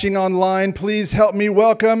everyone watching online, please help me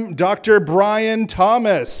welcome Dr. Brian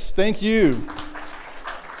Thomas. Thank you.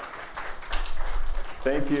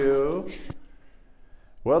 Thank you.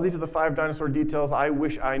 Well, these are the 5 dinosaur details I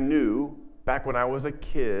wish I knew back when I was a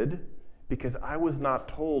kid, because I was not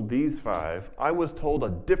told these 5. I was told a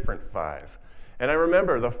different 5. And I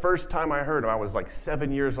remember the first time I heard them, I was like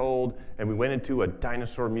 7 years old, and we went into a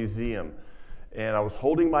dinosaur museum. And I was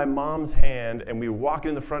holding my mom's hand, and we were walking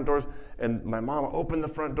in the front doors, and my mom opened the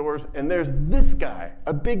front doors, and there's this guy,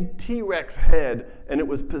 a big T-Rex head, and it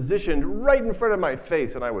was positioned right in front of my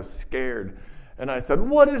face, and I was scared. And I said,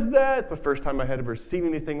 "What is that?" It's the first time I had ever seen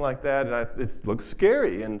anything like that, and it looked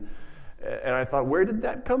scary. And I thought, where did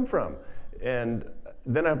that come from? And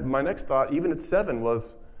then my next thought, even at 7,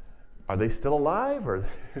 was, are they still alive? Or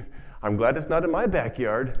I'm glad it's not in my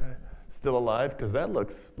backyard. Still alive, because that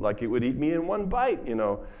looks like it would eat me in one bite, you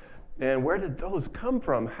know. And where did those come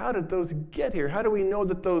from? How did those get here? How do we know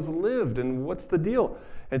that those lived, and what's the deal?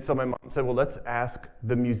 And so my mom said, well, let's ask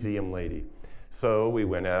the museum lady. So we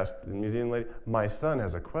went and asked the museum lady, my son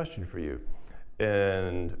has a question for you.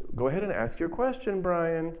 And go ahead and ask your question,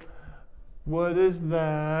 Brian. What is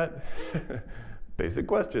that? Basic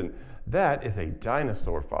question. That is a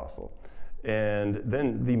dinosaur fossil. And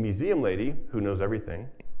then the museum lady, who knows everything,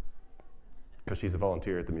 because she's a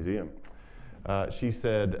volunteer at the museum, she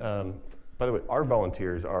said, by the way, our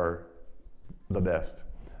volunteers are the best.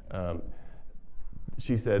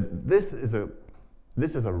 She said, this is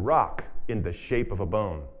a rock in the shape of a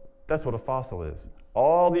bone. That's what a fossil is.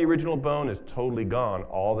 All the original bone is totally gone.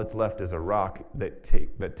 All that's left is a rock that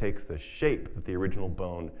takes the shape that the original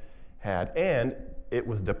bone had. And it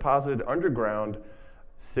was deposited underground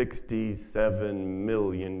 67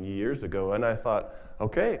 million years ago. And I thought,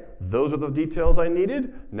 okay, those are the details I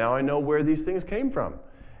needed. Now I know where these things came from.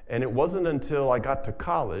 And it wasn't until I got to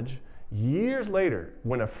college, years later,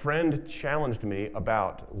 when a friend challenged me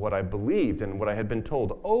about what I believed and what I had been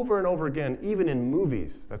told over and over again, even in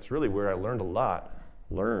movies. That's really where I learned a lot.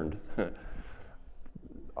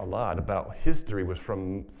 A lot about history was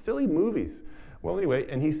from silly movies. Well, anyway,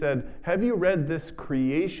 and he said, have you read this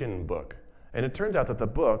creation book? And it turns out that the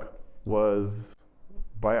book was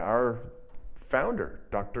by our founder,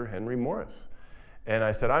 Dr. Henry Morris. And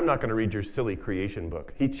I said, I'm not going to read your silly creation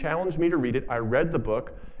book. He challenged me to read it. I read the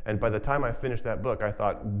book, and by the time I finished that book, I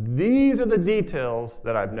thought, these are the details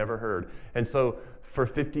that I've never heard. And so for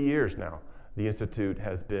 50 years now, the Institute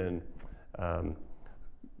has been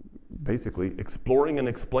basically exploring and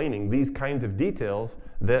explaining these kinds of details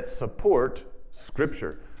that support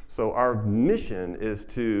Scripture. So our mission is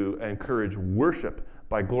to encourage worship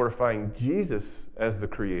by glorifying Jesus as the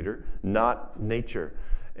creator, not nature.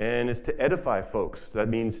 And it's to edify folks. That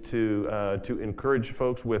means to encourage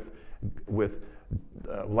folks with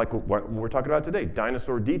like what we're talking about today,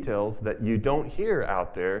 dinosaur details that you don't hear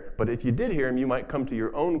out there. But if you did hear them, you might come to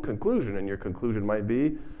your own conclusion, and your conclusion might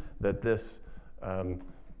be that this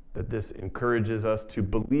encourages us to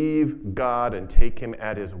believe God and take him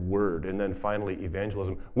at his word. And then finally,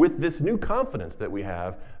 evangelism. With this new confidence that we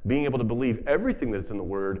have, being able to believe everything that's in the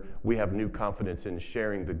word, we have new confidence in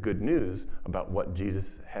sharing the good news about what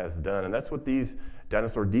Jesus has done. And that's what these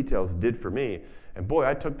dinosaur details did for me. And boy,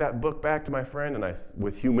 I took that book back to my friend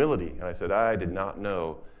with humility, and I said, I did not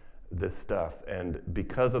know this stuff. And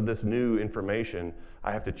because of this new information,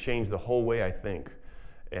 I have to change the whole way I think.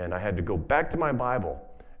 And I had to go back to my Bible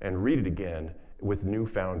and read it again with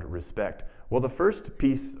newfound respect. Well, the first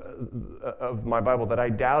piece of my Bible that I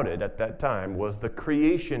doubted at that time was the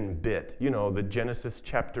creation bit, you know, the Genesis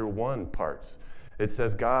chapter 1 parts. It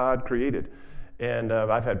says God created. And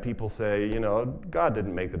I've had people say, you know, God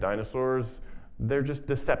didn't make the dinosaurs. They're just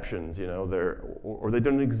deceptions, you know, or they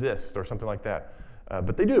don't exist or something like that.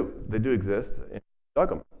 But they do. They do exist. And I dug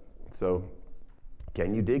them. So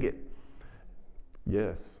can you dig it?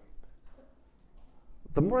 Yes.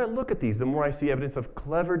 The more I look at these, the more I see evidence of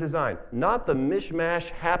clever design, not the mishmash,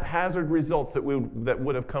 haphazard results that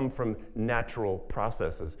would have come from natural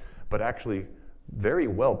processes, but actually very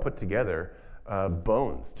well put together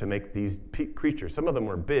bones to make these creatures. Some of them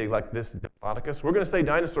were big, like this Diplodocus. We're going to say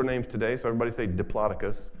dinosaur names today, so everybody say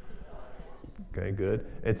Diplodocus. Okay, good.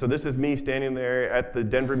 And so this is me standing there at the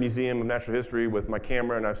Denver Museum of Natural History with my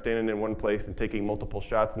camera, and I'm standing in one place and taking multiple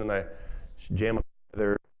shots, and then I jam them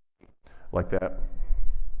together like that.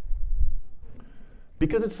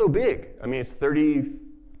 Because it's so big. I mean, it's 90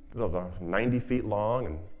 feet long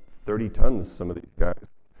and 30 tons, some of these guys.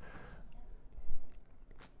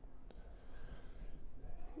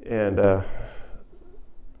 And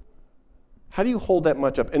how do you hold that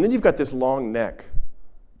much up? And then you've got this long neck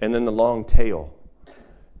and then the long tail.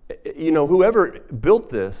 You know, whoever built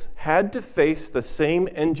this had to face the same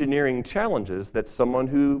engineering challenges that someone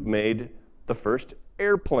who made the first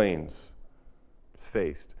airplanes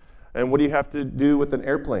faced. And what do you have to do with an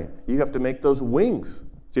airplane? You have to make those wings.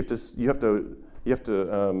 So you have to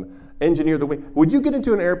engineer the wing. Would you get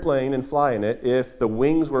into an airplane and fly in it if the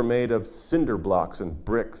wings were made of cinder blocks and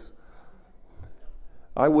bricks?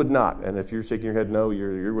 I would not. And if you're shaking your head no,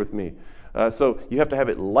 you're with me. So you have to have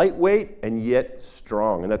it lightweight and yet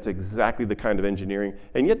strong. And that's exactly the kind of engineering.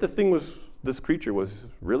 And yet this creature was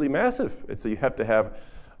really massive. And so you have to have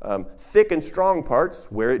thick and strong parts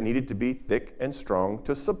where it needed to be thick and strong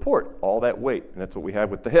to support all that weight. And that's what we have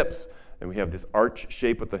with the hips. And we have this arch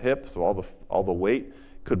shape with the hip, so all the weight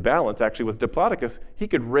could balance. Actually, with Diplodocus, he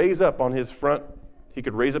could raise up his front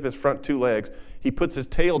 2 legs. He puts his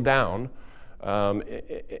tail down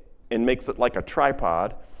and makes it like a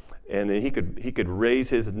tripod, and then he could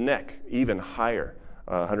raise his neck even higher,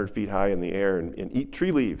 100 feet high in the air, and eat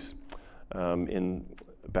tree leaves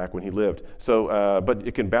back when he lived. So, but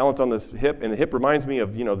it can balance on this hip, and the hip reminds me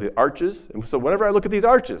of the arches. And so whenever I look at these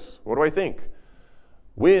arches, what do I think?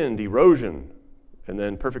 Wind, erosion, and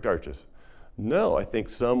then perfect arches. No, I think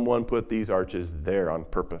someone put these arches there on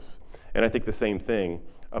purpose. And I think the same thing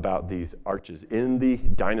about these arches in the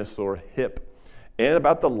dinosaur hip and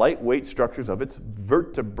about the lightweight structures of its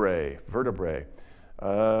vertebrae.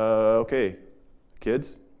 Okay,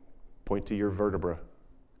 kids, point to your vertebra.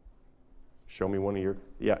 Show me one of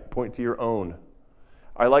your, point to your own.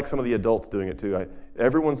 I like some of the adults doing it too.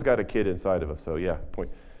 Everyone's got a kid inside of them, so yeah,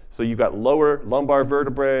 point. So you've got lower lumbar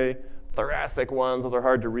vertebrae, thoracic ones, those are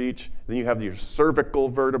hard to reach. Then you have your cervical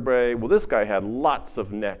vertebrae. Well, this guy had lots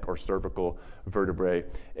of neck or cervical vertebrae.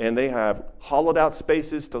 And they have hollowed out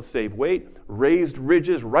spaces to save weight, raised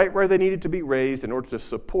ridges right where they needed to be raised in order to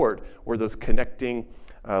support where those connecting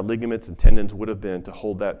ligaments and tendons would have been to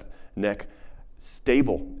hold that neck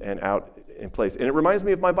stable and out in place. And it reminds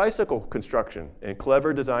me of my bicycle construction and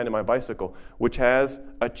clever design in my bicycle, which has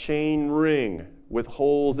a chain ring with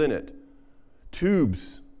holes in it,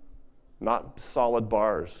 tubes, not solid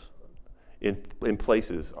bars in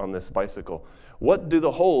places on this bicycle. What do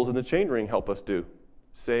the holes in the chain ring help us do?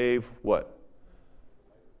 Save what?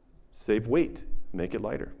 Save weight, make it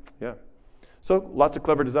lighter. Yeah. So lots of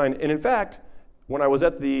clever design. And in fact, when I was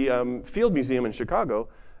at the Field Museum in Chicago,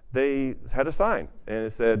 they had a sign, and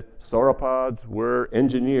it said, sauropods were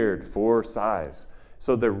engineered for size.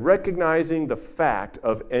 So they're recognizing the fact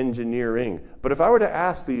of engineering. But if I were to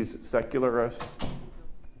ask these secular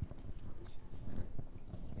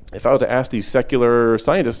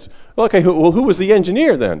scientists, well, okay, who was the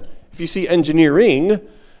engineer then? If you see engineering,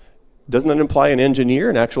 doesn't that imply an engineer,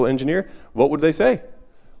 an actual engineer? What would they say?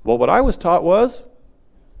 Well, what I was taught was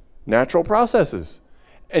natural processes.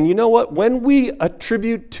 And you know what? When we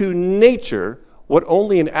attribute to nature what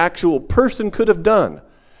only an actual person could have done,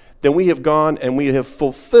 then we have gone and we have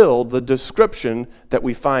fulfilled the description that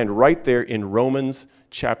we find right there in Romans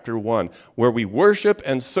chapter 1, where we worship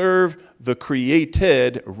and serve the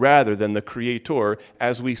created rather than the creator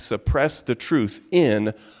as we suppress the truth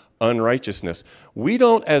in unrighteousness. We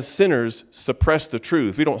don't, as sinners, suppress the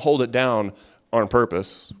truth. We don't hold it down on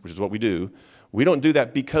purpose, which is what we do. We don't do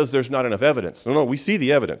that because there's not enough evidence. No, we see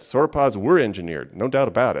the evidence. Sauropods were engineered, no doubt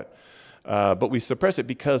about it. But we suppress it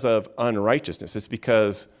because of unrighteousness. It's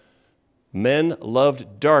because men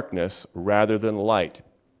loved darkness rather than light.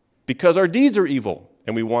 Because our deeds are evil,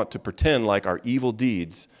 and we want to pretend like our evil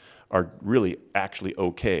deeds are really actually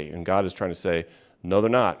okay. And God is trying to say, no, they're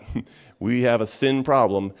not. We have a sin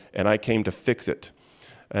problem, and I came to fix it.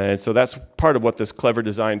 And so that's part of what this clever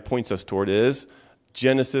design points us toward is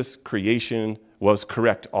Genesis creation was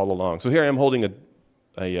correct all along. So here I am holding a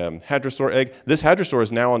hadrosaur egg. This hadrosaur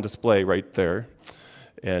is now on display right there,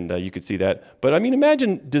 and you could see that. But I mean,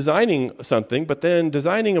 imagine designing something, but then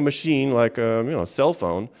designing a machine like a cell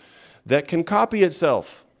phone that can copy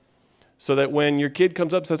itself, so that when your kid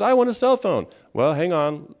comes up and says, "I want a cell phone," well, hang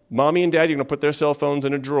on, mommy and daddy are going to put their cell phones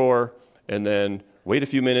in a drawer, and then wait a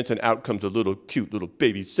few minutes, and out comes a little cute little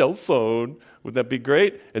baby cell phone. Wouldn't that be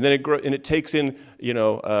great? And then it takes in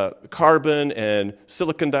carbon and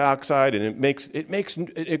silicon dioxide, and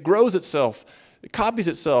it grows itself, it copies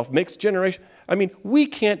itself, makes generation. I mean, we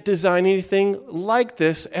can't design anything like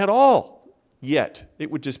this at all yet.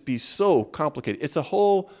 It would just be so complicated. It's a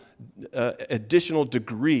whole additional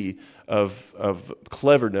degree of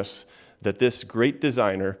cleverness that this great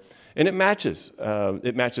designer. And it matches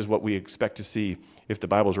what we expect to see if the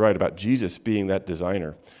Bible's right about Jesus being that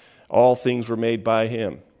designer. All things were made by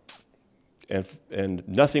him, and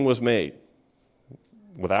nothing was made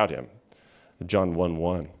without him. John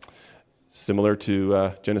 1:1. Similar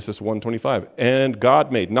to Genesis 1:25. And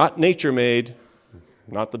God made, not nature made,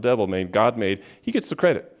 not the devil made, God made. He gets the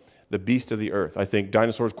credit. The beast of the earth. I think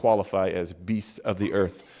dinosaurs qualify as beasts of the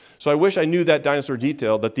earth. So I wish I knew that dinosaur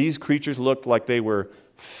detail, that these creatures looked like they were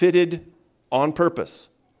fitted on purpose,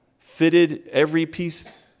 fitted every piece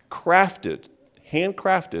crafted,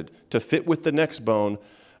 handcrafted to fit with the next bone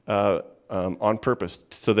on purpose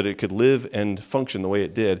so that it could live and function the way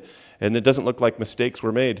it did. And it doesn't look like mistakes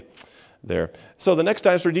were made there. So the next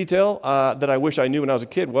dinosaur detail that I wish I knew when I was a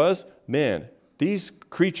kid was, man, these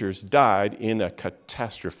creatures died in a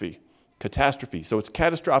catastrophe. So it's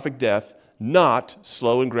catastrophic death, not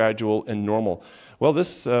slow and gradual and normal. Well,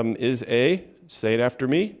 this is a, say it after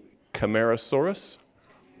me, Camarasaurus.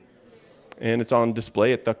 And it's on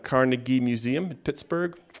display at the Carnegie Museum in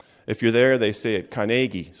Pittsburgh. If you're there, they say it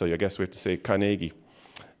Carnegie, so I guess we have to say Carnegie.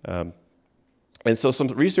 And so some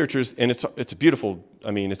researchers, and it's a beautiful, I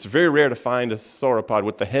mean, it's very rare to find a sauropod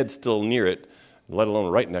with the head still near it, let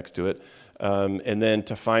alone right next to it. And then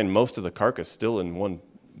to find most of the carcass still in one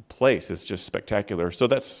place is just spectacular. So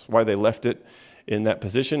that's why they left it in that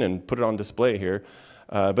position and put it on display here.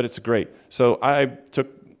 But it's great. So I took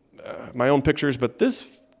my own pictures, but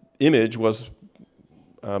this image was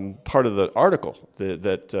part of the article,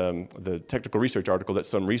 the technical research article that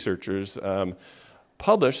some researchers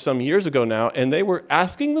published some years ago now, and they were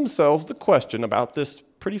asking themselves the question about this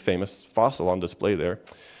pretty famous fossil on display there.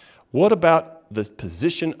 What about the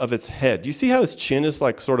position of its head? Do you see how his chin is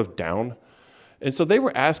like sort of down? And so they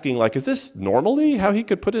were asking, like, is this normally how he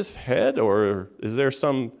could put his head, or is there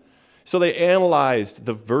some... So they analyzed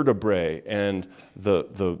the vertebrae and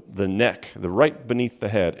the neck, the right beneath the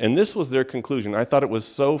head, and this was their conclusion. I thought it was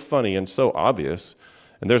so funny and so obvious.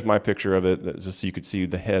 And there's my picture of it, just so you could see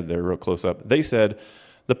the head there real close up. They said,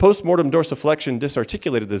 the postmortem dorsiflexion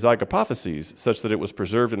disarticulated the zygapophyses such that it was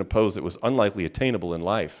preserved in a pose that was unlikely attainable in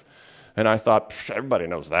life. And I thought, everybody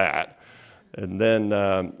knows that. And then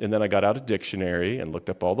I got out a dictionary and looked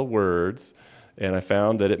up all the words, and I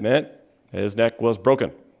found that it meant his neck was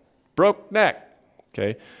broken. Broke neck,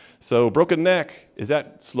 okay? So broken neck, is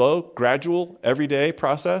that slow, gradual, everyday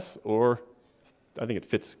process, or... I think it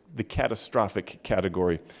fits the catastrophic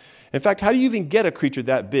category. In fact, how do you even get a creature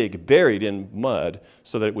that big buried in mud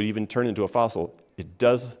so that it would even turn into a fossil? It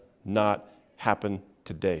does not happen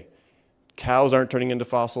today. Cows aren't turning into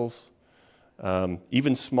fossils.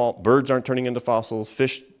 Even small birds aren't turning into fossils.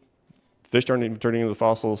 Fish aren't even turning into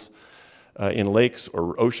fossils in lakes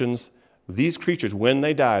or oceans. These creatures, when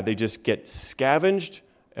they die, they just get scavenged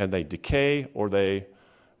and they decay or they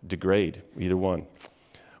degrade, either one.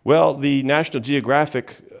 Well, the National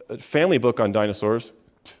Geographic family book on dinosaurs,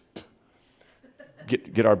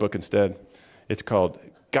 get our book instead. It's called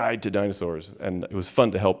Guide to Dinosaurs, and it was fun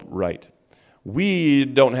to help write. We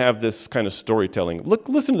don't have this kind of storytelling. Look,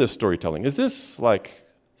 listen to this storytelling. Is this like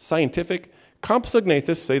scientific?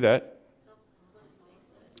 Compsognathus, say that.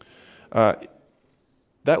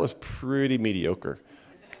 That was pretty mediocre.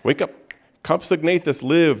 Wake up. Compsognathus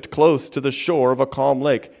lived close to the shore of a calm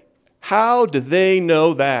lake. How do they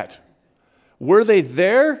know that? Were they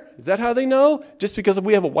there? Is that how they know? Just because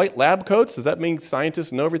we have a white lab coat, does that mean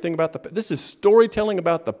scientists know everything about the past? This is storytelling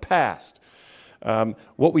about the past.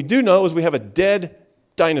 What we do know is we have a dead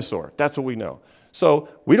dinosaur. That's what we know. So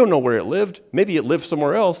we don't know where it lived. Maybe it lived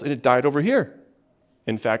somewhere else and it died over here.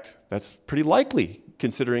 In fact, that's pretty likely,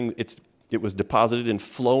 considering it was deposited in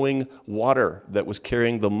flowing water that was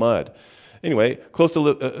carrying the mud. Anyway, close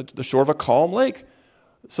to the shore of a calm lake.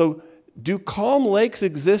 So do calm lakes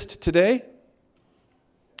exist today?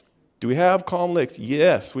 Do we have calm lakes?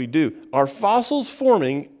 Yes, we do. Are fossils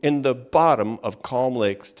forming in the bottom of calm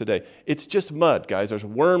lakes today? It's just mud, guys. There's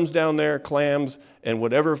worms down there, clams, and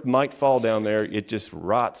whatever might fall down there, it just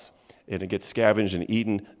rots and it gets scavenged and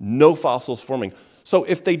eaten. No fossils forming. So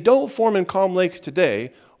if they don't form in calm lakes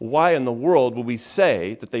today, why in the world would we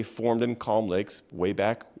say that they formed in calm lakes way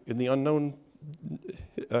back in the unknown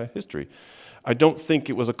history? I don't think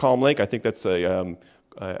it was a calm lake. I think that's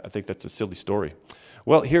a silly story.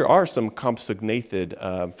 Well, here are some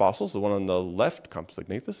compsognathid fossils. The one on the left,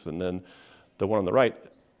 Compsognathus, and then the one on the right,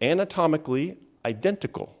 anatomically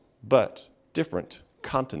identical, but different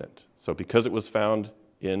continent. So because it was found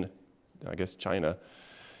in, I guess, China,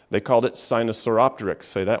 they called it Sinosauropteryx.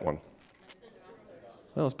 Say that one.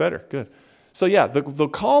 Well, it's better. Good. So yeah, the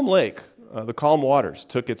calm lake, the calm waters,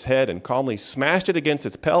 took its head and calmly smashed it against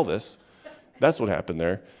its pelvis. That's what happened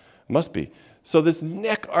there. Must be. So this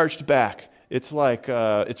neck arched back, it's like,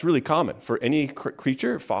 it's really common for any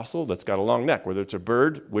creature, fossil, that's got a long neck, whether it's a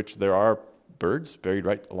bird, which there are birds buried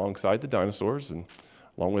right alongside the dinosaurs, and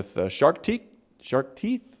along with shark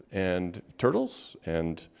teeth, and turtles,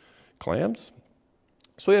 and clams.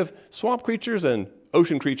 So we have swamp creatures and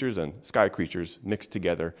ocean creatures and sky creatures mixed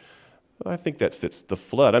together. I think that fits the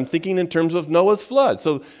flood. I'm thinking in terms of Noah's flood.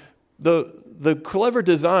 So the clever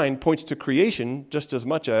design points to creation just as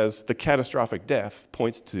much as the catastrophic death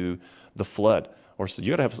points to the flood. Or so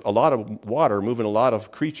you got to have a lot of water moving a lot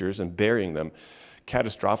of creatures and burying them.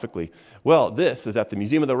 catastrophically. Well, this is at the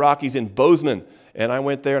Museum of the Rockies in Bozeman. And I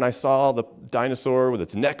went there and I saw the dinosaur with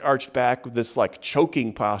its neck arched back with this like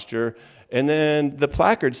choking posture. And then the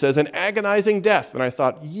placard says an agonizing death. And I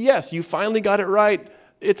thought, yes, you finally got it right.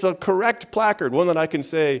 It's a correct placard, one that I can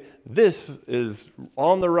say, this is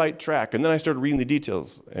on the right track. And then I started reading the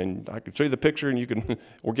details. And I could show you the picture and you can,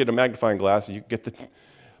 or get a magnifying glass and you can get the,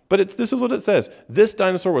 but this is what it says. This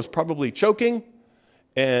dinosaur was probably choking.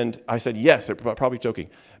 And I said, yes, it was probably choking.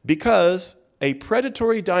 Because a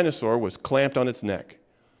predatory dinosaur was clamped on its neck.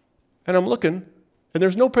 And I'm looking, and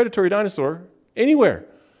there's no predatory dinosaur anywhere.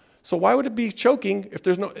 So why would it be choking if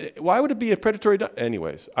there's no, why would it be a predatory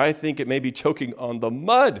anyways, I think it may be choking on the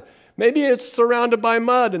mud. Maybe it's surrounded by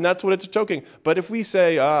mud and that's what it's choking. But if we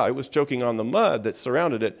say, it was choking on the mud that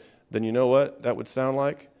surrounded it, then you know what that would sound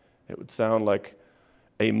like? It would sound like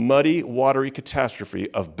a muddy, watery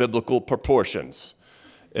catastrophe of biblical proportions.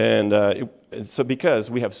 And so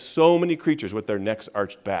because we have so many creatures with their necks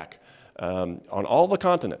arched back on all the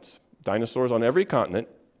continents, dinosaurs on every continent,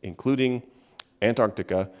 including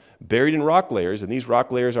Antarctica, buried in rock layers, and these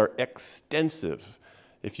rock layers are extensive.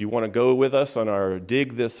 If you want to go with us on our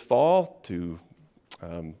dig this fall to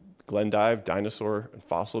Glendive Dinosaur and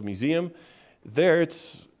Fossil Museum, there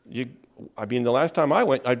it's, the last time I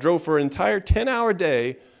went, I drove for an entire 10-hour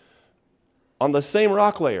day on the same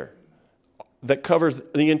rock layer that covers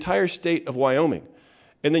the entire state of Wyoming.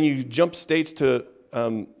 And then you jump states to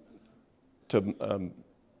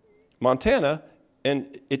Montana,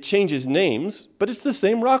 and it changes names, but it's the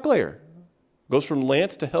same rock layer. Goes from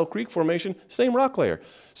Lance to Hell Creek Formation, same rock layer.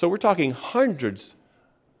 So we're talking hundreds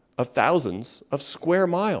of thousands of square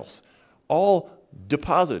miles, all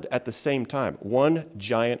deposited at the same time. One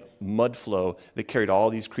giant mud flow that carried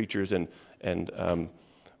all these creatures and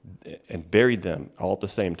buried them all at the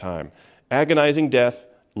same time. Agonizing death,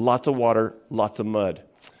 lots of water, lots of mud.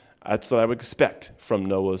 That's what I would expect from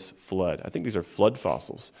Noah's flood. I think these are flood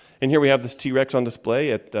fossils. And here we have this T-Rex on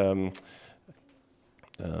display at, this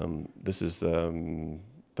is the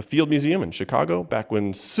Field Museum in Chicago, back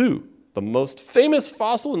when Sue, the most famous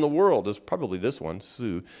fossil in the world, is probably this one,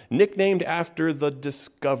 Sue, nicknamed after the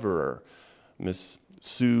discoverer, Miss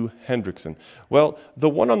Sue Hendrickson. Well, the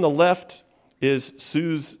one on the left is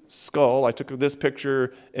Sue's skull. I took this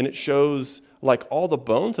picture, and it shows like all the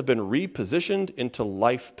bones have been repositioned into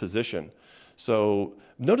life position. So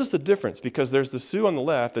notice the difference, because there's the Sue on the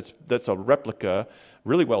left that's a replica,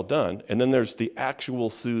 really well done, and then there's the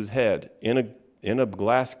actual Sue's head in a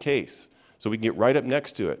glass case, so we can get right up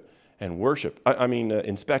next to it and worship.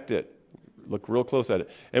 Inspect it, look real close at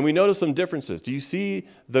it, and we notice some differences. Do you see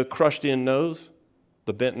the crushed-in nose,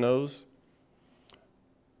 the bent nose?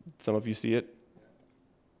 Some of you see it.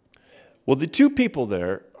 Well, the two people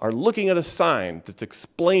there are looking at a sign that's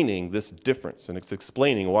explaining this difference, and it's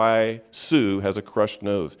explaining why Sue has a crushed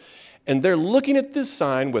nose. And they're looking at this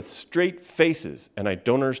sign with straight faces, and I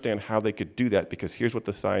don't understand how they could do that, because here's what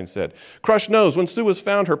the sign said. Crushed nose. When Sue was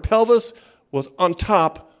found, her pelvis was on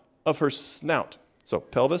top of her snout. So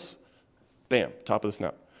pelvis, bam, top of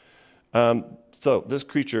the snout. So this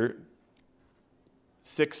creature,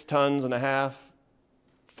 6.5 tons,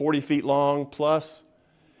 40 feet long plus,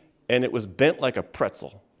 and it was bent like a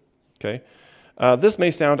pretzel, okay? This may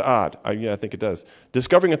sound odd. I think it does.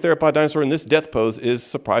 Discovering a theropod dinosaur in this death pose is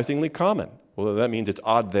surprisingly common. Well, that means it's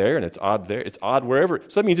odd there, and it's odd there. It's odd wherever.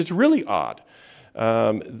 So that means it's really odd,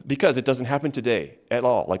 because it doesn't happen today at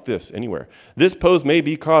all, like this, anywhere. This pose may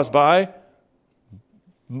be caused by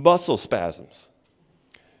muscle spasms.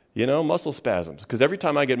 You know, muscle spasms. Because every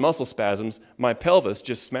time I get muscle spasms, my pelvis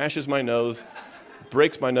just smashes my nose,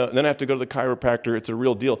 breaks my nose, and then I have to go to the chiropractor. It's a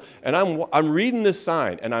real deal. And I'm reading this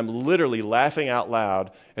sign, and I'm literally laughing out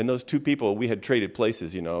loud. And those two people, we had traded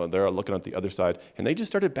places, you know, and they're looking at the other side, and they just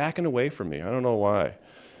started backing away from me. I don't know why.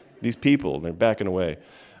 These people, they're backing away.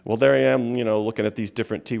 Well, there I am, you know, looking at these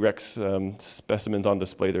different T-Rex specimens on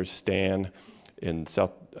display. There's Stan in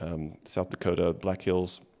South Dakota, Black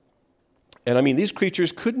Hills. And I mean, these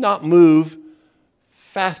creatures could not move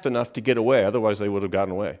fast enough to get away. Otherwise, they would have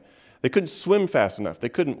gotten away. They couldn't swim fast enough. They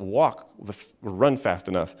couldn't walk or run fast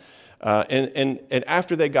enough. And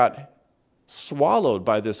after they got swallowed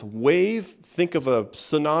by this wave, think of a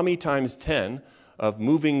tsunami times 10 of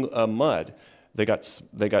moving mud. They got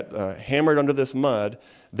hammered under this mud.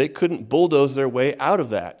 They couldn't bulldoze their way out of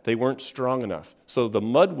that. They weren't strong enough. So the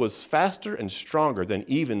mud was faster and stronger than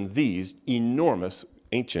even these enormous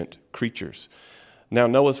ancient creatures. Now,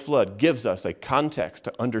 Noah's flood gives us a context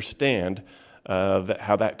to understand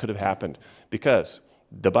how that could have happened. Because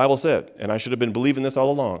the Bible said, and I should have been believing this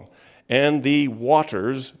all along, and the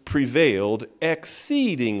waters prevailed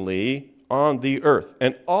exceedingly on the earth,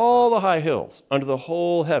 and all the high hills under the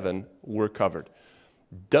whole heaven were covered.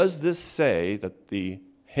 Does this say that the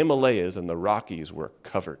Himalayas and the Rockies were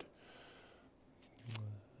covered?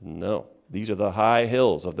 No. These are the high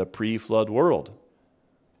hills of the pre-flood world.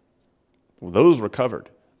 Those were covered.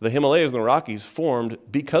 The Himalayas and the Rockies formed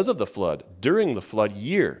because of the flood, during the flood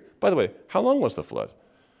year. By the way, how long was the flood?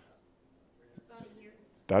 About a year.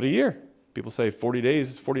 About a year. People say 40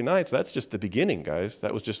 days, 40 nights. That's just the beginning, guys.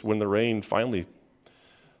 That was just when the rain finally,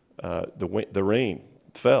 the rain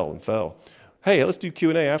fell and fell. Hey, let's do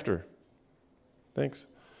Q&A after. Thanks.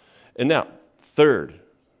 And now, third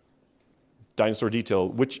dinosaur detail,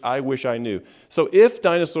 which I wish I knew. So if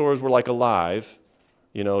dinosaurs were like alive,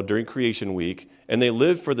 during creation week, and they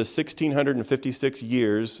lived for the 1,656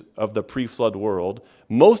 years of the pre-flood world,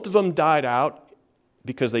 most of them died out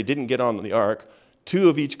because they didn't get on the ark. 2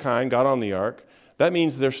 of each kind got on the ark. That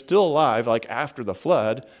means they're still alive, like after the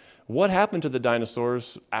flood. What happened to the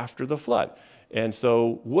dinosaurs after the flood? And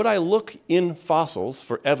so would I look in fossils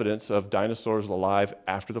for evidence of dinosaurs alive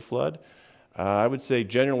after the flood? I would say,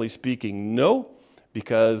 generally speaking, no,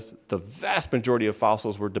 because the vast majority of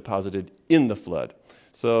fossils were deposited in the flood.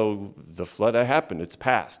 So the flood happened, it's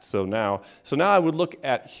past. So now I would look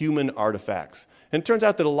at human artifacts. And it turns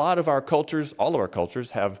out that a lot of our cultures, all of our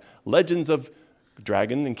cultures, have legends of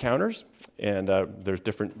dragon encounters. And there's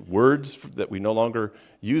different words that we no longer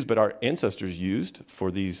use, but our ancestors used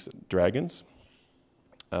for these dragons.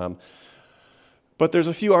 But there's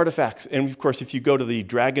a few artifacts. And of course, if you go to the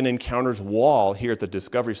Dragon Encounters wall here at the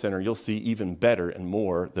Discovery Center, you'll see even better and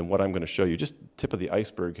more than what I'm going to show you. Just tip of the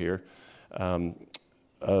iceberg here.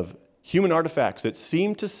 Of human artifacts that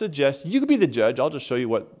seem to suggest, you could be the judge, I'll just show you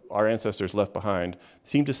what our ancestors left behind,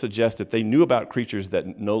 seem to suggest that they knew about creatures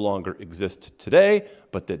that no longer exist today,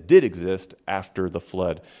 but that did exist after the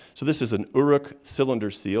flood. So this is an Uruk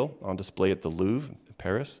cylinder seal on display at the Louvre in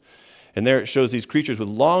Paris. And there it shows these creatures with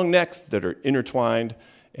long necks that are intertwined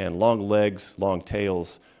and long legs, long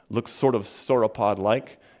tails, looks sort of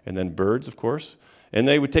sauropod-like, and then birds, of course. And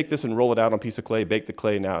they would take this and roll it out on a piece of clay, bake the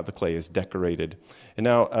clay. Now the clay is decorated. And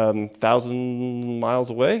now, 1,000 miles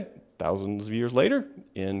away, thousands of years later,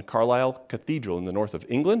 in Carlisle Cathedral in the north of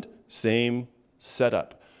England, same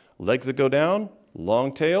setup. Legs that go down,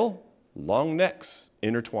 long tail, long necks,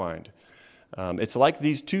 intertwined. It's like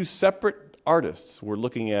these 2 separate artists were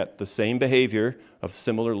looking at the same behavior of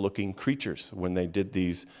similar-looking creatures when they did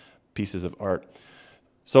these pieces of art.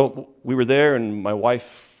 So we were there, and my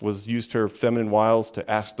wife used her feminine wiles to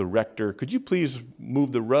ask the rector, could you please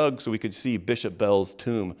move the rug so we could see Bishop Bell's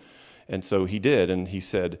tomb? And so he did, and he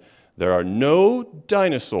said, there are no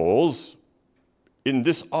dinosaurs in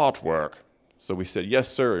this artwork. So we said, yes,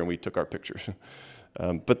 sir, and we took our pictures.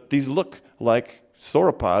 But these look like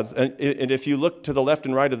sauropods, and if you look to the left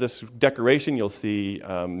and right of this decoration, you'll see,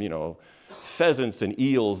 pheasants and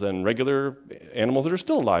eels and regular animals that are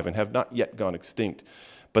still alive and have not yet gone extinct.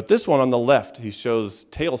 But this one on the left, he shows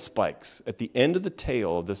tail spikes. At the end of the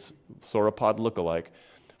tail of this sauropod lookalike,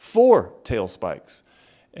 4 tail spikes.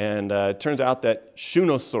 And it turns out that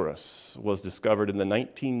Shunosaurus was discovered in the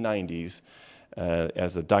 1990s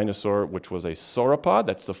as a dinosaur, which was a sauropod.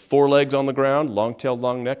 That's the 4 legs on the ground, long tail,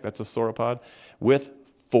 long neck. That's a sauropod with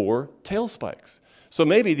 4 tail spikes. So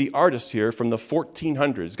maybe the artist here from the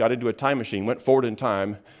 1400s got into a time machine, went forward in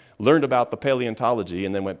time, learned about the paleontology,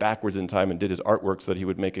 and then went backwards in time and did his artwork so that he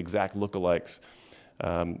would make exact lookalikes,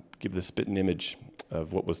 give the spitting image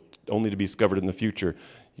of what was only to be discovered in the future.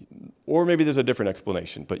 Or maybe there's a different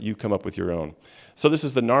explanation, but you come up with your own. So this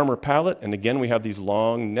is the Narmer palette, and again we have these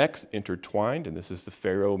long necks intertwined, and this is the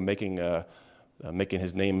pharaoh making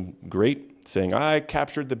his name great, saying, I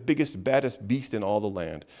captured the biggest, baddest beast in all the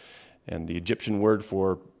land. And the Egyptian word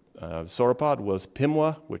for sauropod was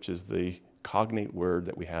pimwa, which is the cognate word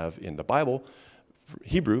that we have in the Bible,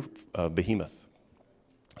 Hebrew, behemoth.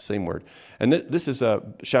 Same word. And this is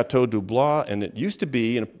Chateau du Blois, and it used to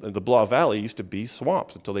be, in the Blois Valley used to be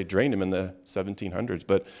swamps until they drained them in the 1700s.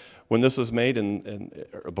 But when this was made, and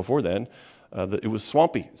before then, it was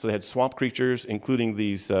swampy. So they had swamp creatures, including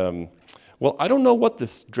these, well, I don't know what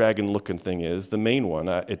this dragon-looking thing is, the main one.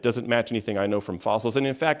 It doesn't match anything I know from fossils. And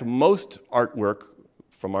in fact, most artwork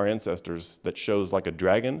from our ancestors that shows like a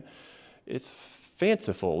dragon, it's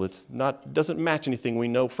fanciful. It's not, doesn't match anything we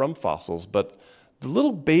know from fossils. But the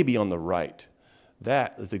little baby on the right,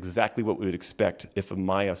 that is exactly what we would expect if a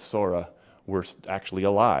Maiasaura were actually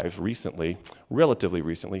alive recently, relatively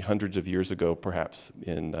recently, hundreds of years ago perhaps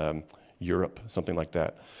in Europe, something like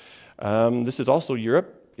that. This is also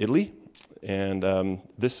Europe, Italy, and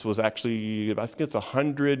this was actually, I think it's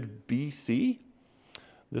 100 BC.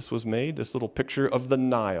 This was made, this little picture of the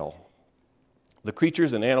Nile. the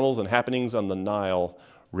creatures and animals and happenings on the Nile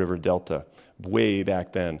River Delta way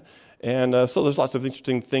back then. And so there's lots of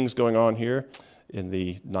interesting things going on here in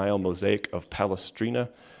the Nile mosaic of Palestrina.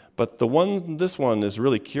 But this one is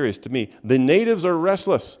really curious to me. The natives are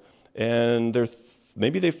restless, and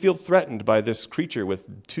maybe they feel threatened by this creature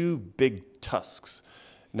with two big tusks.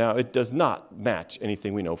 Now, it does not match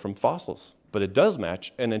anything we know from fossils, but it does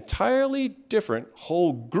match an entirely different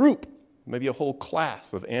whole group, maybe a whole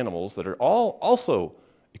class of animals that are all also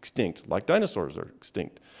extinct, like dinosaurs are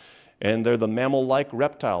extinct. And they're the mammal-like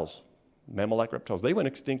reptiles. Mammal-like reptiles, they went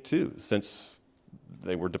extinct too, since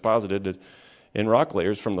they were deposited in rock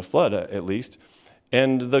layers from the flood, at least.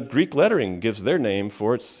 And the Greek lettering gives their name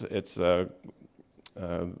for its I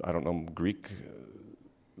don't know Greek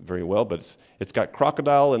very well, but it's got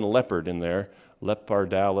crocodile and leopard in there,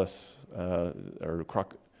 lepardalis, or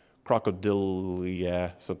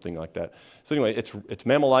crocodilia, something like that. So anyway, it's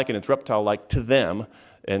mammal-like and it's reptile-like to them,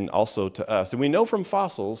 and also to us. And we know from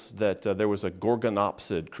fossils that there was a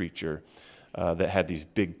gorgonopsid creature that had these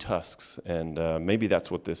big tusks, and maybe that's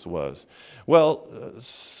what this was. Well,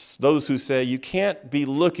 those who say you can't be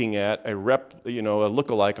looking at a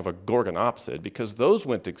lookalike of a gorgonopsid because those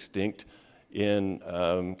went extinct in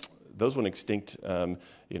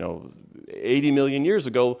 80 million years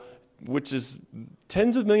ago, which is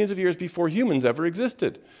tens of millions of years before humans ever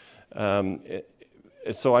existed.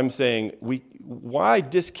 So I'm saying, why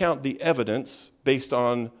discount the evidence based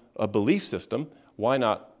on a belief system? Why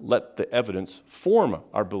not let the evidence form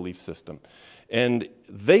our belief system? And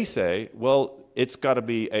they say, well, it's got to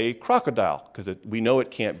be a crocodile, because we know it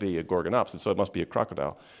can't be a gorgonopsid, so it must be a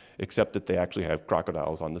crocodile, except that they actually have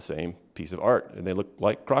crocodiles on the same piece of art, and they look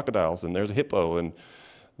like crocodiles, and there's a hippo, and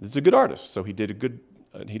it's a good artist, so he did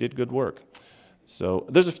good work. So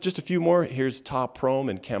there's just a few more. Here's Ta Prohm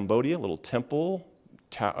in Cambodia, a little temple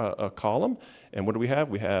column. And what do we have?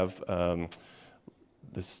 We have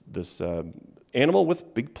this animal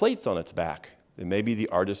with big plates on its back. And maybe the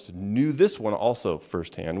artist knew this one also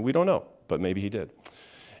firsthand. We don't know, but maybe he did.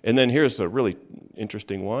 And then here's a really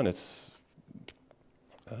interesting one. It's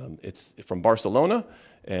from Barcelona,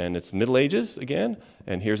 and it's Middle Ages again.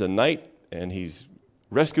 And here's a knight, and he's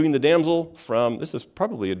rescuing the damsel from, this is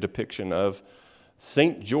probably a depiction of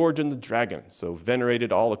St. George and the dragon, so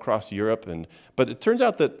venerated all across Europe. But it turns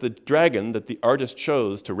out that the dragon that the artist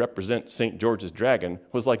chose to represent St. George's dragon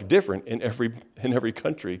was like different in every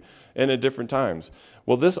country and at different times.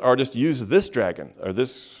 Well, this artist used this dragon, or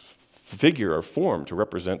this figure or form, to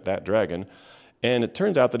represent that dragon. And it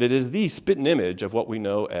turns out that it is the spitting image of what we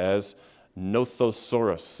know as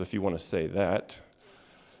Nothosaurus, if you want to say that.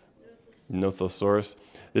 Nothosaurus.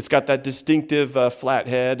 It's got that distinctive flat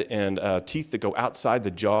head and teeth that go outside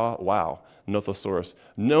the jaw. Wow, Nothosaurus.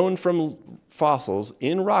 Known from fossils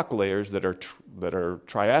in rock layers that are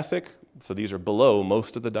Triassic, so these are below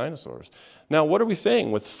most of the dinosaurs. Now, what are we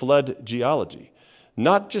saying with flood geology?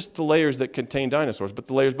 Not just the layers that contain dinosaurs, but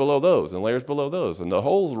the layers below those and layers below those. And the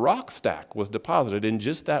whole rock stack was deposited in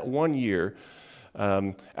just that 1 year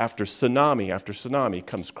after tsunami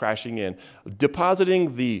comes crashing in,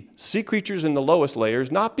 depositing the sea creatures in the lowest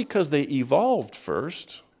layers, not because they evolved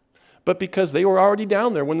first, but because they were already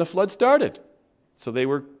down there when the flood started. So they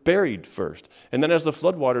were buried first. And then as the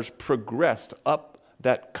floodwaters progressed up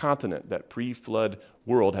that continent, that pre-flood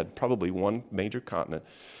world had probably one major continent,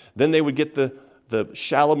 then they would get the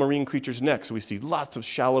shallow marine creatures next. So we see lots of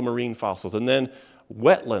shallow marine fossils. And then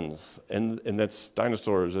wetlands, and that's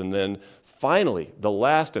dinosaurs. And then finally, the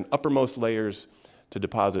last and uppermost layers to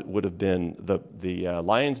deposit would have been the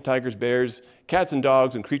lions, tigers, bears, cats and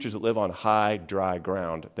dogs, and creatures that live on high, dry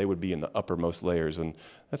ground. They would be in the uppermost layers, and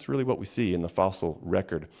that's really what we see in the fossil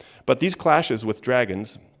record. But these clashes with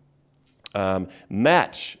dragons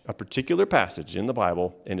match a particular passage in the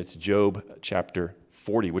Bible, and it's Job chapter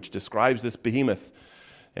 40, which describes this behemoth.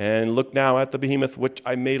 And look now at the behemoth which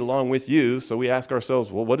I made along with you. So we ask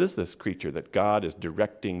ourselves, well, what is this creature that God is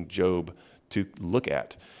directing Job to look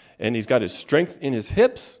at? And he's got his strength in his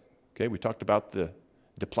hips. Okay, we talked about the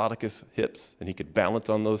Diplodocus hips, and he could balance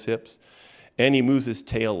on those hips. And he moves his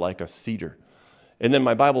tail like a cedar. And then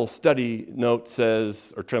my Bible study note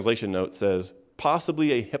says, or translation note says,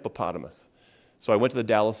 possibly a hippopotamus. So I went to the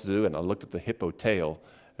Dallas Zoo, and I looked at the hippo tail,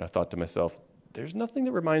 and I thought to myself, there's nothing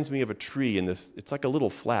that reminds me of a tree in this. It's like a little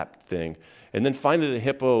flap thing. And then finally the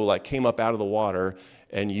hippo came up out of the water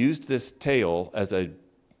and used this tail as a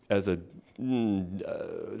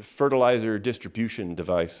fertilizer distribution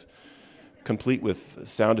device, complete with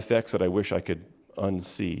sound effects that I wish I could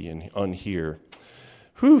unsee and unhear.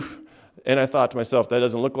 Whew. And I thought to myself, that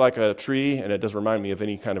doesn't look like a tree, and it doesn't remind me of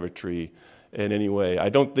any kind of a tree in any way. I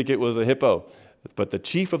don't think it was a hippo. But the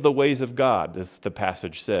chief of the ways of God, this the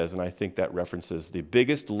passage says, and I think that references the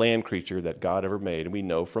biggest land creature that God ever made. And we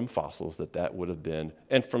know from fossils that that would have been,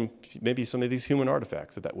 and from maybe some of these human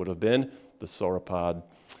artifacts, that that would have been the sauropod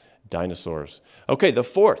dinosaurs. Okay, the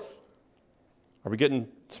fourth. Are we getting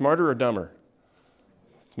smarter or dumber?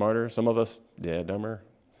 Smarter, some of us, yeah, dumber.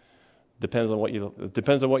 Depends on what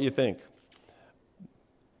you think.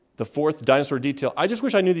 The fourth dinosaur detail, I just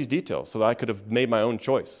wish I knew these details so that I could have made my own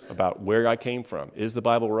choice about where I came from. Is the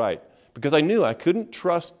Bible right? Because I knew I couldn't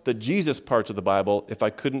trust the Jesus parts of the Bible if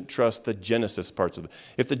I couldn't trust the Genesis parts of it.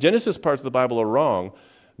 If the Genesis parts of the Bible are wrong,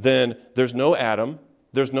 then there's no Adam,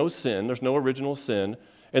 there's no sin, there's no original sin,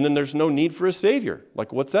 and then there's no need for a Savior.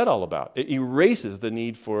 Like, what's that all about? It erases the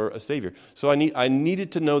need for a Savior. So I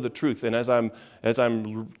needed to know the truth. And as I'm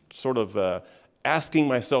sort of asking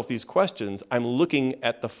myself these questions, I'm looking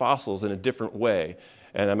at the fossils in a different way.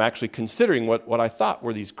 And I'm actually considering what I thought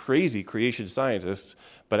were these crazy creation scientists.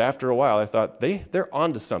 But after a while, I thought they're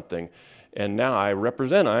onto something. And now I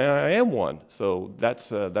am one. So that's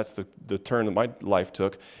the turn that my life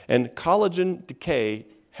took. And collagen decay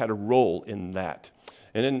had a role in that.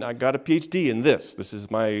 And then I got a PhD in this. This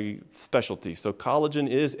is my specialty. So collagen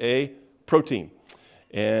is a protein.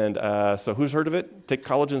 And so who's heard of it? Take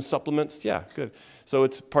collagen supplements? Yeah, good. So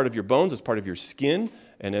it's part of your bones, it's part of your skin,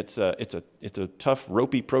 and it's a tough,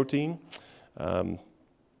 ropey protein. And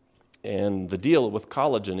the deal with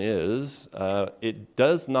collagen is it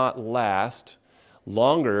does not last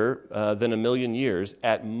longer than 1 million years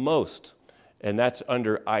at most. And that's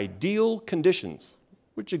under ideal conditions,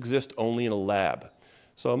 which exist only in a lab.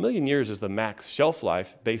 So 1 million years is the max shelf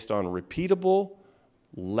life based on repeatable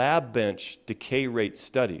lab bench decay rate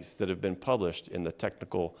studies that have been published in the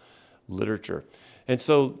technical literature. And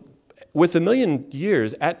so with 1 million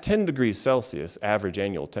years at 10 degrees Celsius average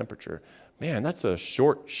annual temperature, man, that's a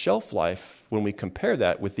short shelf life when we compare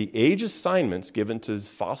that with the age assignments given to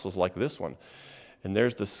fossils like this one. And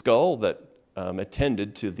there's the skull that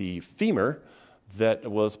attended to the femur that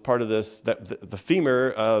was part of this, the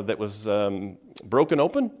femur that was broken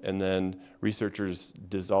open, and then researchers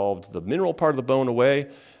dissolved the mineral part of the bone away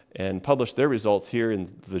and published their results here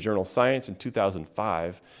in the journal Science in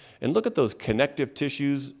 2005. And look at those connective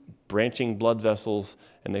tissues, branching blood vessels,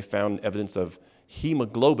 and they found evidence of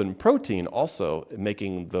hemoglobin protein also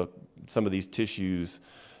making some of these tissues,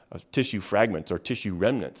 tissue fragments or tissue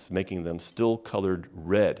remnants, making them still colored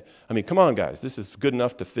red. I mean, come on, guys, this is good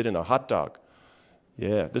enough to fit in a hot dog.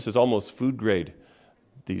 Yeah, this is almost food grade,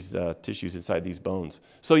 these tissues inside these bones.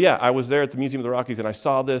 So yeah, I was there at the Museum of the Rockies and I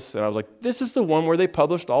saw this and I was like, this is the one where they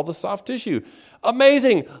published all the soft tissue.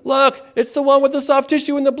 Amazing, look, it's the one with the soft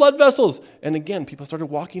tissue in the blood vessels. And again, people started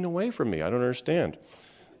walking away from me. I don't understand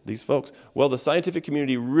these folks. Well, the scientific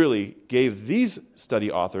community really gave these study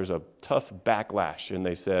authors a tough backlash, and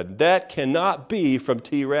they said, that cannot be from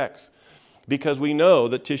T-Rex. Because we know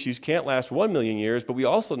that tissues can't last 1 million years, but we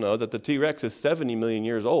also know that the T-Rex is 70 million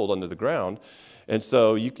years old under the ground. And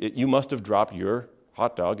so you must have dropped your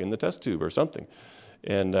hot dog in the test tube or something.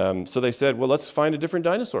 And so they said, well, let's find a different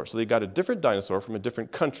dinosaur. So they got a different dinosaur from a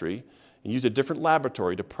different country and used a different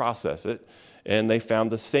laboratory to process it. And they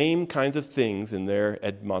found the same kinds of things in their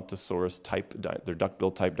Edmontosaurus type, their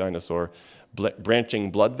duck-billed type dinosaur,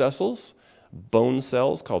 branching blood vessels, bone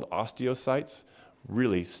cells called osteocytes.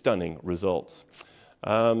 Really stunning results.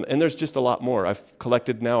 And there's just a lot more. I've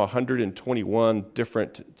collected now 121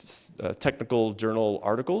 different technical journal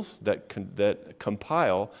articles that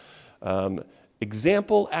compile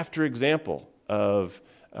example after example of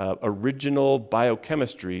original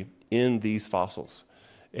biochemistry in these fossils.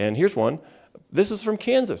 And here's one. This is from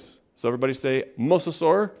Kansas. So everybody say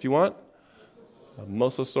mosasaur if you want. A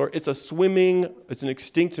mosasaur. It's an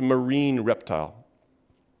extinct marine reptile.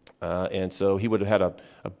 And so he would have had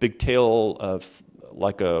a big tail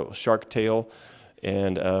like a shark tail.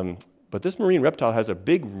 But this marine reptile has a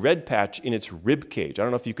big red patch in its rib cage. I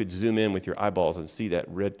don't know if you could zoom in with your eyeballs and see that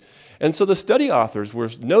red. And so the study authors were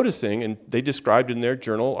noticing, and they described in their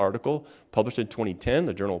journal article published in 2010,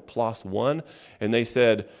 the journal PLOS One, and they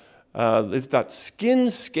said, they've got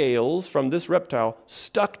skin scales from this reptile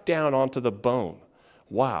stuck down onto the bone.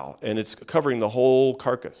 Wow, and it's covering the whole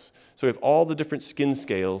carcass. So we have all the different skin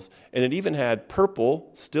scales, and it even had purple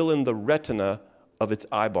still in the retina of its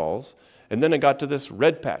eyeballs. And then it got to this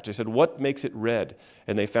red patch. They said, what makes it red?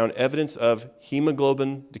 And they found evidence of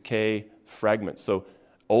hemoglobin decay fragments. So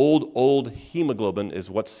old hemoglobin is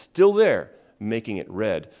what's still there, making it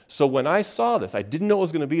red. So when I saw this, I didn't know it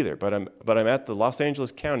was going to be there, but I'm at the Los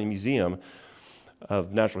Angeles County Museum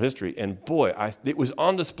of natural history. And boy, it was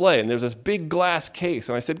on display, and there's this big glass case.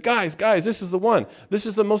 And I said, guys, this is the one. This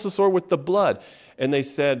is the mosasaur with the blood. And they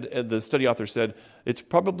said, the study author said, it's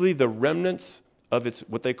probably the remnants of its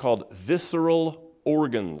what they called visceral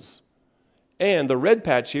organs. And the red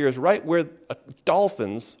patch here is right where a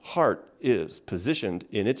dolphin's heart is positioned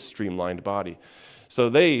in its streamlined body. So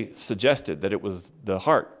they suggested that it was the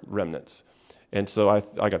heart remnants. And so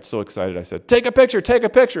I got so excited, I said, take a picture, take a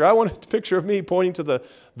picture. I want a picture of me pointing to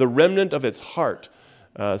the remnant of its heart,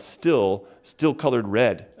 still colored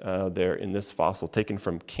red there in this fossil, taken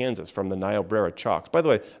from Kansas, from the Niobrara chalks. By the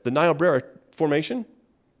way, the Niobrara formation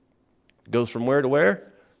goes from where to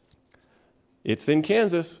where? It's in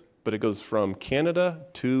Kansas, but it goes from Canada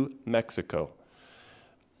to Mexico.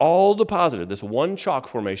 All deposited, this one chalk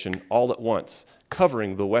formation all at once,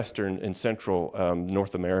 covering the western and central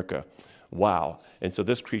North America. Wow. And so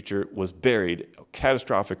this creature was buried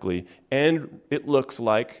catastrophically, and it looks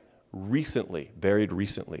like buried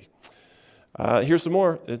recently. Here's some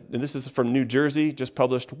more. And this is from New Jersey, just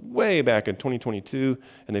published way back in 2022,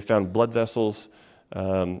 and they found blood vessels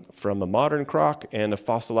from a modern croc and a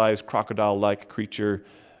fossilized crocodile-like creature,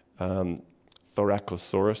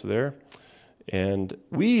 Thoracosaurus there. And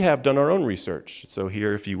we have done our own research. So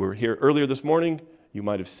here, if you were here earlier this morning, you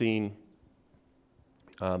might have seen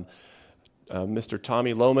Mr.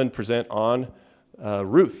 Tommy Lohman present on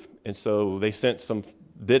Ruth. And so they sent some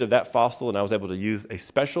bit of that fossil, and I was able to use a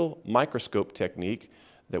special microscope technique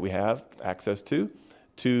that we have access to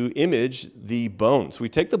image the bone. So we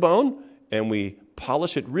take the bone and we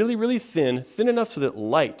polish it really, really thin enough so that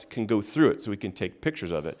light can go through it so we can take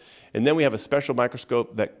pictures of it. And then we have a special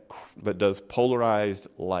microscope that does polarized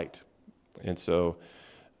light. And so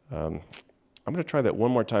I'm going to try that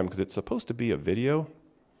one more time because it's supposed to be a video,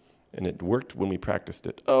 and it worked when we practiced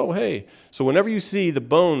it. Oh, hey. So whenever you see the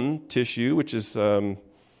bone tissue, which is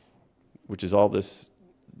all this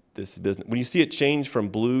business, when you see it change from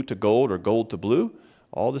blue to gold or gold to blue,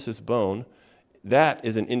 all this is bone. That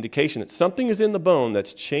is an indication that something is in the bone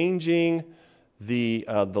that's changing the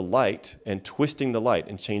light and twisting the light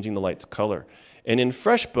and changing the light's color. And in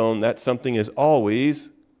fresh bone, that something is always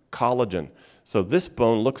collagen. So this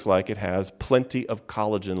bone looks like it has plenty of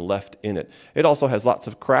collagen left in it. It also has lots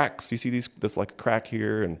of cracks. You see there's like a crack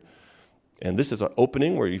here, and this is an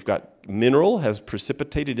opening where you've got mineral has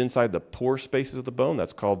precipitated inside the pore spaces of the bone.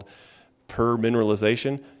 That's called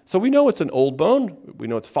permineralization. So we know it's an old bone, we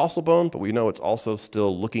know it's fossil bone, but we know it's also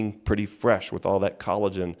still looking pretty fresh with all that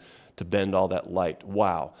collagen to bend all that light.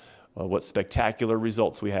 Wow, what spectacular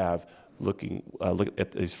results we have look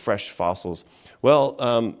at these fresh fossils.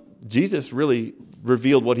 Well, Jesus really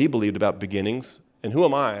revealed what he believed about beginnings, and who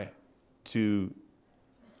am I to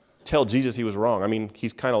tell Jesus he was wrong? I mean,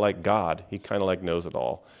 he's kind of like God. He kind of like knows it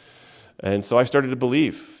all. And so I started to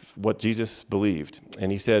believe what Jesus believed.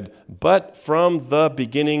 And he said, but from the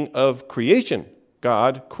beginning of creation,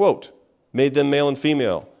 God, quote, made them male and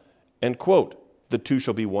female, and quote, the two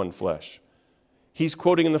shall be one flesh. He's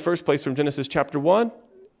quoting in the first place from Genesis chapter 1,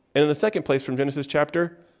 and in the second place from Genesis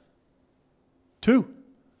chapter 2.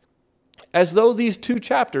 As though these two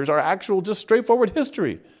chapters are actual, just straightforward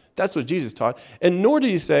history. That's what Jesus taught. And nor did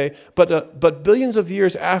he say, but billions of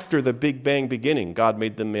years after the Big Bang beginning, God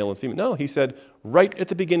made them male and female. No, he said right at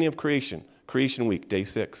the beginning of creation, creation week, day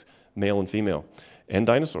 6, male and female, and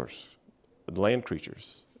dinosaurs, land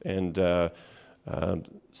creatures. And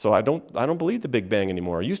so I don't believe the Big Bang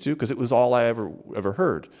anymore. I used to because it was all I ever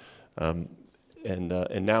heard.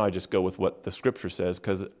 And now I just go with what the Scripture says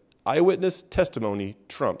because eyewitness testimony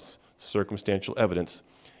trumps circumstantial evidence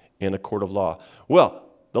in a court of law. Well,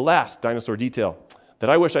 the last dinosaur detail that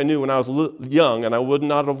I wish I knew when I was young, and I would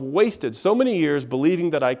not have wasted so many years believing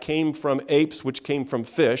that I came from apes, which came from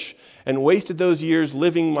fish, and wasted those years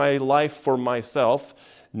living my life for myself.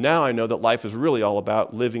 Now I know that life is really all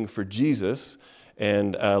about living for Jesus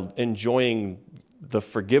and enjoying the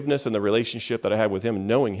forgiveness and the relationship that I have with him,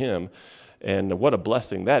 knowing him, and what a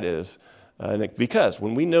blessing that is. Because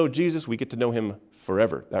when we know Jesus, we get to know him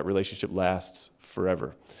forever. That relationship lasts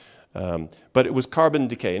forever. But it was carbon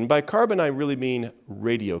decay. And by carbon, I really mean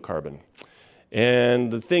radiocarbon. And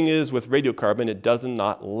the thing is, with radiocarbon, it does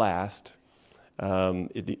not last.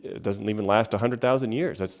 It doesn't even last 100,000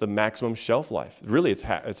 years. That's the maximum shelf life. Really,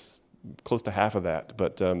 it's close to half of that.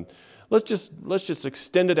 But let's just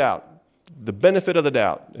extend it out. The benefit of the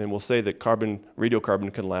doubt, and we'll say that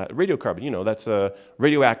radiocarbon can last. Radiocarbon, that's a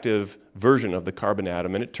radioactive version of the carbon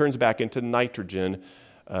atom, and it turns back into nitrogen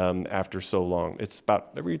after so long. It's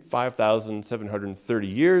about every 5,730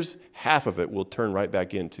 years, half of it will turn right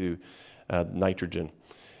back into nitrogen.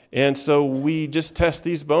 And so we just test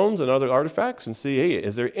these bones and other artifacts and see, hey,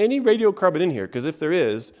 is there any radiocarbon in here? Because if there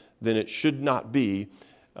is, then it should not be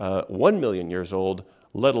 1 million years old,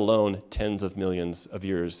 let alone tens of millions of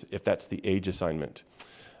years, if that's the age assignment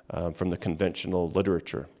from the conventional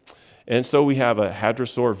literature. And so we have a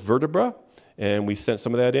hadrosaur vertebra, and we sent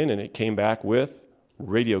some of that in, and it came back with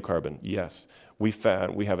radiocarbon. Yes, we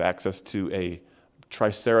have access to a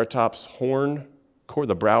Triceratops horn,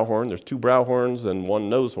 the brow horn. There's 2 brow horns and 1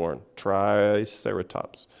 nose horn,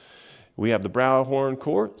 Triceratops. We have the brow horn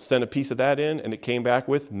core, sent a piece of that in, and it came back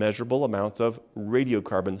with measurable amounts of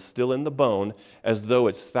radiocarbon still in the bone, as though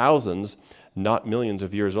it's thousands, not millions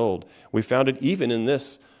of years old. We found it even in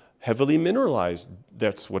this heavily mineralized,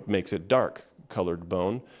 that's what makes it dark colored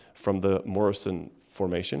bone, from the Morrison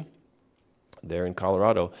Formation there in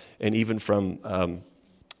Colorado, and even from,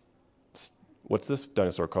 what's this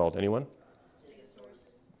dinosaur called? Anyone?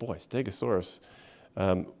 Boy, Stegosaurus.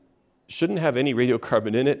 Shouldn't have any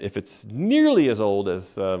radiocarbon in it if it's nearly as old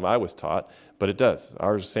as I was taught, but it does.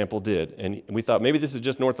 Our sample did. And we thought maybe this is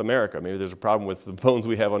just North America. Maybe there's a problem with the bones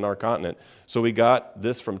we have on our continent. So we got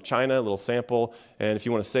this from China, a little sample. And if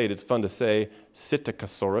you want to say it, it's fun to say,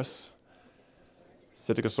 Psittacosaurus.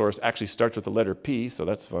 Psittacosaurus actually starts with the letter P, so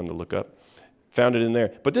that's fun to look up. Found it in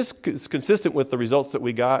there. But this is consistent with the results that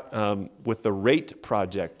we got with the RATE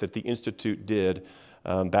project that the Institute did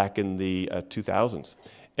back in the 2000s.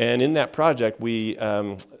 And in that project, we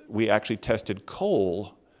actually tested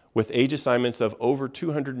coal with age assignments of over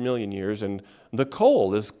 200 million years, and the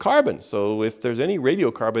coal is carbon. So if there's any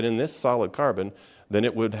radiocarbon in this solid carbon, then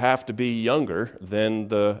it would have to be younger than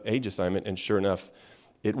the age assignment, and sure enough,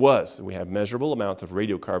 it was. We have measurable amounts of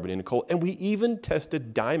radiocarbon in coal, and we even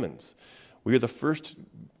tested diamonds. We were the first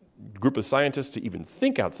group of scientists to even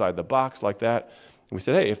think outside the box like that. We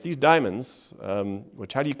said, hey, if these diamonds,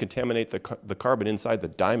 how do you contaminate the carbon inside the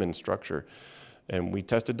diamond structure? And we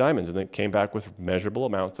tested diamonds, and it came back with measurable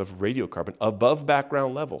amounts of radiocarbon above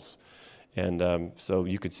background levels. And so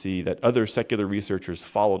you could see that other secular researchers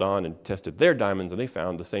followed on and tested their diamonds, and they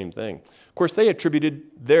found the same thing. Of course, they attributed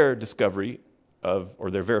their discovery or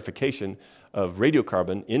their verification of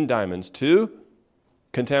radiocarbon in diamonds to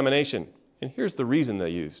contamination. And here's the reason they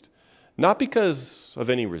used. Not because of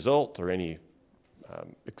any result or any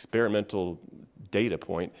experimental data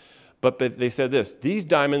point, but they said this: these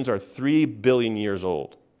diamonds are 3 billion years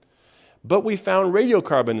old. But we found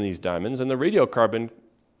radiocarbon in these diamonds, and the radiocarbon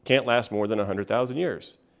can't last more than 100,000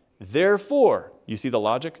 years. Therefore, you see the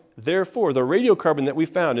logic? Therefore, the radiocarbon that we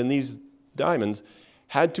found in these diamonds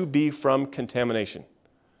had to be from contamination.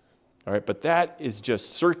 All right, but that is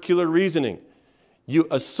just circular reasoning. You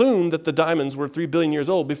assume that the diamonds were 3 billion years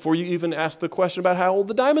old before you even ask the question about how old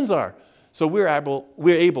the diamonds are. So we're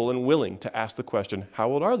able and willing to ask the question, how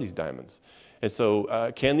old are these diamonds? And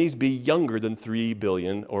so can these be younger than 3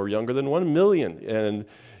 billion or younger than 1 million? And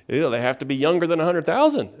they have to be younger than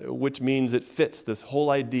 100,000, which means it fits this whole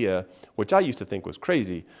idea, which I used to think was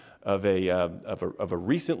crazy, of a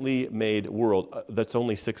recently made world that's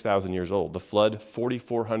only 6,000 years old. The flood,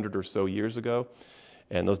 4,400 or so years ago.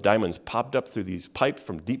 And those diamonds popped up through these pipes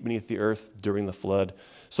from deep beneath the earth during the flood.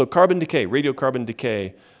 So carbon decay, radiocarbon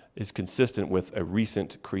decay, is consistent with a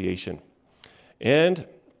recent creation. And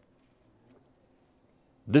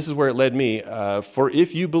this is where it led me. For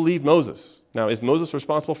if you believe Moses. Now, is Moses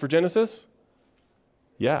responsible for Genesis?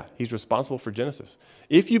 Yeah, he's responsible for Genesis.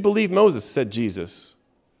 If you believe Moses, said Jesus,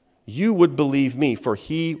 you would believe me, for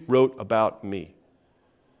he wrote about me.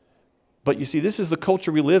 But you see, this is the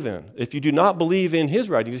culture we live in. If you do not believe in his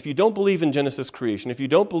writings, if you don't believe in Genesis creation, if you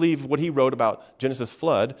don't believe what he wrote about Genesis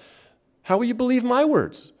flood, how will you believe my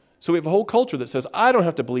words? So we have a whole culture that says, I don't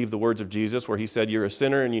have to believe the words of Jesus where he said, you're a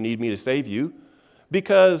sinner and you need me to save you,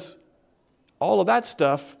 because all of that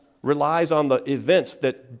stuff relies on the events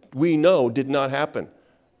that we know did not happen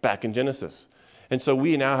back in Genesis. And so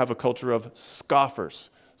we now have a culture of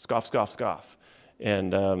scoffers. Scoff, scoff, scoff.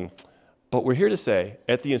 But we're here to say,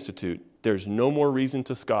 at the Institute, there's no more reason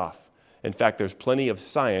to scoff. In fact, there's plenty of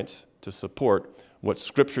science to support what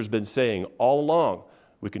Scripture's been saying all along.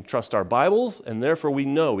 We can trust our Bibles, and therefore we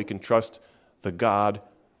know we can trust the God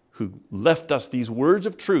who left us these words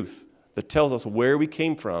of truth that tells us where we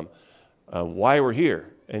came from, why we're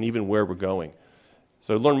here, and even where we're going.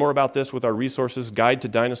 So learn more about this with our resources, Guide to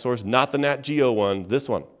Dinosaurs, not the Nat Geo one, this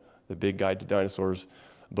one, the big Guide to Dinosaurs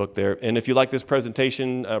book there. And if you like this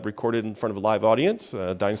presentation recorded in front of a live audience,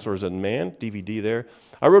 Dinosaurs and Man, DVD there.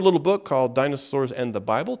 I wrote a little book called Dinosaurs and the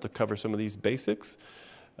Bible to cover some of these basics.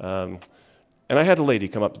 And I had a lady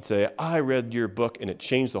come up and say, I read your book and it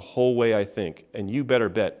changed the whole way I think. And you better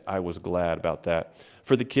bet I was glad about that.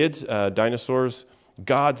 For the kids, Dinosaurs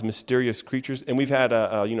God's mysterious creatures. And we've had,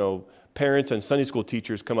 parents and Sunday school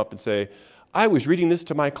teachers come up and say, I was reading this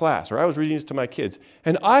to my class, or I was reading this to my kids,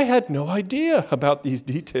 and I had no idea about these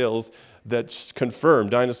details that confirm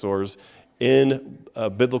dinosaurs in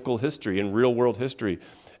biblical history, in real world history.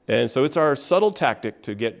 And so it's our subtle tactic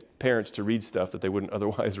to get parents to read stuff that they wouldn't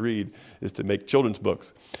otherwise read, is to make children's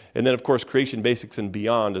books. And then, of course, Creation Basics and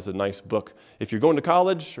Beyond is a nice book. If you're going to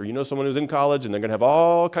college, or you know someone who's in college, and they're going to have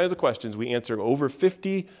all kinds of questions, we answer over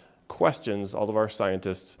 50 questions, all of our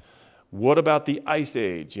scientists. What about the Ice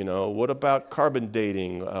Age? What about carbon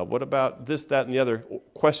dating? What about this, that, and the other?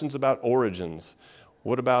 Questions about origins.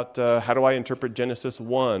 What about how do I interpret Genesis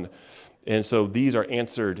 1? And so these are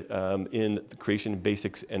answered in the Creation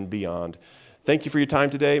Basics and Beyond. Thank you for your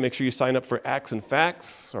time today. Make sure you sign up for Acts and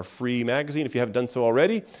Facts, our free magazine, if you haven't done so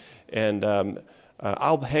already. And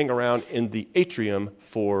I'll hang around in the atrium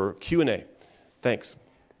for Q&A. Thanks.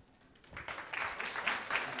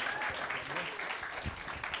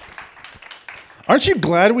 Aren't you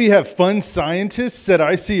glad we have fun scientists at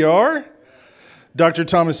ICR? Dr.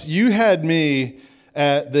 Thomas, you had me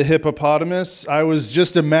at the hippopotamus. I was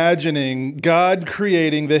just imagining God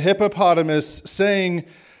creating the hippopotamus, saying,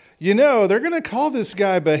 they're going to call this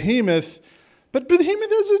guy Behemoth, but Behemoth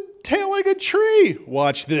has a tail like a tree.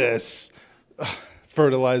 Watch this.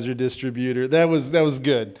 Fertilizer distributor. That was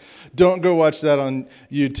good. Don't go watch that on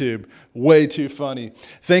YouTube. Way too funny.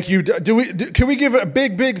 Thank you. Can we give a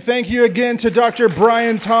big thank you again to Dr.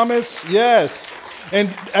 Brian Thomas? Yes. And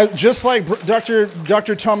just like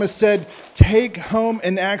Dr. Thomas said, take home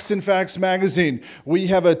an Acts and Facts magazine. We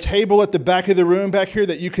have a table at the back of the room back here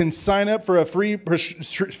that you can sign up for a free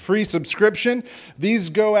subscription. These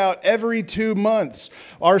go out every 2 months.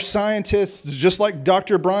 Our scientists, just like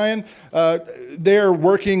Dr. Brian, they're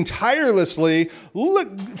working tirelessly,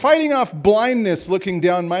 fighting off blindness, looking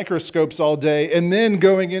down microscopes all day, and then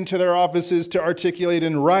going into their offices to articulate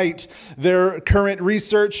and write their current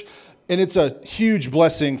research. And it's a huge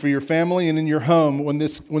blessing for your family and in your home when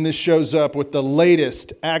this shows up with the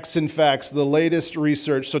latest Acts and Facts, the latest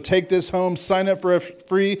research. So take this home, sign up for a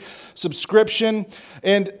free subscription.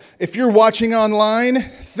 And if you're watching online,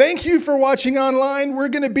 thank you for watching online. We're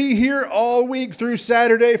going to be here all week through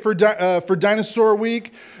Saturday for Dinosaur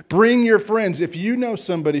Week. Bring your friends. If you know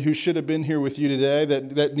somebody who should have been here with you today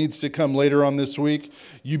that needs to come later on this week,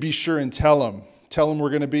 you be sure and tell them. Tell them we're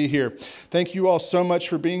going to be here. Thank you all so much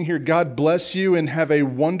for being here. God bless you and have a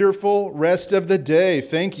wonderful rest of the day.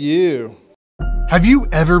 Thank you. Have you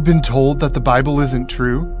ever been told that the Bible isn't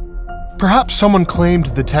true? Perhaps someone claimed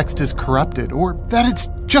the text is corrupted, or that it's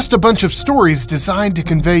just a bunch of stories designed to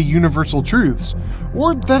convey universal truths,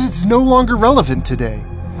 or that it's no longer relevant today.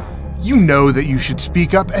 You know that you should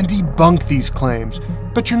speak up and debunk these claims,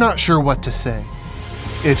 but you're not sure what to say.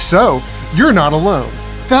 If so, you're not alone.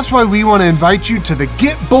 That's why we want to invite you to the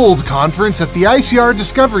Get Bold conference at the ICR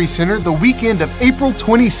Discovery Center the weekend of April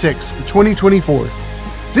 26th, 2024.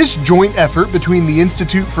 This joint effort between the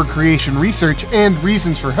Institute for Creation Research and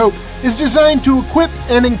Reasons for Hope is designed to equip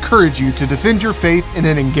and encourage you to defend your faith in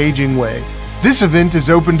an engaging way. This event is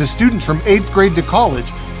open to students from 8th grade to college,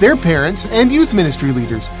 their parents, and youth ministry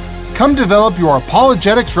leaders. Come develop your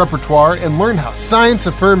apologetics repertoire and learn how science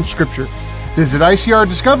affirms Scripture. Visit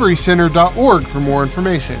ICRDiscoveryCenter.org for more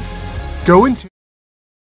information. Go into